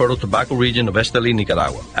rich and fertile tobacco region of Esteli,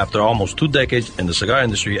 Nicaragua. After almost 2 decades in the cigar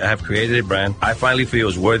industry, I have created a brand I finally feel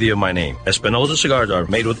is worthy of my name. Espinoza cigars are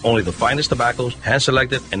made with only the finest tobaccos,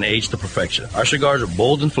 hand-selected and aged to perfection. Our cigars are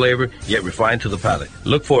bold in flavor, yet refined to the palate.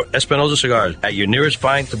 Look for Espinoza cigars at your nearest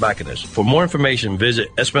fine tobacconist. For more information, visit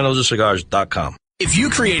EspinozaCigars.com. If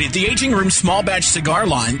you created the Aging Room Small Batch Cigar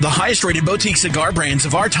line, the highest rated boutique cigar brands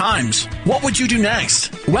of our times, what would you do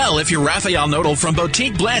next? Well, if you're Rafael Nodal from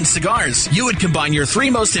Boutique Blend Cigars, you would combine your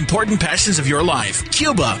 3 most important passions of your life,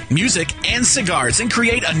 Cuba, music, and cigars, and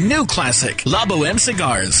create a new classic, La Boheme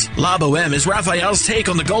Cigars. La Boheme is Rafael's take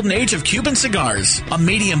on the golden age of Cuban cigars. A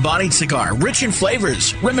medium-bodied cigar, rich in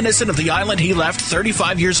flavors, reminiscent of the island he left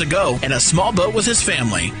 35 years ago in a small boat with his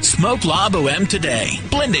family. Smoke La Boheme today.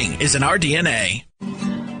 Blending is in our DNA.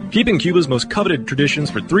 Keeping Cuba's most coveted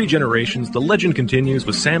traditions for 3 generations, the legend continues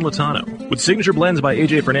with San Latano. With signature blends by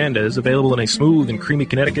AJ Fernandez available in a smooth and creamy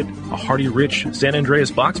Connecticut, a hearty, rich San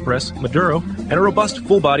Andreas box press, Maduro, and a robust,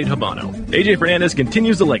 full-bodied Habano. AJ Fernandez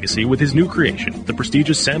continues the legacy with his new creation, the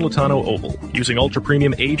prestigious San Latano Oval. Using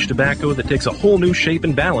ultra-premium aged tobacco that takes a whole new shape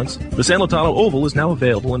and balance, the San Latano Oval is now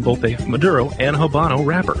available in both a Maduro and Habano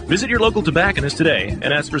wrapper. Visit your local tobacconist today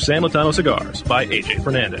and ask for San Latano Cigars by AJ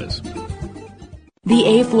Fernandez. The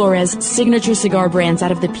A. Flores signature cigar brands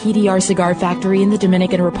out of the PDR Cigar Factory in the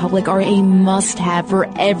Dominican Republic are a must-have for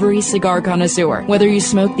every cigar connoisseur. Whether you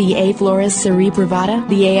smoke the A. Flores Seri Privada,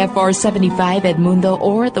 the AFR 75 Edmundo,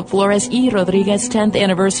 or the Flores E. Rodriguez 10th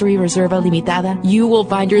Anniversary Reserva Limitada, you will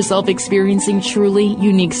find yourself experiencing truly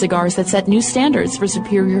unique cigars that set new standards for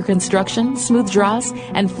superior construction, smooth draws,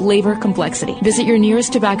 and flavor complexity. Visit your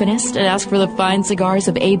nearest tobacconist and ask for the fine cigars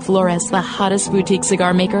of Abe Flores, the hottest boutique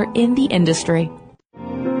cigar maker in the industry.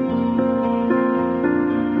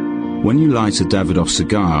 When you light a Davidoff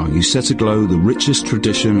cigar, you set aglow the richest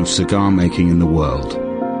tradition of cigar making in the world.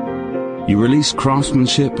 You release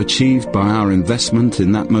craftsmanship achieved by our investment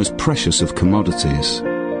in that most precious of commodities,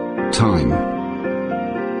 time.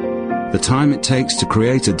 The time it takes to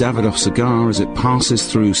create a Davidoff cigar as it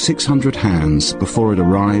passes through 600 hands before it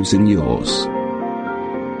arrives in yours.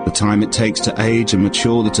 The time it takes to age and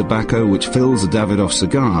mature the tobacco which fills a Davidoff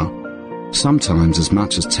cigar, sometimes as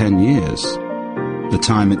much as 10 years. The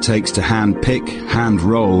time it takes to hand pick, hand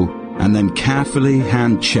roll, and then carefully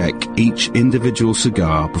hand check each individual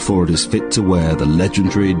cigar before it is fit to wear the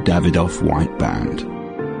legendary Davidoff white band.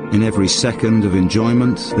 In every second of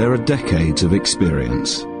enjoyment, there are decades of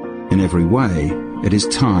experience. In every way, it is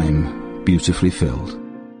time beautifully filled.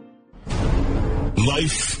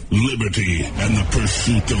 Life, liberty, and the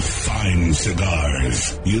pursuit of fine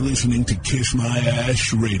cigars. You're listening to Kiss My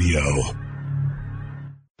Ash Radio.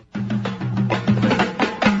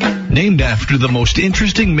 Named after the most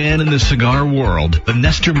interesting man in the cigar world, the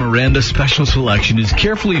Nestor Miranda Special Selection is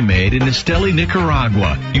carefully made in Esteli,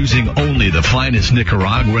 Nicaragua, using only the finest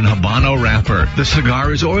Nicaraguan Habano wrapper. The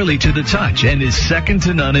cigar is oily to the touch and is second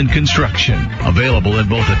to none in construction. Available in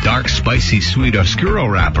both a dark, spicy, sweet Oscuro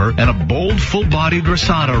wrapper and a bold, full-bodied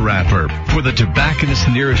Rosado wrapper. For the tobacconist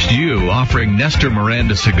nearest you offering Nestor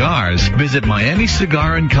Miranda cigars, visit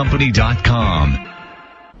MiamiCigarAndCompany.com.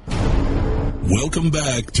 Welcome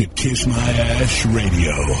back to Kiss My Ash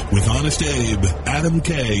Radio with Honest Abe, Adam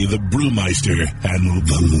K, the Brewmeister, and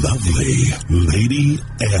the lovely Lady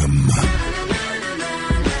M.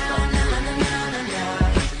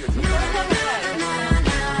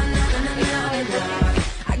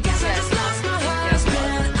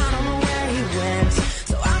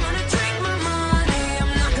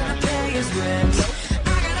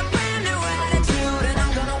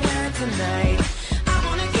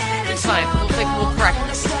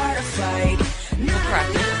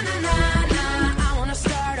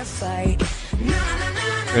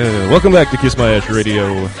 Welcome back to Kiss My Ash Radio.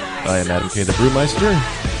 I am Adam K, the Brewmeister.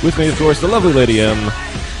 With me, of course, the lovely Lady M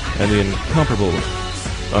and the incomparable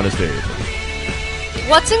Honest Abe.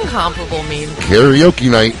 What's incomparable mean? Karaoke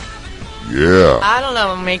night. Yeah. I don't know.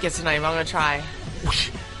 I'll make it tonight. But I'm going to try.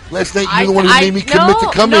 Last night, you're the one who made me commit to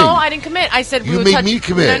come in. No, I didn't commit. I said you made me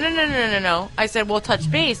commit. No. I said we'll touch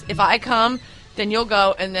base. If I come, then you'll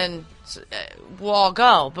go, and then we'll all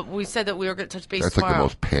go. But we said that we were going to touch base tomorrow. That's like the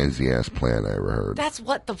most pansy-ass plan I ever heard. That's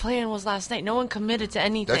what the plan was last night. No one committed to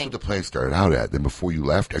anything. That's what the plan started out at. Then before you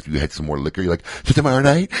left, after you had some more liquor, you're like, so tomorrow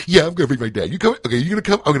night? Yeah, I'm going to bring my dad. You coming? Okay, you going to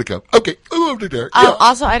come? I'm going to come. Okay. Oh, I'm there. Yeah.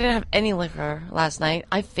 Also, I didn't have any liquor last night.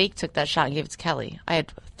 I fake took that shot and gave it to Kelly. I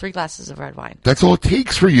had 3 glasses of red wine. That's all it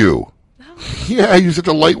takes for you. Yeah, you're such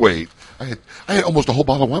a lightweight. I had almost a whole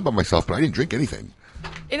bottle of wine by myself, but I didn't drink anything.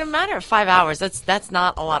 In a matter of 5 hours, that's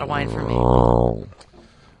not a lot of wine for me.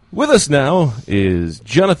 With us now is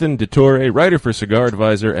Jonathan DeTore, writer for Cigar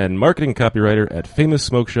Advisor and marketing copywriter at Famous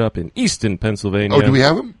Smoke Shop in Easton, Pennsylvania. Oh, do we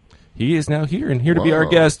have him? He is now here and here to be our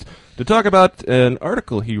guest to talk about an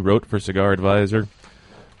article he wrote for Cigar Advisor,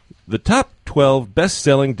 the top 12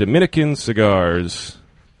 best-selling Dominican cigars.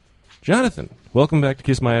 Jonathan, welcome back to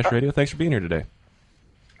Kiss My Ash Radio. Thanks for being here today.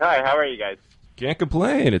 Hi, how are you guys? Can't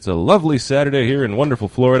complain. It's a lovely Saturday here in wonderful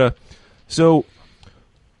Florida. So,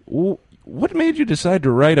 what made you decide to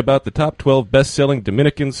write about the top 12 best-selling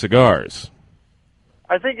Dominican cigars?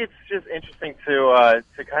 I think it's just interesting to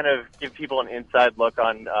kind of give people an inside look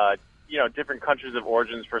on different countries of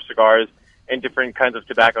origins for cigars and different kinds of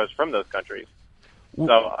tobaccos from those countries.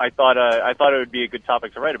 So I thought it would be a good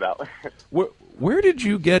topic to write about. Where did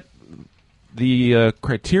you get the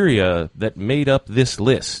criteria that made up this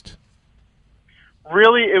list?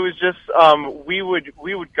 Really, it was just we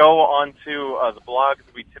would go onto the blogs.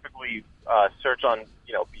 We typically search on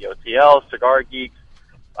BOTL, Cigar Geeks,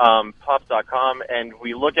 Pops.com, and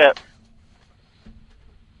we look at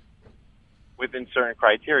within certain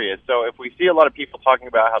criteria. So if we see a lot of people talking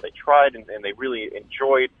about how they tried and they really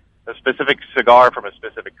enjoyed a specific cigar from a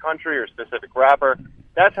specific country or a specific wrapper,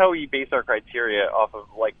 that's how we base our criteria off of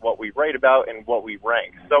like what we write about and what we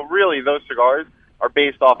rank. So really, those cigars are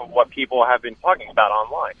based off of what people have been talking about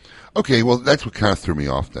online. Okay, well, that's what kind of threw me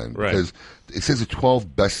off then. Right. Because it says the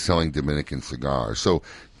 12 best-selling Dominican cigars. So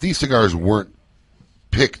these cigars weren't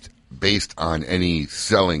picked based on any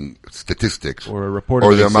selling statistics or a report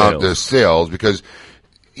or the amount of sales because,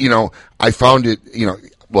 I found it,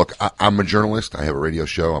 look, I'm a journalist. I have a radio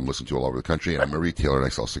show. I'm listened to all over the country, and I'm a retailer, and I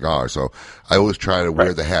sell cigars. So I always try to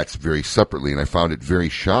wear the hats very separately, and I found it very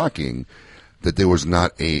shocking that there was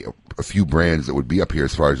not a few brands that would be up here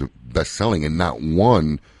as far as best-selling, and not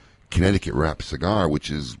one Connecticut wrap cigar, which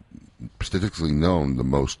is statistically known the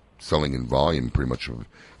most selling in volume pretty much of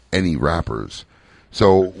any wrappers.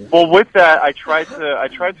 So, well, with that, I tried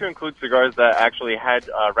to include cigars that actually had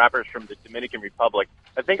wrappers from the Dominican Republic.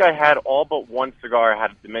 I think I had all but one cigar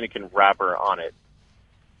had a Dominican wrapper on it.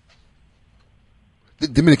 The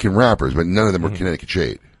Dominican wrappers, but none of them were Connecticut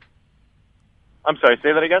shade. I'm sorry,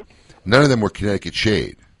 say that again? None of them were Connecticut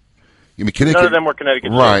shade. None of them were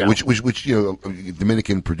Connecticut right, shade. Right, which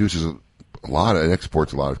Dominican produces a lot of and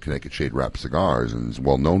exports a lot of Connecticut shade wrapped cigars and is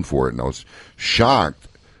well known for it. And I was shocked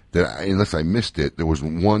that unless I missed it, there was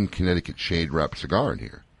one Connecticut shade wrapped cigar in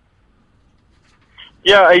here.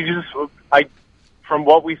 Yeah, from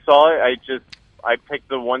what we saw, I picked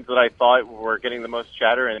the ones that I thought were getting the most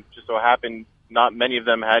chatter, and it just so happened not many of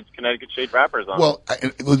them had Connecticut shade wrappers on. Well,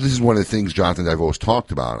 this is one of the things, Jonathan, that I've always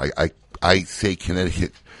talked about. I say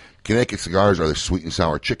Connecticut cigars are the sweet and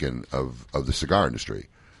sour chicken of the cigar industry.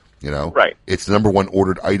 Right. It's the number one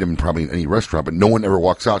ordered item probably in any restaurant, but no one ever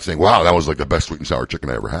walks out saying, "Wow, that was like the best sweet and sour chicken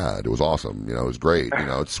I ever had. It was awesome. It was great.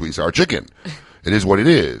 It's sweet and sour chicken. It is what it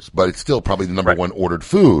is, but it's still probably the number one ordered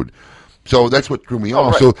food." So that's what threw me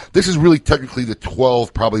off. Right. So this is really technically the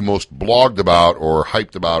 12 probably most blogged about or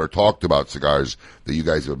hyped about or talked about cigars that you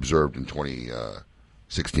guys have observed in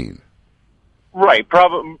 2016. Right.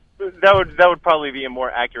 Probably that would probably be a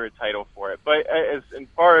more accurate title for it. But as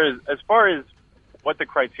far as what the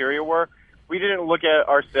criteria were, we didn't look at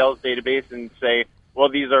our sales database and say, well,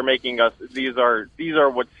 these are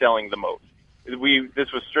what's selling the most.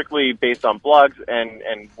 This was strictly based on blogs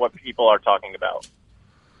and what people are talking about.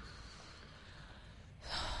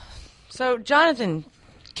 So, Jonathan,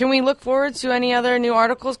 can we look forward to any other new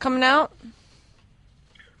articles coming out?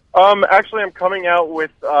 Actually, I'm coming out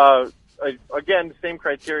with again the same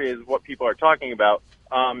criteria as what people are talking about.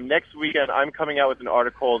 Next weekend, I'm coming out with an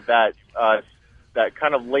article that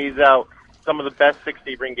kind of lays out some of the best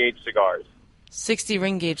 60 ring gauge cigars. 60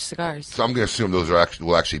 ring gauge cigars. So I'm going to assume those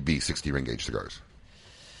will actually be 60 ring gauge cigars.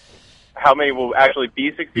 How many will actually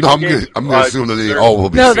be 60 No, ring I'm gauge? going to assume that they all will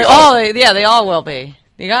be. No, they all will be.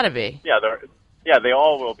 They got to be. Yeah, they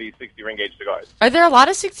all will be 60 ring gauge cigars. Are there a lot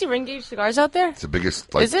of 60 ring gauge cigars out there? It's the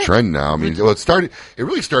biggest trend now. I mean, it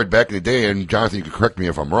really started back in the day, and Jonathan, you can correct me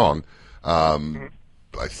if I'm wrong.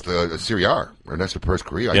 Siriar, Ernesto Perez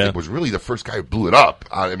Correa, I think, was really the first guy who blew it up.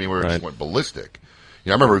 I mean, where it just went ballistic.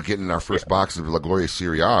 I remember getting our first box of La Gloria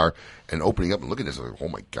Siriar and opening up and looking at this, like, oh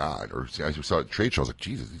my God. Or as we saw at trade shows, like,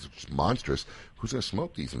 Jesus, these are just monstrous. Who's going to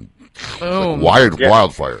smoke these? And like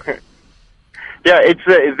wildfire. Yeah, it's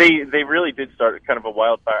they really did start kind of a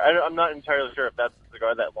wildfire. I'm not entirely sure if that's the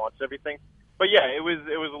cigar that launched everything, but yeah, it was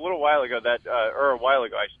a little while ago or a while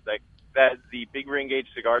ago, I should say, that the big ring gauge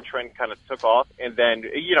cigar trend kind of took off, and then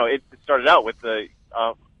it started out with the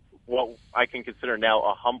what I can consider now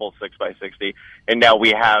a humble 6x60, and now we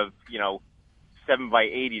have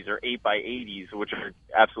 7x80s or 8x80s, which are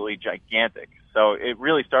absolutely gigantic. So it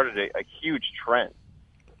really started a huge trend.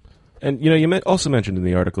 And, you also mentioned in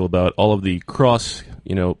the article about all of the cross,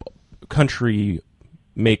 country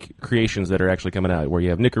make creations that are actually coming out, where you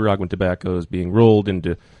have Nicaraguan tobaccos being rolled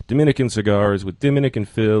into Dominican cigars with Dominican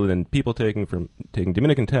fill, and then people taking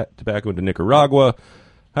Dominican tobacco into Nicaragua.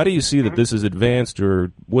 How do you see that this is advanced,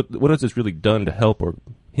 or what has this really done to help or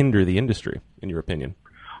hinder the industry, in your opinion?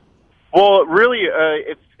 Well, really,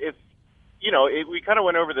 we kind of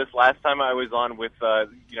went over this last time I was on with,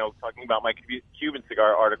 talking about my Cuban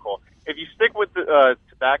cigar article. If you stick with the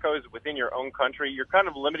tobaccos within your own country, you're kind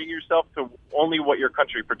of limiting yourself to only what your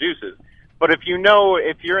country produces. But if you're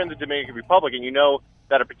in the Dominican Republic and you know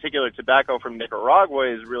that a particular tobacco from Nicaragua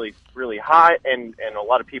is really, really hot and a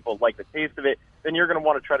lot of people like the taste of it, then you're going to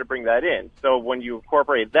want to try to bring that in. So when you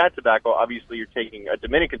incorporate that tobacco, obviously you're taking a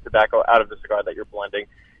Dominican tobacco out of the cigar that you're blending,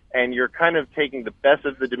 and you're kind of taking the best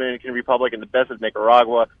of the Dominican Republic and the best of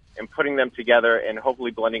Nicaragua and putting them together and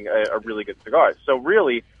hopefully blending a really good cigar. So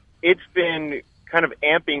really, it's been kind of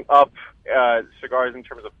amping up cigars in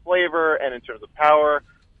terms of flavor and in terms of power,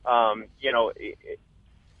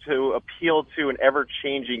 to appeal to an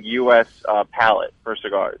ever-changing U.S. palate for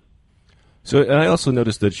cigars. So, and I also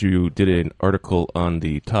noticed that you did an article on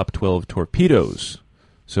the top 12 torpedoes.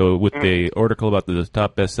 So with the article about the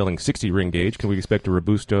top best-selling 60 ring gauge, can we expect a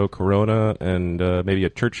Robusto, Corona, and maybe a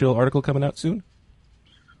Churchill article coming out soon?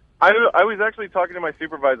 I was actually talking to my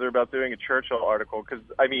supervisor about doing a Churchill article because,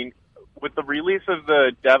 I mean, with the release of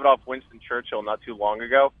the Davidoff Winston Churchill not too long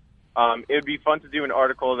ago, it would be fun to do an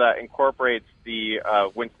article that incorporates the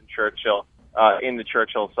Winston Churchill in the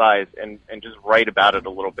Churchill size and just write about it a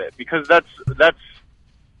little bit, because that's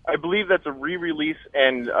I believe that's a re-release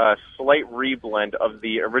and a slight reblend of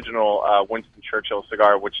the original Winston Churchill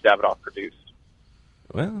cigar, which Davidoff produced.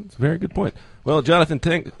 Well, that's a very good point. Well, Jonathan,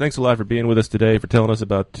 thanks a lot for being with us today, for telling us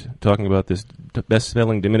talking about this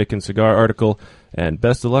best-selling Dominican cigar article, and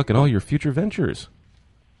best of luck in all your future ventures.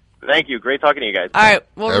 Thank you. Great talking to you guys. All right,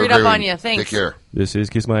 we'll read up on you. Thanks. Take care. This is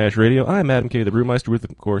Kiss My Ash Radio. I'm Adam K., the Brewmeister, with,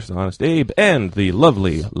 of course, Honest Abe, and the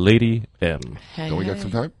lovely Lady M. Don't we got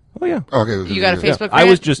some time? Oh, yeah. Okay. You got a Facebook I rant?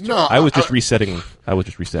 was just resetting.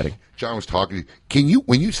 John was talking. Can you,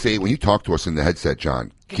 when you talk to us in the headset,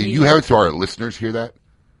 John, can you have it so our listeners hear that?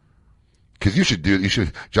 Because you should.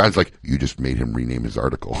 John's like, you just made him rename his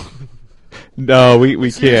article. No, we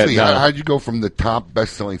can't. No. How'd you go from the top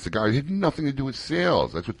best-selling cigar? It had nothing to do with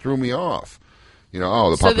sales. That's what threw me off. The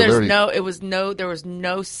popularity. So there was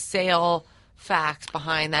no sale facts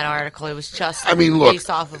behind that article. It was just look, based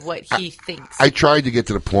off of what he thinks. I tried to get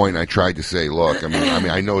to the point. I tried to say, look,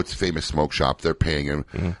 I know it's a famous smoke shop. They're paying him.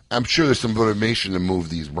 Mm-hmm. I'm sure there's some motivation to move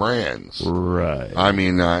these brands. Right. I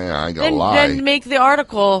ain't gonna lie. Then make the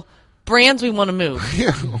article brands we want to move.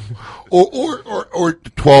 Yeah. Or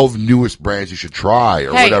 12 newest brands you should try,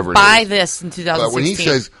 or whatever. Buy this in 2016.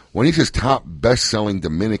 But when he says top best-selling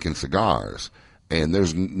Dominican cigars, and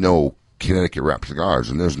there's no Connecticut wrapped cigars,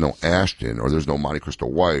 and there's no Ashton, or there's no Monte Cristo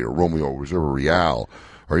White, or Romeo Reserva Real,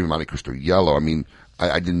 or even Monte Cristo Yellow.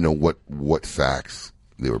 I didn't know what facts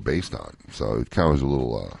they were based on, so it kind of was a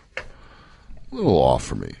little off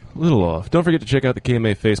for me. A little off. Don't forget to check out the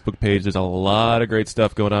KMA Facebook page. There's a lot of great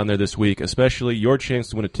stuff going on there this week, especially your chance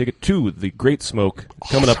to win a ticket to the Great Smoke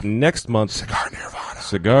coming up next month.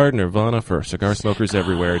 Cigar Nirvana for cigar smokers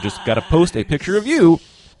everywhere. Just got to post a picture of you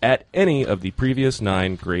at any of the previous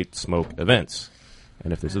 9 Great Smoke events.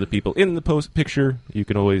 And if there's other people in the post picture, you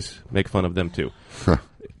can always make fun of them too.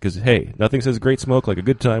 Because, hey, nothing says Great Smoke like a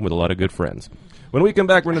good time with a lot of good friends. When we come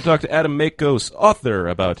back, we're going to talk to Adam Makos, author,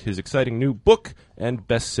 about his exciting new book and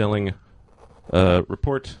best-selling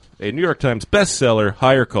report, a New York Times bestseller,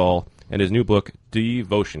 Higher Call, and his new book,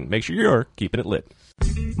 Devotion. Make sure you're keeping it lit.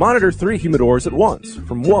 Monitor 3 humidors at once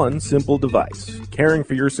from one simple device. Caring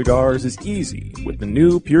for your cigars is easy with the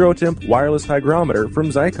new PuroTemp wireless hygrometer from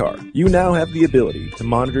Zycar. You now have the ability to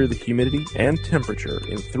monitor the humidity and temperature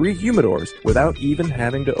in 3 humidors without even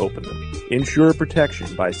having to open them. Ensure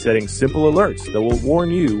protection by setting simple alerts that will warn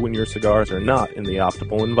you when your cigars are not in the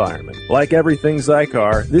optimal environment. Like everything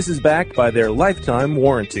Zycar, this is backed by their lifetime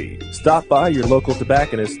warranty. Stop by your local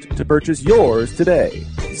tobacconist to purchase yours today.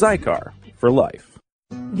 Zycar, for life.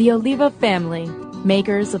 The Oliva family,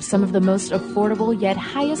 makers of some of the most affordable yet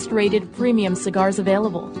highest-rated premium cigars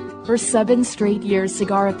available. For 7 straight years,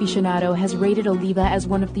 Cigar Aficionado has rated Oliva as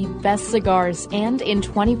one of the best cigars, and in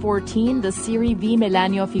 2014, the Serie V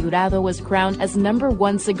Melanio Figurado was crowned as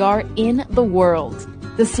 #1 cigar in the world.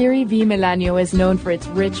 The Serie V Melanio is known for its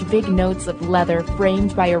rich, big notes of leather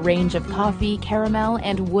framed by a range of coffee, caramel,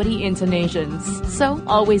 and woody intonations. So,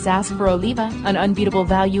 always ask for Oliva, an unbeatable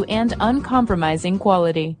value and uncompromising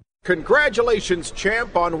quality. Congratulations,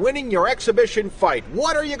 champ, on winning your exhibition fight.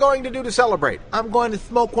 What are you going to do to celebrate? I'm going to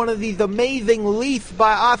smoke one of these amazing Leaf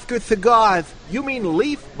by Oscar cigars. You mean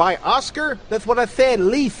Leaf by Oscar? That's what I said,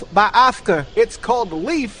 Leaf by Oscar. It's called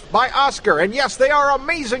Leaf by Oscar, and yes, they are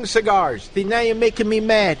amazing cigars. See, now you're making me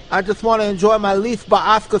mad. I just want to enjoy my Leaf by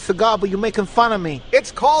Oscar cigar, but you're making fun of me.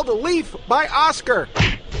 It's called Leaf by Oscar.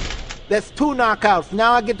 That's 2 knockouts.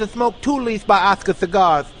 Now I get to smoke 2 Leaf by Oscar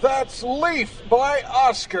cigars. That's Leaf by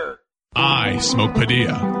Oscar. I smoke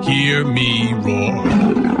Padilla. Hear me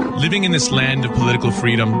roar. Living in this land of political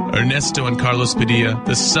freedom, Ernesto and Carlos Padilla,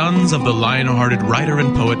 the sons of the lion-hearted writer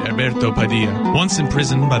and poet Alberto Padilla, once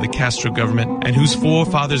imprisoned by the Castro government and whose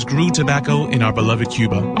forefathers grew tobacco in our beloved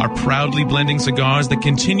Cuba, are proudly blending cigars that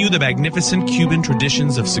continue the magnificent Cuban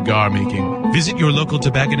traditions of cigar making. Visit your local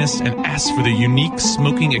tobacconist and ask for the unique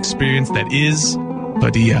smoking experience that is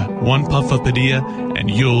Padilla. One puff of Padilla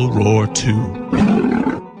and you'll roar too.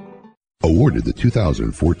 Awarded the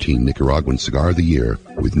 2014 Nicaraguan Cigar of the Year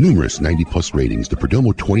with numerous 90-plus ratings, the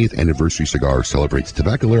Perdomo 20th Anniversary Cigar celebrates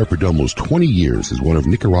Tabacalera Perdomo's 20 years as one of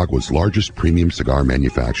Nicaragua's largest premium cigar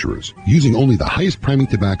manufacturers. Using only the highest priming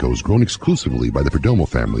tobaccos grown exclusively by the Perdomo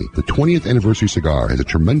family, the 20th Anniversary Cigar has a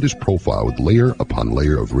tremendous profile with layer upon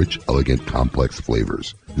layer of rich, elegant, complex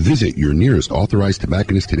flavors. Visit your nearest authorized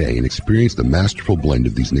tobacconist today and experience the masterful blend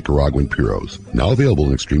of these Nicaraguan puros. Now available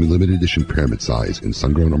in extremely limited edition pyramid size in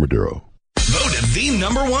sun-grown or Maduro. Voted the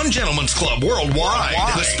 #1 gentleman's club worldwide.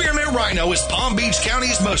 The Spearmint Rhino is Palm Beach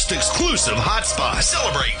County's most exclusive hotspot.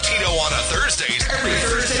 Celebrate Titoana Thursdays every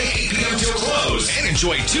Thursday, 8 p.m. till close. And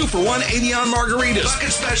enjoy 2-for-1 Avion margaritas,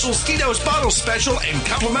 bucket specials, Tito's bottle special, and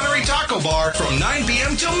complimentary taco bar from 9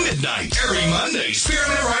 p.m. till midnight. Every Monday,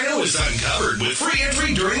 Spearmint Rhino is uncovered with free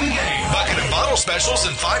entry during the game. Bucket and bottle specials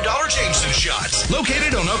and $5 Jameson shots.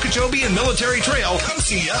 Located on Okeechobee and Military Trail, come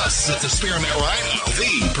see us at the Spearmint Rhino,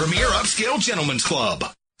 the premier upscale gentleman's club.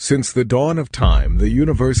 Since the dawn of time, the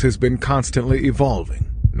universe has been constantly evolving.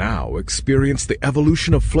 Now experience the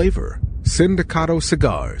evolution of flavor. Sindicato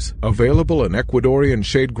cigars, available in Ecuadorian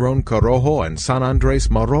shade-grown Corojo and San Andres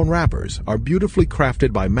Marron wrappers, are beautifully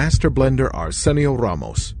crafted by master blender Arsenio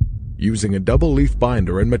Ramos. Using a double-leaf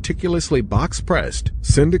binder and meticulously box-pressed,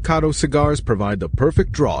 Sindicato cigars provide the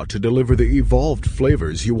perfect draw to deliver the evolved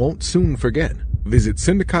flavors you won't soon forget. Visit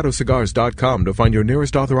syndicatocigars.com to find your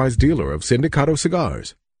nearest authorized dealer of Sindicato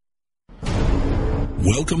cigars.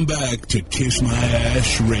 Welcome back to Kiss My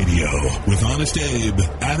Ash Radio with Honest Abe,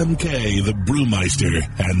 Adam K, the Brewmeister,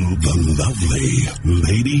 and the lovely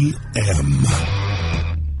Lady M.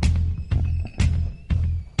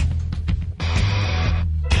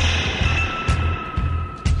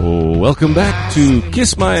 Oh, welcome back to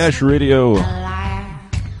Kiss My Ash Radio.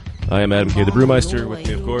 I am Adam K, the Brewmeister. With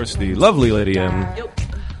me, of course, the lovely Lady M.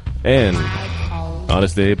 And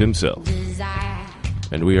Honest Abe himself.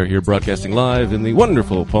 And we are here broadcasting live in the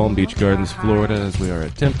wonderful Palm Beach Gardens, Florida, as we are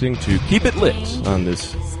attempting to keep it lit on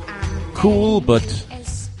this cool but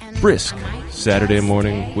brisk Saturday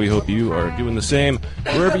morning. We hope you are doing the same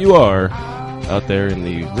wherever you are out there in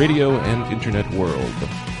the radio and internet world.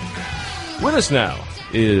 With us now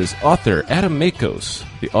is author Adam Makos,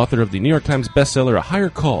 the author of the New York Times bestseller A Higher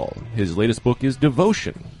Call. His latest book is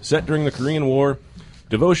Devotion. Set during the Korean War,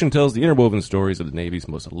 Devotion tells the interwoven stories of the Navy's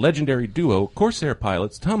most legendary duo, Corsair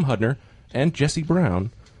pilots Tom Hudner and Jesse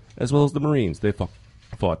Brown, as well as the Marines they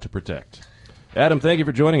fought to protect. Adam, thank you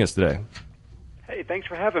for joining us today. Hey, thanks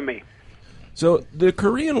for having me. So, the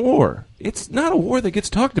Korean War, it's not a war that gets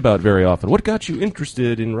talked about very often. What got you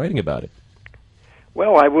interested in writing about it?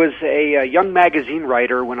 Well, I was a young magazine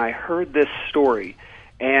writer when I heard this story,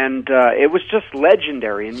 and it was just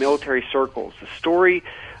legendary in military circles. The story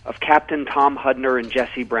of Captain Tom Hudner and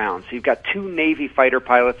Jesse Brown. So you've got two Navy fighter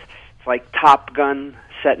pilots. It's like Top Gun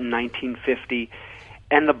set in 1950.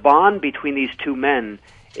 And the bond between these two men,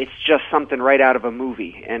 it's just something right out of a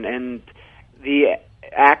movie. And the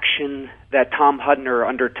action that Tom Hudner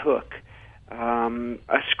undertook, a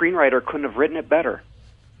screenwriter couldn't have written it better.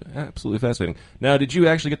 Absolutely fascinating. Now, did you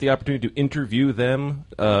actually get the opportunity to interview them,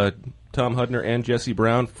 Tom Hudner and Jesse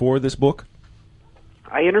Brown, for this book?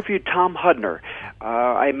 I interviewed Tom Hudner.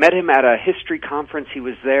 I met him at a history conference. He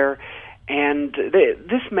was there, and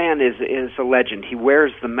this man is a legend. He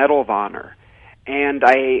wears the Medal of Honor, and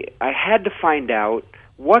I had to find out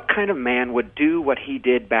what kind of man would do what he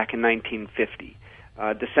did back in 1950,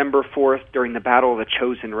 December 4th, during the Battle of the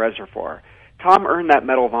Chosin Reservoir. Tom earned that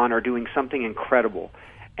Medal of Honor doing something incredible.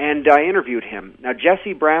 And I interviewed him. Now,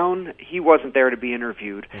 Jesse Brown, he wasn't there to be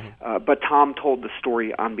interviewed, but Tom told the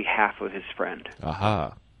story on behalf of his friend.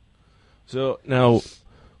 Aha. So, now,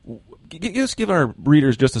 just give our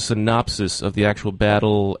readers just a synopsis of the actual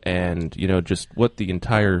battle and, just what the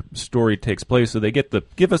entire story takes place, so they give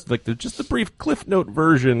us just the brief Cliff Note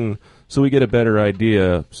version so we get a better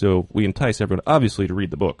idea, so we entice everyone, obviously, to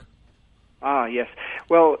read the book. Ah, yes.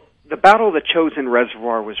 Well, the Battle of the Chosin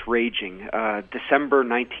Reservoir was raging, December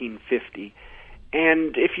 1950.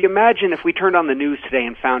 And if you imagine if we turned on the news today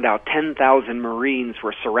and found out 10,000 Marines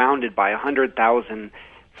were surrounded by 100,000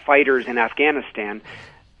 fighters in Afghanistan,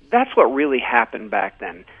 that's what really happened back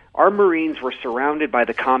then. Our Marines were surrounded by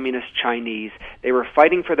the communist Chinese. They were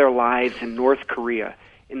fighting for their lives in North Korea.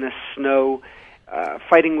 in the snow,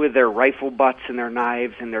 fighting with their rifle butts and their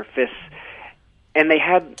knives and their fists. And they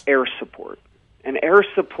had air support. And air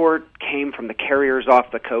support came from the carriers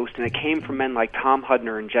off the coast, and it came from men like Tom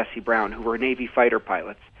Hudner and Jesse Brown, who were Navy fighter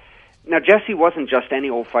pilots. Now, Jesse wasn't just any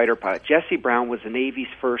old fighter pilot. Jesse Brown was the Navy's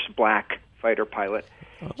first black fighter pilot.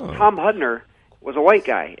 Oh. Tom Hudner was a white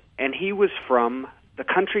guy, and he was from the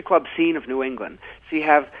country club scene of New England. So you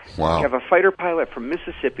have a fighter pilot from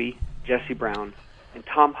Mississippi, Jesse Brown, and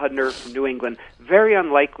Tom Hudner from New England, very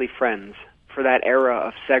unlikely friends for that era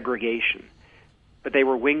of segregation. But they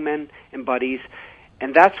were wingmen and buddies,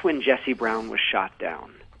 and that's when Jesse Brown was shot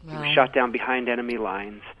down. Wow. He was shot down behind enemy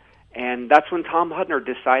lines, and that's when Tom Hudner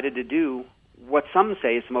decided to do what some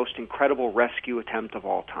say is the most incredible rescue attempt of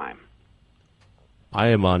all time. I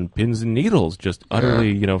am on pins and needles, just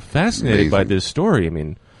utterly, fascinated by this story. I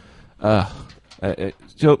mean,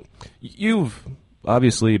 so you've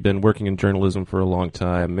obviously been working in journalism for a long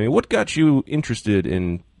time. I mean, what got you interested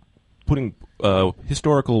in putting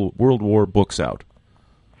historical World War books out?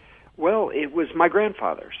 Well, it was my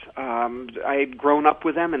grandfathers. I had grown up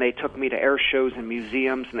with them, and they took me to air shows and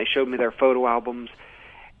museums, and they showed me their photo albums,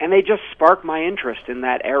 and they just sparked my interest in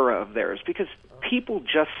that era of theirs, because people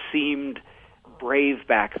just seemed brave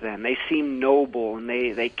back then. They seemed noble, and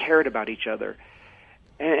they cared about each other.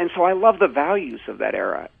 And so I love the values of that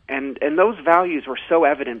era. And those values were so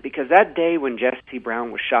evident because that day when Jesse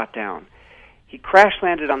Brown was shot down, he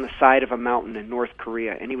crash-landed on the side of a mountain in North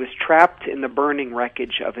Korea, and he was trapped in the burning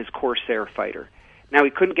wreckage of his Corsair fighter. Now, he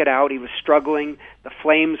couldn't get out. He was struggling. The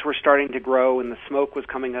flames were starting to grow, and the smoke was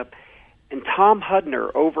coming up. And Tom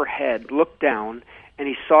Hudner, overhead, looked down, and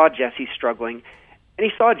he saw Jesse struggling. And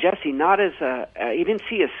he saw Jesse not as he didn't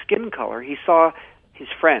see his skin color. He saw his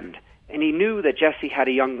friend. And he knew that Jesse had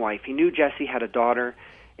a young wife. He knew Jesse had a daughter.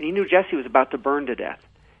 And he knew Jesse was about to burn to death.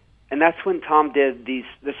 And that's when Tom did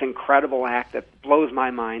this incredible act that blows my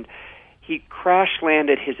mind. He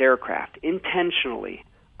crash-landed his aircraft intentionally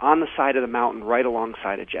on the side of the mountain right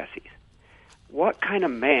alongside of Jesse's. What kind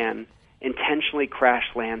of man intentionally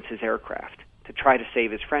crash-lands his aircraft to try to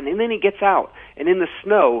save his friend? And then he gets out, and in the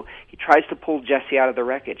snow, he tries to pull Jesse out of the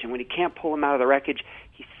wreckage. And when he can't pull him out of the wreckage,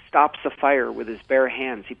 he stops the fire with his bare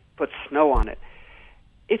hands. He puts snow on it.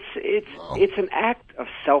 It's an act of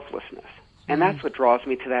selflessness. And that's what draws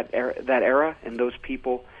me to that era and those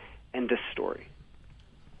people and this story.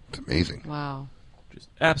 It's amazing. Wow. Just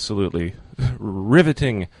absolutely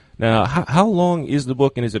riveting. Now, how long is the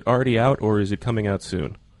book, and is it already out, or is it coming out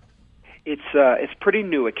soon? It's pretty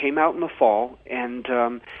new. It came out in the fall, and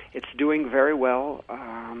it's doing very well.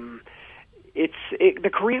 The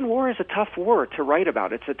Korean War is a tough war to write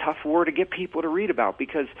about. It's a tough war to get people to read about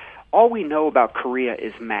because all we know about Korea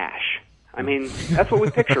is MASH. I mean, that's what we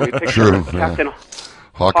picture. We picture Captain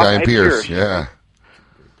Hawkeye and Pierce. Yeah.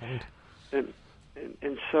 And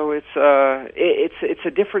so it's a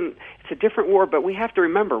different war, but we have to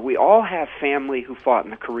remember we all have family who fought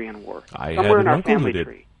in the Korean War. Somewhere in our family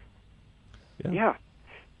tree. Yeah.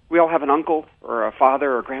 We all have an uncle or a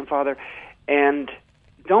father or a grandfather, and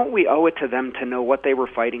don't we owe it to them to know what they were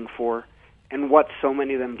fighting for and what so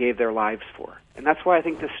many of them gave their lives for? And that's why I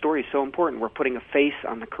think this story is so important. We're putting a face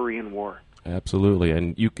on the Korean War. Absolutely.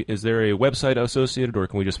 And is there a website associated, or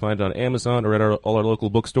can we just find it on Amazon or at all our local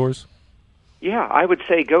bookstores? Yeah, I would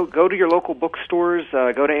say go to your local bookstores,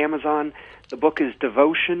 go to Amazon. The book is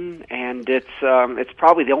Devotion, and it's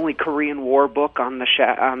probably the only Korean War book on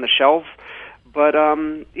the shelf. But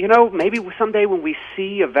maybe someday when we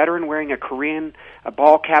see a veteran wearing a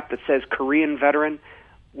ball cap that says Korean veteran,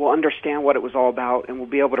 we'll understand what it was all about, and we'll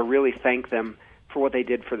be able to really thank them for what they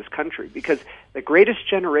did for this country. Because the greatest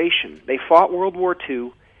generation, they fought World War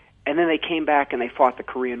II, and then they came back and they fought the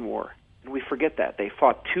Korean War. And we forget that. They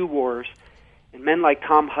fought 2 wars, and men like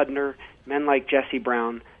Tom Hudner, men like Jesse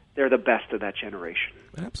Brown, they're the best of that generation.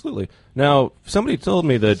 Absolutely. Now, somebody told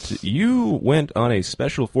me that you went on a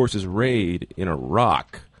Special Forces raid in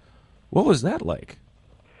Iraq. What was that like?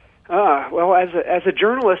 Well, as a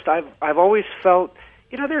journalist, I've always felt,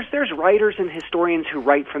 there's writers and historians who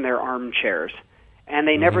write from their armchairs, and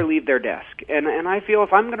they never leave their desk. And I feel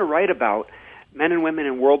if I'm going to write about men and women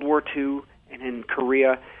in World War II and in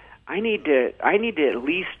Korea, I need to at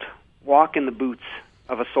least walk in the boots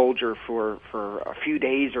of a soldier for a few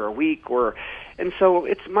days or a week, and so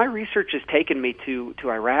my research has taken me to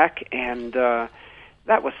Iraq, and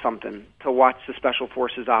that was something to watch the Special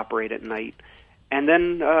Forces operate at night. And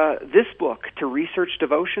then this book, to research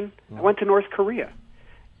Devotion, I went to North Korea.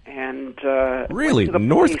 And really,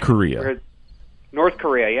 North Korea? North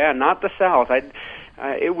Korea, yeah, not the South.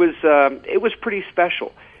 It was pretty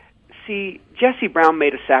special. See, Jesse Brown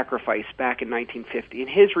made a sacrifice back in 1950, and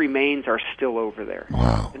his remains are still over there.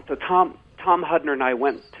 Wow. And so Tom Hudner and I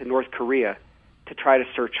went to North Korea to try to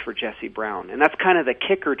search for Jesse Brown. And that's kind of the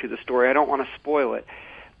kicker to the story. I don't want to spoil it,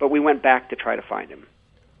 but we went back to try to find him.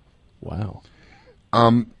 Wow.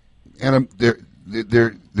 Adam,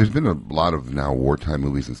 there's been a lot of now wartime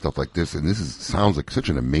movies and stuff like this, and sounds like such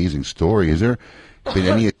an amazing story. Has there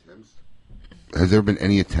been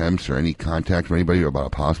any attempts or any contact from anybody about a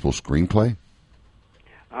possible screenplay?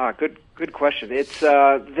 Good question. It's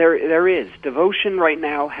there is. Devotion right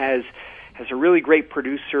now has a really great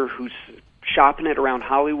producer who's shopping it around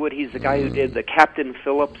Hollywood. He's the guy who did the Captain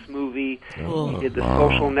Phillips movie. He did the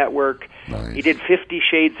Social Network. Nice. He did 50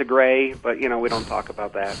 Shades of Grey, but we don't talk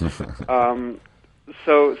about that.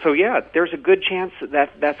 So yeah, there's a good chance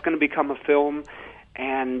that's going to become a film.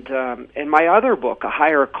 And my other book, A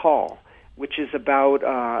Higher Call, which is about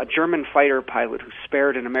a German fighter pilot who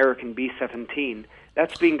spared an American B-17.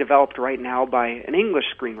 That's being developed right now by an English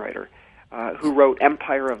screenwriter who wrote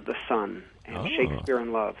Empire of the Sun and Shakespeare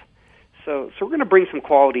in Love. So we're going to bring some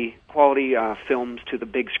quality films to the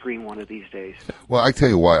big screen one of these days. Well, I tell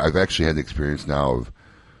you what, I've actually had the experience now of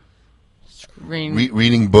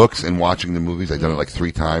reading books and watching the movies. I've done it like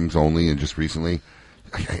 3 times only, and just recently.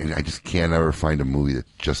 I just can't ever find a movie that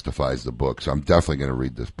justifies the book. So I'm definitely going to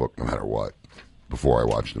read this book no matter what before I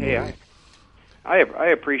watch the movie. Yeah, I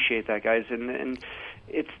appreciate that, guys, and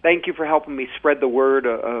it's thank you for helping me spread the word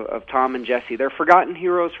of Tom and Jesse. They're forgotten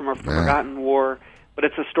heroes from a forgotten war, but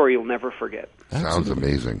it's a story you'll never forget. Sounds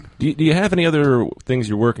amazing. Do you have any other things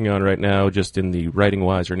you're working on right now, just in the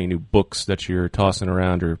writing-wise, or any new books that you're tossing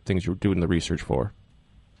around, or things you're doing the research for?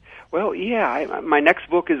 Well, yeah, my next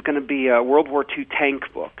book is going to be a World War II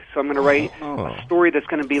tank book. So I'm going to write a story that's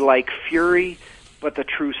going to be like Fury, but the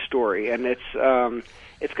true story. And it's going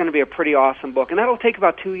to be a pretty awesome book. And that'll take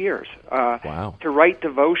about 2 years. Wow. To write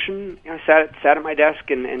Devotion, I sat at my desk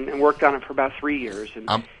and worked on it for about 3 years.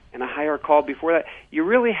 And A Higher Call before that. You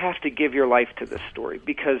really have to give your life to this story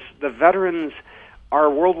because the veterans, our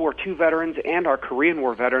World War II veterans and our Korean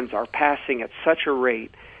War veterans are passing at such a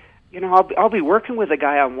rate. I'll be working with a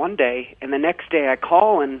guy on one day, and the next day I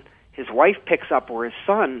call, and his wife picks up or his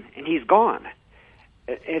son, and he's gone.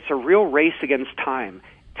 It's a real race against time.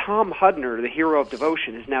 Tom Hudner, the hero of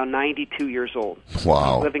Devotion, is now 92 years old.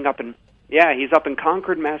 Wow. He's living he's up in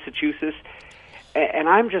Concord, Massachusetts, and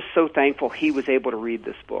I'm just so thankful he was able to read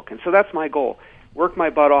this book. And so that's my goal. Work my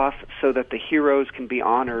butt off so that the heroes can be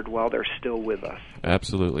honored while they're still with us.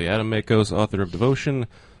 Absolutely. Adam Makos, author of Devotion,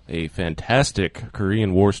 a fantastic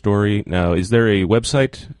Korean War story. Now, is there a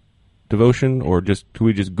website, Devotion, or can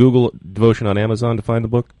we just Google Devotion on Amazon to find the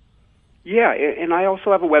book? Yeah, and I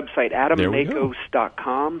also have a website,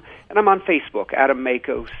 adammakos.com, and I'm on Facebook, Adam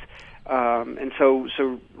Makos. And so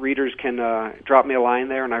readers can drop me a line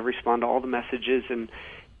there, and I respond to all the messages. And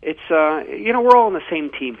it's, we're all on the same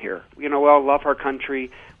team here. We all love our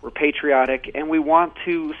country, we're patriotic, and we want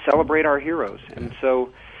to celebrate our heroes. And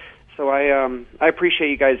so I appreciate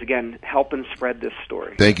you guys, again, helping spread this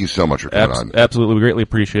story. Thank you so much for coming on. Absolutely. We greatly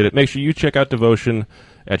appreciate it. Make sure you check out Devotion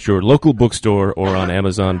at your local bookstore or on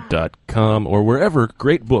Amazon.com or wherever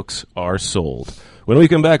great books are sold. When we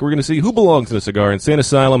come back, we're going to see who belongs in a cigar insane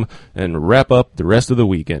asylum and wrap up the rest of the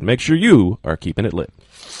weekend. Make sure you are keeping it lit.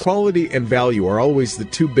 Quality and value are always the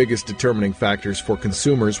 2 biggest determining factors for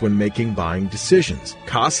consumers when making buying decisions.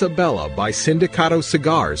 Casa Bella by Sindicato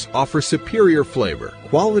Cigars offers superior flavor,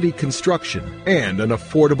 quality construction, and an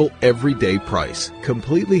affordable everyday price.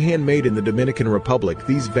 Completely handmade in the Dominican Republic,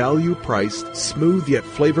 these value-priced, smooth yet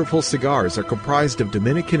flavorful cigars are comprised of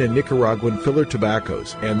Dominican and Nicaraguan filler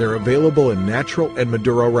tobaccos, and they're available in natural and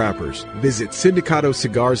Maduro wrappers. Visit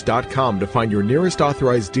SindicatoCigars.com to find your nearest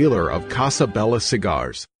authorized dealer of Casa Bella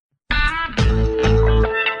cigars.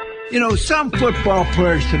 Some football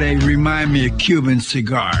players today remind me of Cuban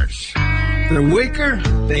cigars. They're weaker,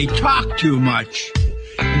 they talk too much,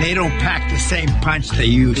 and they don't pack the same punch they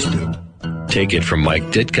used to. Take it from Mike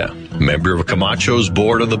Ditka, member of Camacho's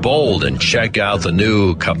Board of the Bold, and check out the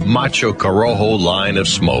new Camacho Corojo line of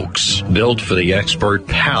smokes. Built for the expert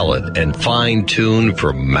palate and fine-tuned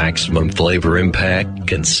for maximum flavor impact,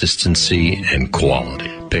 consistency, and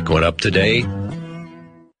quality. Pick one up today.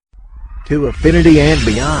 To affinity and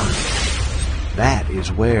beyond. That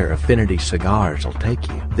is where Affinity Cigars will take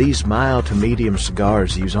you. These mild to medium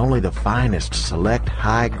cigars use only the finest select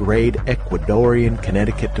high-grade Ecuadorian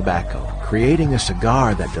Connecticut tobacco, creating a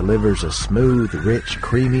cigar that delivers a smooth, rich,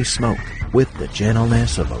 creamy smoke with the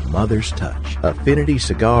gentleness of a mother's touch. Affinity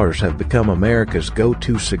Cigars have become America's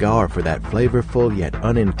go-to cigar for that flavorful yet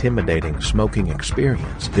unintimidating smoking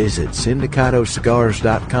experience. Visit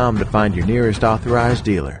syndicatocigars.com to find your nearest authorized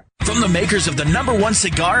dealer. From the makers of the #1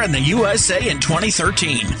 cigar in the USA in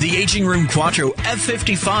 2013, the Aging Room Quattro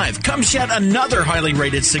F55 comes yet another highly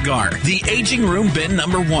rated cigar, the Aging Room Bin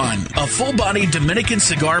 #1, a full-bodied Dominican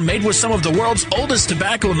cigar made with some of the world's oldest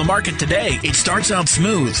tobacco in the market today. It starts out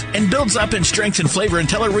smooth and builds up in strength and flavor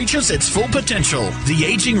until it reaches its full potential. The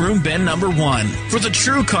Aging Room Bin #1, for the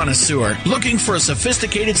true connoisseur looking for a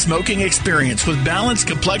sophisticated smoking experience with balance,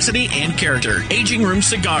 complexity, and character. Aging Room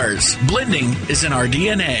Cigars. Blending is in our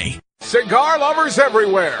DNA. Cigar lovers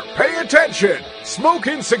everywhere, pay attention!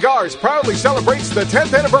 Smokin' Cigars proudly celebrates the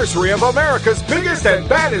 10th anniversary of America's biggest and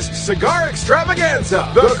baddest cigar extravaganza,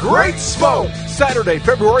 The Great Smoke! Saturday,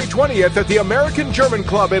 February 20th at the American German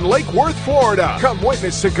Club in Lake Worth, Florida. Come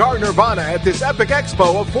witness Cigar Nirvana at this epic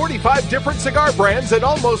expo of 45 different cigar brands and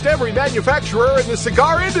almost every manufacturer in the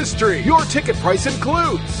cigar industry. Your ticket price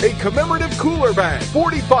includes a commemorative cooler bag,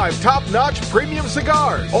 45 top-notch premium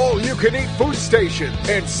cigars, all-you-can-eat food station,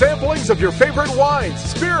 and samplings of your favorite wines,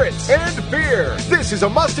 spirits, and beer. This is a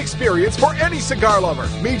must experience for any cigar lover.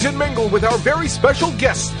 Meet and mingle with our very special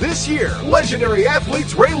guests this year, legendary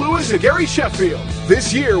athletes Ray Lewis and Gary Sheffield.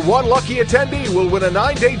 This year, one lucky attendee will win a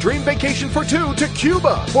 9-day dream vacation for two to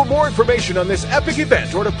Cuba. For more information on this epic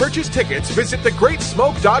event or to purchase tickets, visit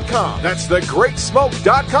thegreatsmoke.com. That's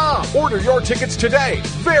thegreatsmoke.com. Order your tickets today.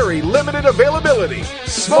 Very limited availability.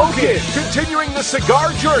 Smoke In, continuing the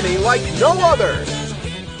cigar journey like no other.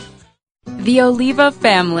 The Oliva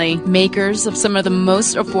family, makers of some of the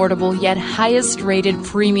most affordable yet highest rated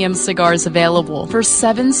premium cigars available. For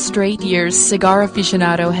 7 straight years, Cigar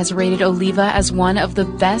Aficionado has rated Oliva as one of the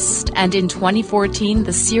best, and in 2014,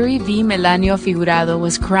 the Serie V Melanio Figurado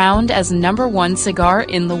was crowned as #1 cigar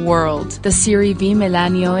in the world. The Serie V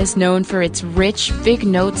Melanio is known for its rich, big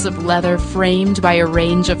notes of leather framed by a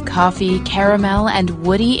range of coffee, caramel, and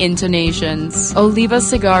woody intonations. Oliva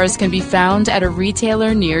cigars can be found at a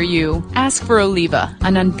retailer near you. Ask for Oliva,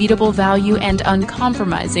 an unbeatable value and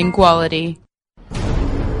uncompromising quality.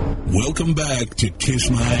 Welcome back to Kiss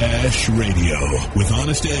My Ash Radio with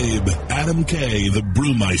Honest Abe, Adam K, the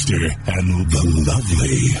Brewmeister, and the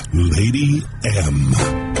lovely Lady M.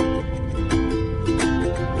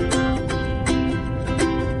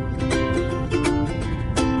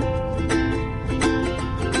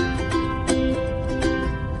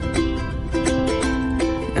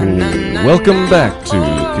 Welcome back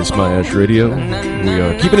to Kiss My Ash Radio. We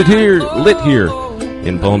are keeping it lit here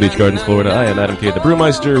in Palm Beach Gardens, Florida. I am Adam K, the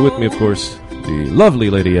Brewmeister. With me, of course, the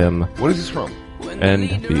lovely Lady M. What is this from? And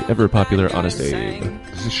the ever-popular Honest Abe.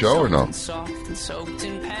 Is this a show or no?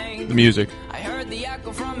 The music.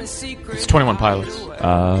 It's 21 Pilots.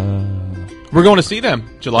 We're going to see them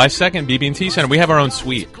July 2nd, BB&T Center. We have our own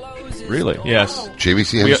suite. Really? Yes.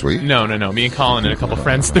 JVC has a suite? No. Me and Colin and a couple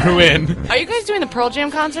friends threw in. Are you guys doing the Pearl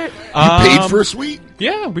Jam concert? You paid for a suite?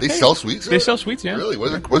 Yeah, they sell suites. They sell suites. Yeah. Really?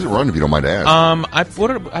 What does it run? If you don't mind to ask. I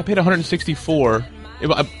paid $164.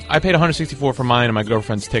 I paid $164 for mine and my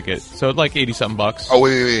girlfriend's ticket, so like $80-something bucks. Oh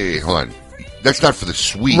wait, hold on. That's not for the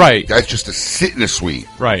suite, right? That's just to sit in a suite,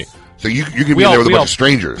 right? So you can be there with a bunch of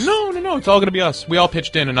strangers. No. It's all going to be us. We all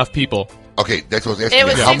pitched in enough people. Okay, that's what I was asking. It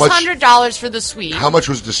was $600 for the suite. How much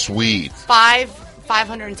was the suite?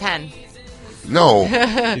 $510. No.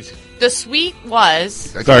 The suite was...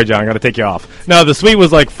 Sorry, John, I got to take you off. No, the suite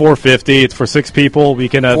was like $450. It's for 6 people. We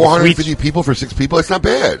can 450 people for 6 people. It's not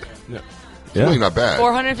bad. No. It's really not bad.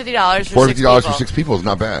 $450 for $450 for 6 people is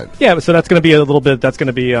not bad. Yeah, so that's going to be a little bit. That's going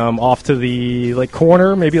to be off to the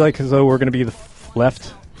corner, maybe as though we're going to be the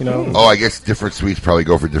left. Oh, I guess different suites probably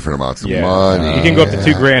go for different amounts of money. You can go up to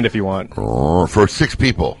 $2,000 if you want. For 6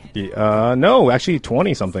 people. No, actually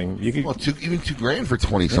 20 something. You could even $2,000 for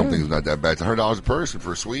 20 something is not that bad. It's $100 a person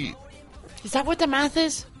for a suite. Is that what the math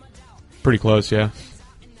is? Pretty close, yeah.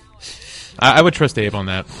 I would trust Abe on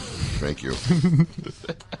that. Thank you.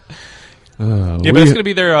 But it's going to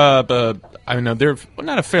be their. I know they're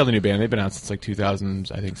not a fairly new band. They've been out since like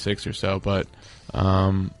 2006 or so, but.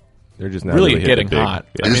 They're just not really getting hot.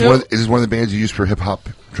 Yeah. Is this one of the bands you use for hip hop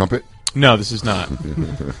trumpet? No, this is not.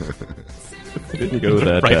 Didn't go with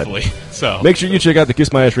that. Rightfully. So make sure you check out the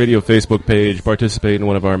Kiss My Ash Radio Facebook page. Participate in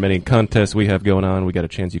one of our many contests we have going on. We got a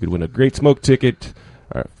chance you could win a Great Smoke ticket,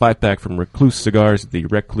 our 5-pack from Recluse Cigars, the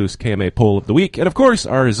Recluse KMA Poll of the Week, and of course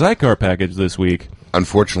our Zycar package this week.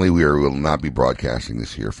 Unfortunately, we will not be broadcasting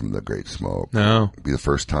this year from the Great Smoke. No, it'll be the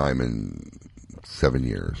first time in 7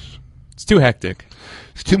 years. It's too hectic.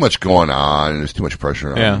 It's too much going on, and there's too much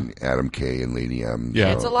pressure on Yeah. Adam K and Lady M.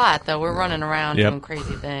 Yeah. It's a lot, though. We're running around Yep. doing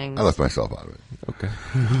crazy things. I left myself out of it. Okay.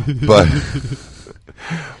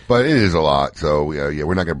 But it is a lot. So yeah,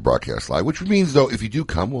 we're not going to broadcast live, which means though, if you do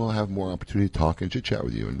come, we'll have more opportunity to talk and chit chat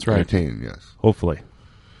with you and That's right. entertain. Yes, Hopefully.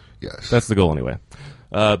 yes. That's the goal anyway.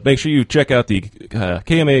 Make sure you check out the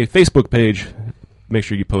KMA Facebook page. Make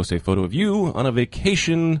sure you post a photo of you on a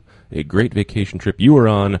vacation, a great vacation trip you were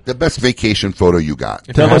on. The best vacation photo you got.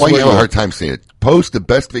 Tell Why us you where have a hard time saying it. Post the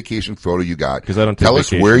best vacation photo you got. Because I don't take Tell us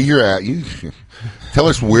vacation. where you're at. Tell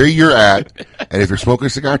us where you're at, and if you're smoking a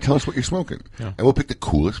cigar, tell us what you're smoking. Yeah. And we'll pick the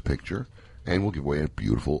coolest picture, and we'll give away a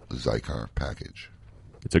beautiful Zycar package.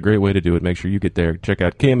 It's a great way to do it. Make sure you get there. Check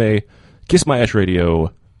out KMA Kiss My Ash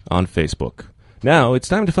Radio on Facebook. Now it's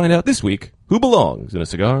time to find out this week who belongs in a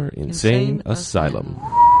Cigar Insane Asylum.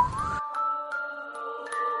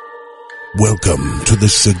 Welcome to the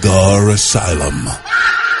Cigar Asylum,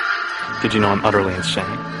 Did you know I'm utterly insane?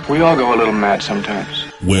 We all go a little mad sometimes.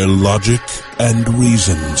 where logic and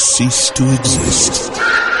reason cease to exist.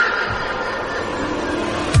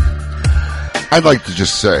 I'd like to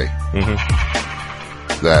just say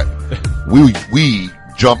that we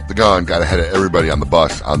jumped the gun, got ahead of everybody on the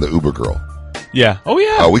bus on the Uber girl. Yeah. Oh,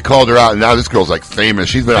 yeah. We called her out, and now this girl's like famous.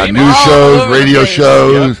 She's been on Famous. news All shows, over the radio place.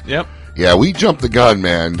 shows. Yep. Yeah, we jumped the gun,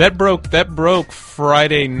 man. That broke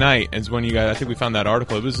Friday night is when you guys. I think we found that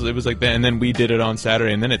article. It was like that, and then we did it on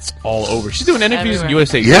Saturday, and then it's all over. She's doing interviews in Everywhere.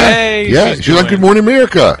 USA Yeah, Today. yeah. She's on doing Good Morning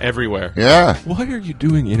America. everywhere. Yeah. Why are you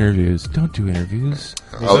doing interviews? Don't do interviews.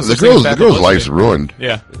 Oh, There's the no such thing as girl's bad life's publicity. ruined.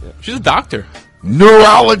 Yeah, she's a doctor.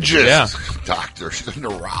 Neurologist. Yeah. Doctor. She's a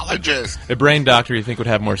neurologist. A brain doctor, you think would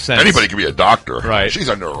have more sense. Anybody can be a doctor. Right. She's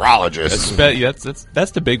a neurologist. That's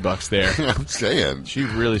the big bucks there. I'm saying. She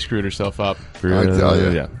really screwed herself up. I tell you.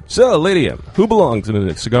 Yeah. So, Lady M, who belongs in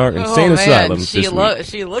a Cigar Insane Asylum She this week?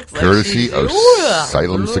 she looks like Courtesy she's of Ooh.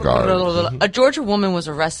 Asylum Cigars. A Georgia woman was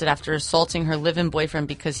arrested after assaulting her live-in boyfriend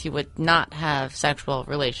because he would not have sexual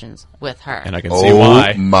relations with her. And I can see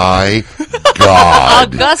why. Oh my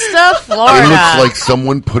God. Augusta, It Florida. looks like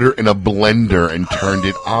someone put her in a blender and turned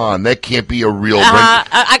it on. That can't be a real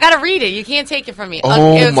I gotta read it. You can't take it from me.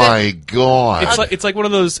 Oh It's my God. It's like one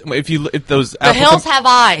of those. If those the hills have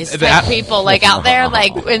eyes. the Like app- people, like out there,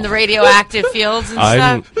 like in the radioactive fields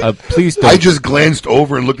and stuff. Please don't. I just glanced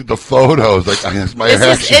over and looked at the photos. Like, that's my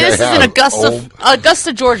reaction. This is in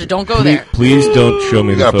Augusta, Georgia. Don't go there. Please don't show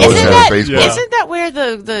me the gotta photo. post that on Facebook. Isn't that where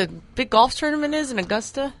the big golf tournament is in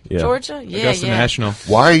Augusta, Yeah. Georgia? Yeah, Augusta yeah. National.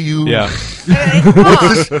 Why are you? Yeah.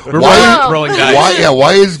 Why rolling dice.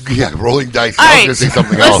 Why is rolling dice? All I right. was going to say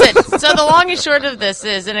something else. Listen, so the long and short of this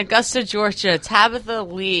is in Augusta, Georgia, Tabitha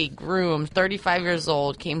Lee Groom, 35 years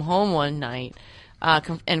old, came home one night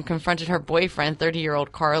and confronted her boyfriend,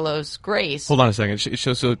 30-year-old Carlos Grace. Hold on a second.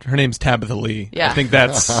 So her name's Tabitha Lee. Yeah. I think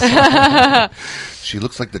that's. She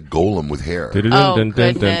looks like the golem with hair. Oh,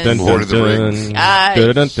 goodness. Lord of the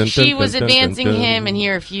Rings. She was advancing him, and he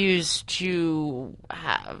refused to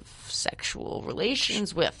have sexual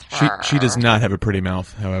relations with her. She does not have a pretty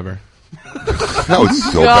mouth, however. That was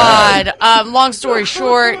so God. bad. Long story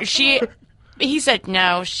short, he said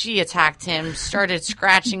no. She attacked him, started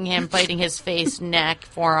scratching him, biting his face, neck,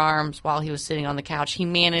 forearms while he was sitting on the couch. He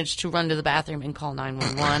managed to run to the bathroom and call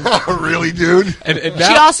 911. Really, dude?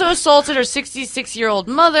 She also assaulted her 66-year-old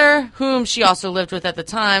mother, whom she also lived with at the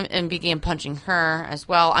time, and began punching her as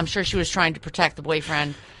well. I'm sure she was trying to protect the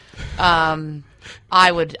boyfriend.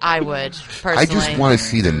 I would personally. I just want to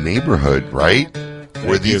see the neighborhood, right?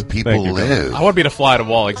 Where these people live. I want to be to fly to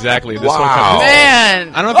wall exactly. This Wow. one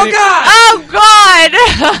Man. I don't know if Oh, God!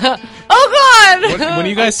 Oh, God! When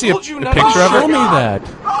you guys see a you picture never of her, show me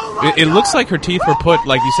that. It looks like her teeth were put,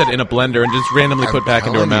 like you said, in a blender and just randomly put back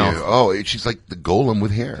into her Telling mouth. you. Oh, she's like the golem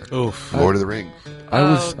with hair. Oof. Lord of the Rings. I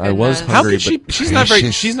was How hungry, could she? but She's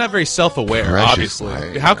not very self-aware. Precious Obviously,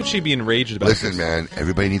 life. how could she be enraged about Listen, this? man,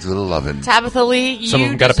 everybody needs a little loving. Tabitha Lee, Some of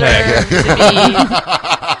you them gotta deserve pay. to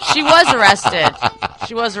be. She was arrested.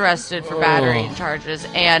 She was arrested for battery charges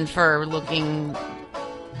and for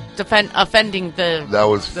offending the That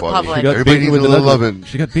was the funny. public. Everybody needs a little loving.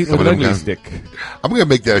 She got beaten Some with of an them ugly got- stick. I'm going to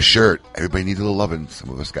make that a shirt. Everybody needs a little loving. Some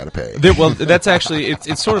of us got to pay. Well, that's actually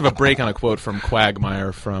it's sort of a break on a quote from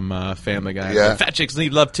Quagmire from Family Guy. Yeah. Fat chicks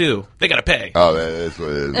need love too. They gotta pay. Oh, that's what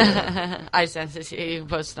it is. Yeah. I sent it to you. You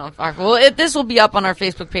posted on fire. Well, this will be up on our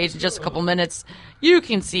Facebook page in just a couple minutes. You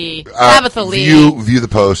can see Tabitha Lee. View the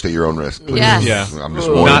post at your own risk, please. Yes. Yeah, I'm just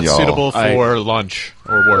warning not y'all. suitable for lunch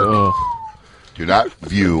or work. Do not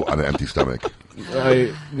view on an empty stomach.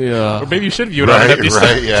 Yeah. Or maybe you should view it on an empty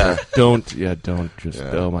stomach. Yeah. Don't just.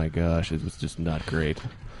 Oh my gosh, it was just not great.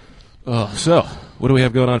 Oh, so what do we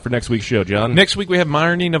have going on for next week's show, John? Next week we have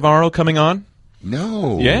Marnie Navarro coming on.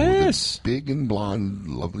 No. Yes. The big and blonde,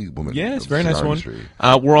 lovely woman. Yes, of very nice cigar one. industry.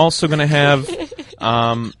 We're also going to have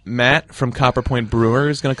Matt from Copper Point Brewer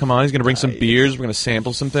is going to come on. He's going to bring some beers. We're going to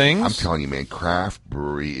sample some things. I'm telling you, man, craft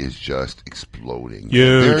brewery is just exploding. Huge.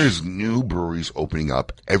 There's new breweries opening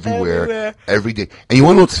up everywhere, every day. And you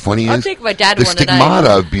want to know what's funny I'll is take my dad the one stigmata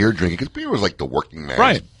tonight. of beer drinking, because beer was like the working man's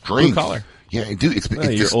Right. drink. Blue collar. Yeah, dude, it's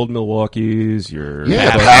Your just, old Milwaukees, your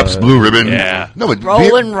Pabst Blue Ribbon. Yeah. No, but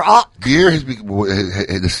Rolling Rock. Beer has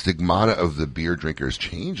the stigmata of the beer drinker has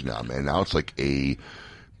changed now, man. Now it's like a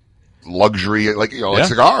luxury, like like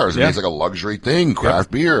cigars. I mean, it's like a luxury thing.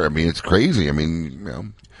 Craft beer. I mean, it's crazy. I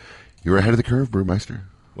mean, you're ahead of the curve, Brewmeister.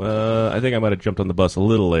 I think I might have jumped on the bus a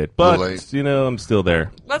little late, but I'm still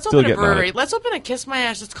there. Let's still open a getting on it. brewery. Let's open a Kiss My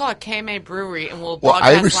Ash. Let's call it KMA Brewery, and we'll Well,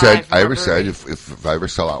 broadcast live from I our ever said brewery. if I ever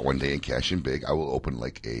sell out one day and cash in big, I will open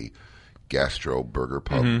like a gastro burger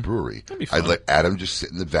pub brewery. I'd let Adam just sit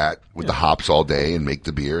in the vat with the hops all day and make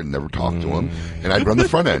the beer and never talk to him, and I'd run the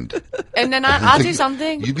front end. And then I'll do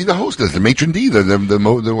something. You'd be the hostess, the matron d,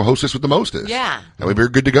 the hostess with the mostest. Yeah. And we'd be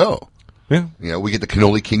good to go. Yeah. We get the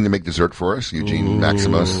cannoli king to make dessert for us, Eugene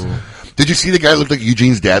Maximus. Did you see the guy who looked like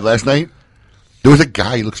Eugene's dad last night? There was a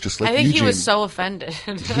guy who looks just like I think Eugene. he was so offended.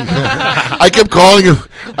 I kept calling him.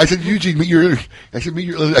 I said, Eugene, meet your. I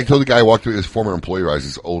told the guy I walked through, his former employee,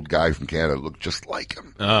 this old guy from Canada, looked just like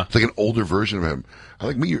him. It's like an older version of him. I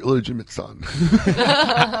like, meet your illegitimate son.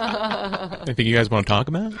 Anything you guys want to talk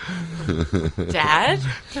about? Dad?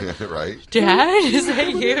 Right? Dad? Is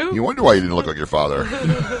that you? You wonder why you didn't look like your father.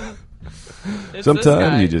 It's Sometimes this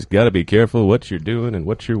guy. you just got to be careful what you're doing and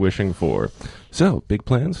what you're wishing for. So, big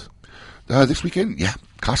plans? This weekend,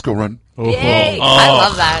 Costco run. Yay! I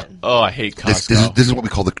love that. Oh, I hate Costco. This is what we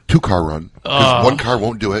call the 2-car run. Because one car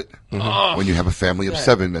won't do it. Oh. When you have a family of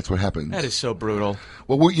 7, that's what happens. That is so brutal.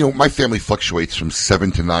 Well, my family fluctuates from 7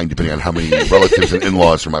 to 9, depending on how many relatives and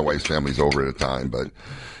in-laws from my wife's family's over at a time. But,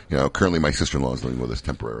 currently my sister-in-law is living with us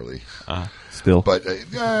temporarily. Still. But,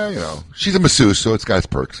 she's a masseuse, so it's got its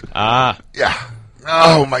perks. Yeah.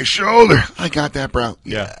 Oh, my shoulder. I got that, bro.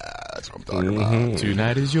 Yeah. That's what I'm talking about.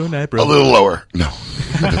 Tonight is your night, bro. A little lower. No.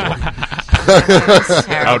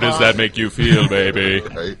 How does that make you feel, baby?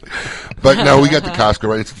 Right. But no, we got the Costco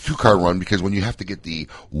run. It's a 2-car run because when you have to get the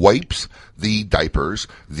wipes, the diapers,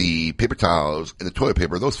 the paper towels, and the toilet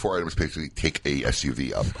paper, those 4 items basically take a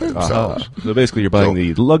SUV up by themselves. So basically, you're buying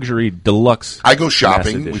the luxury deluxe. I go mass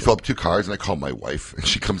shopping. We edition. fill up 2 cars, and I call my wife, and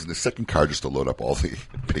she comes in the second car just to load up all the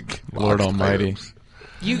big Lord boxed Almighty. items.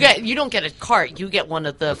 You don't get a cart. You get one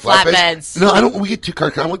of the flatbeds. No, I don't. We get 2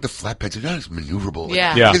 cars. I don't like the flatbeds. They're not as maneuverable.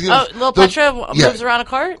 Yeah. Because, Little Petra moves around a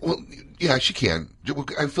cart? Well, yeah, she can.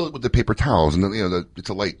 I fill it with the paper towels, and then, it's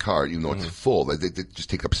a light cart, even though it's full. They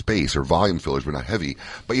just take up space, or volume fillers, but not heavy.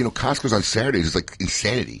 But Costco's on Saturdays is like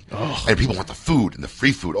insanity, and people want the food and the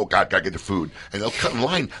free food. Oh God, gotta get the food, and they'll cut in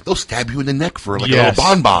line. They'll stab you in the neck for like a little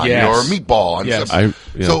bonbon, or a meatball. And stuff.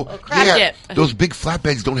 Those big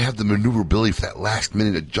flatbeds don't have the maneuverability for that last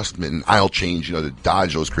minute adjustment and aisle change, to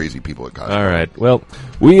dodge those crazy people at Costco. All right. Well,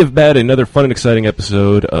 we have had another fun and exciting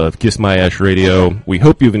episode of Kiss My Ash Radio. We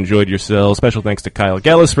hope you've enjoyed yourself. Special thanks to Kyle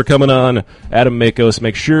Gallus for coming on. Adam Makos.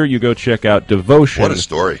 Make sure you go check out Devotion. What a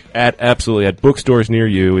story. At bookstores near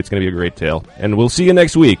you. It's going to be a great tale. And we'll see you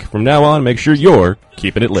next week. From now on, make sure you're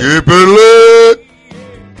keeping it lit. Keep it lit!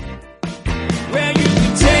 Well, you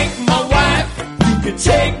can take my wife, you can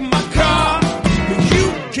take my car, but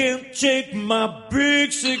you can't take my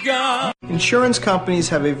big cigar. Insurance companies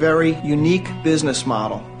have a very unique business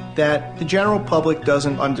model that the general public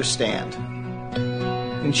doesn't understand.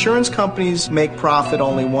 Insurance companies make profit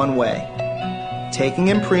only one way, taking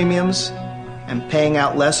in premiums and paying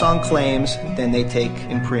out less on claims than they take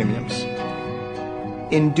in premiums.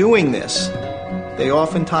 In doing this, they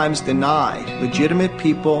oftentimes deny legitimate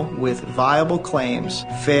people with viable claims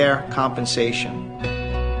fair compensation.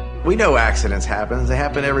 We know accidents happen. They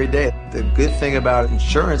happen every day. The good thing about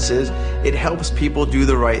insurance is it helps people do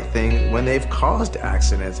the right thing when they've caused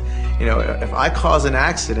accidents. If I cause an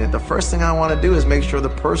accident, the first thing I want to do is make sure the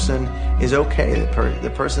person is okay,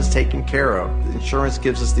 the person's taken care of. The insurance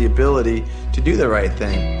gives us the ability to do the right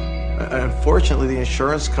thing. Unfortunately, the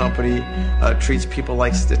insurance company treats people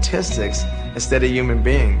like statistics instead of human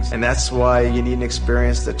beings. And that's why you need an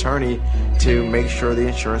experienced attorney to make sure the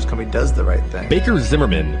insurance company does the right thing. Baker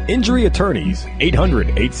Zimmerman, Injury Attorneys,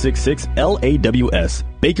 800-866-LAWS,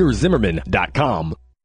 BakerZimmerman.com.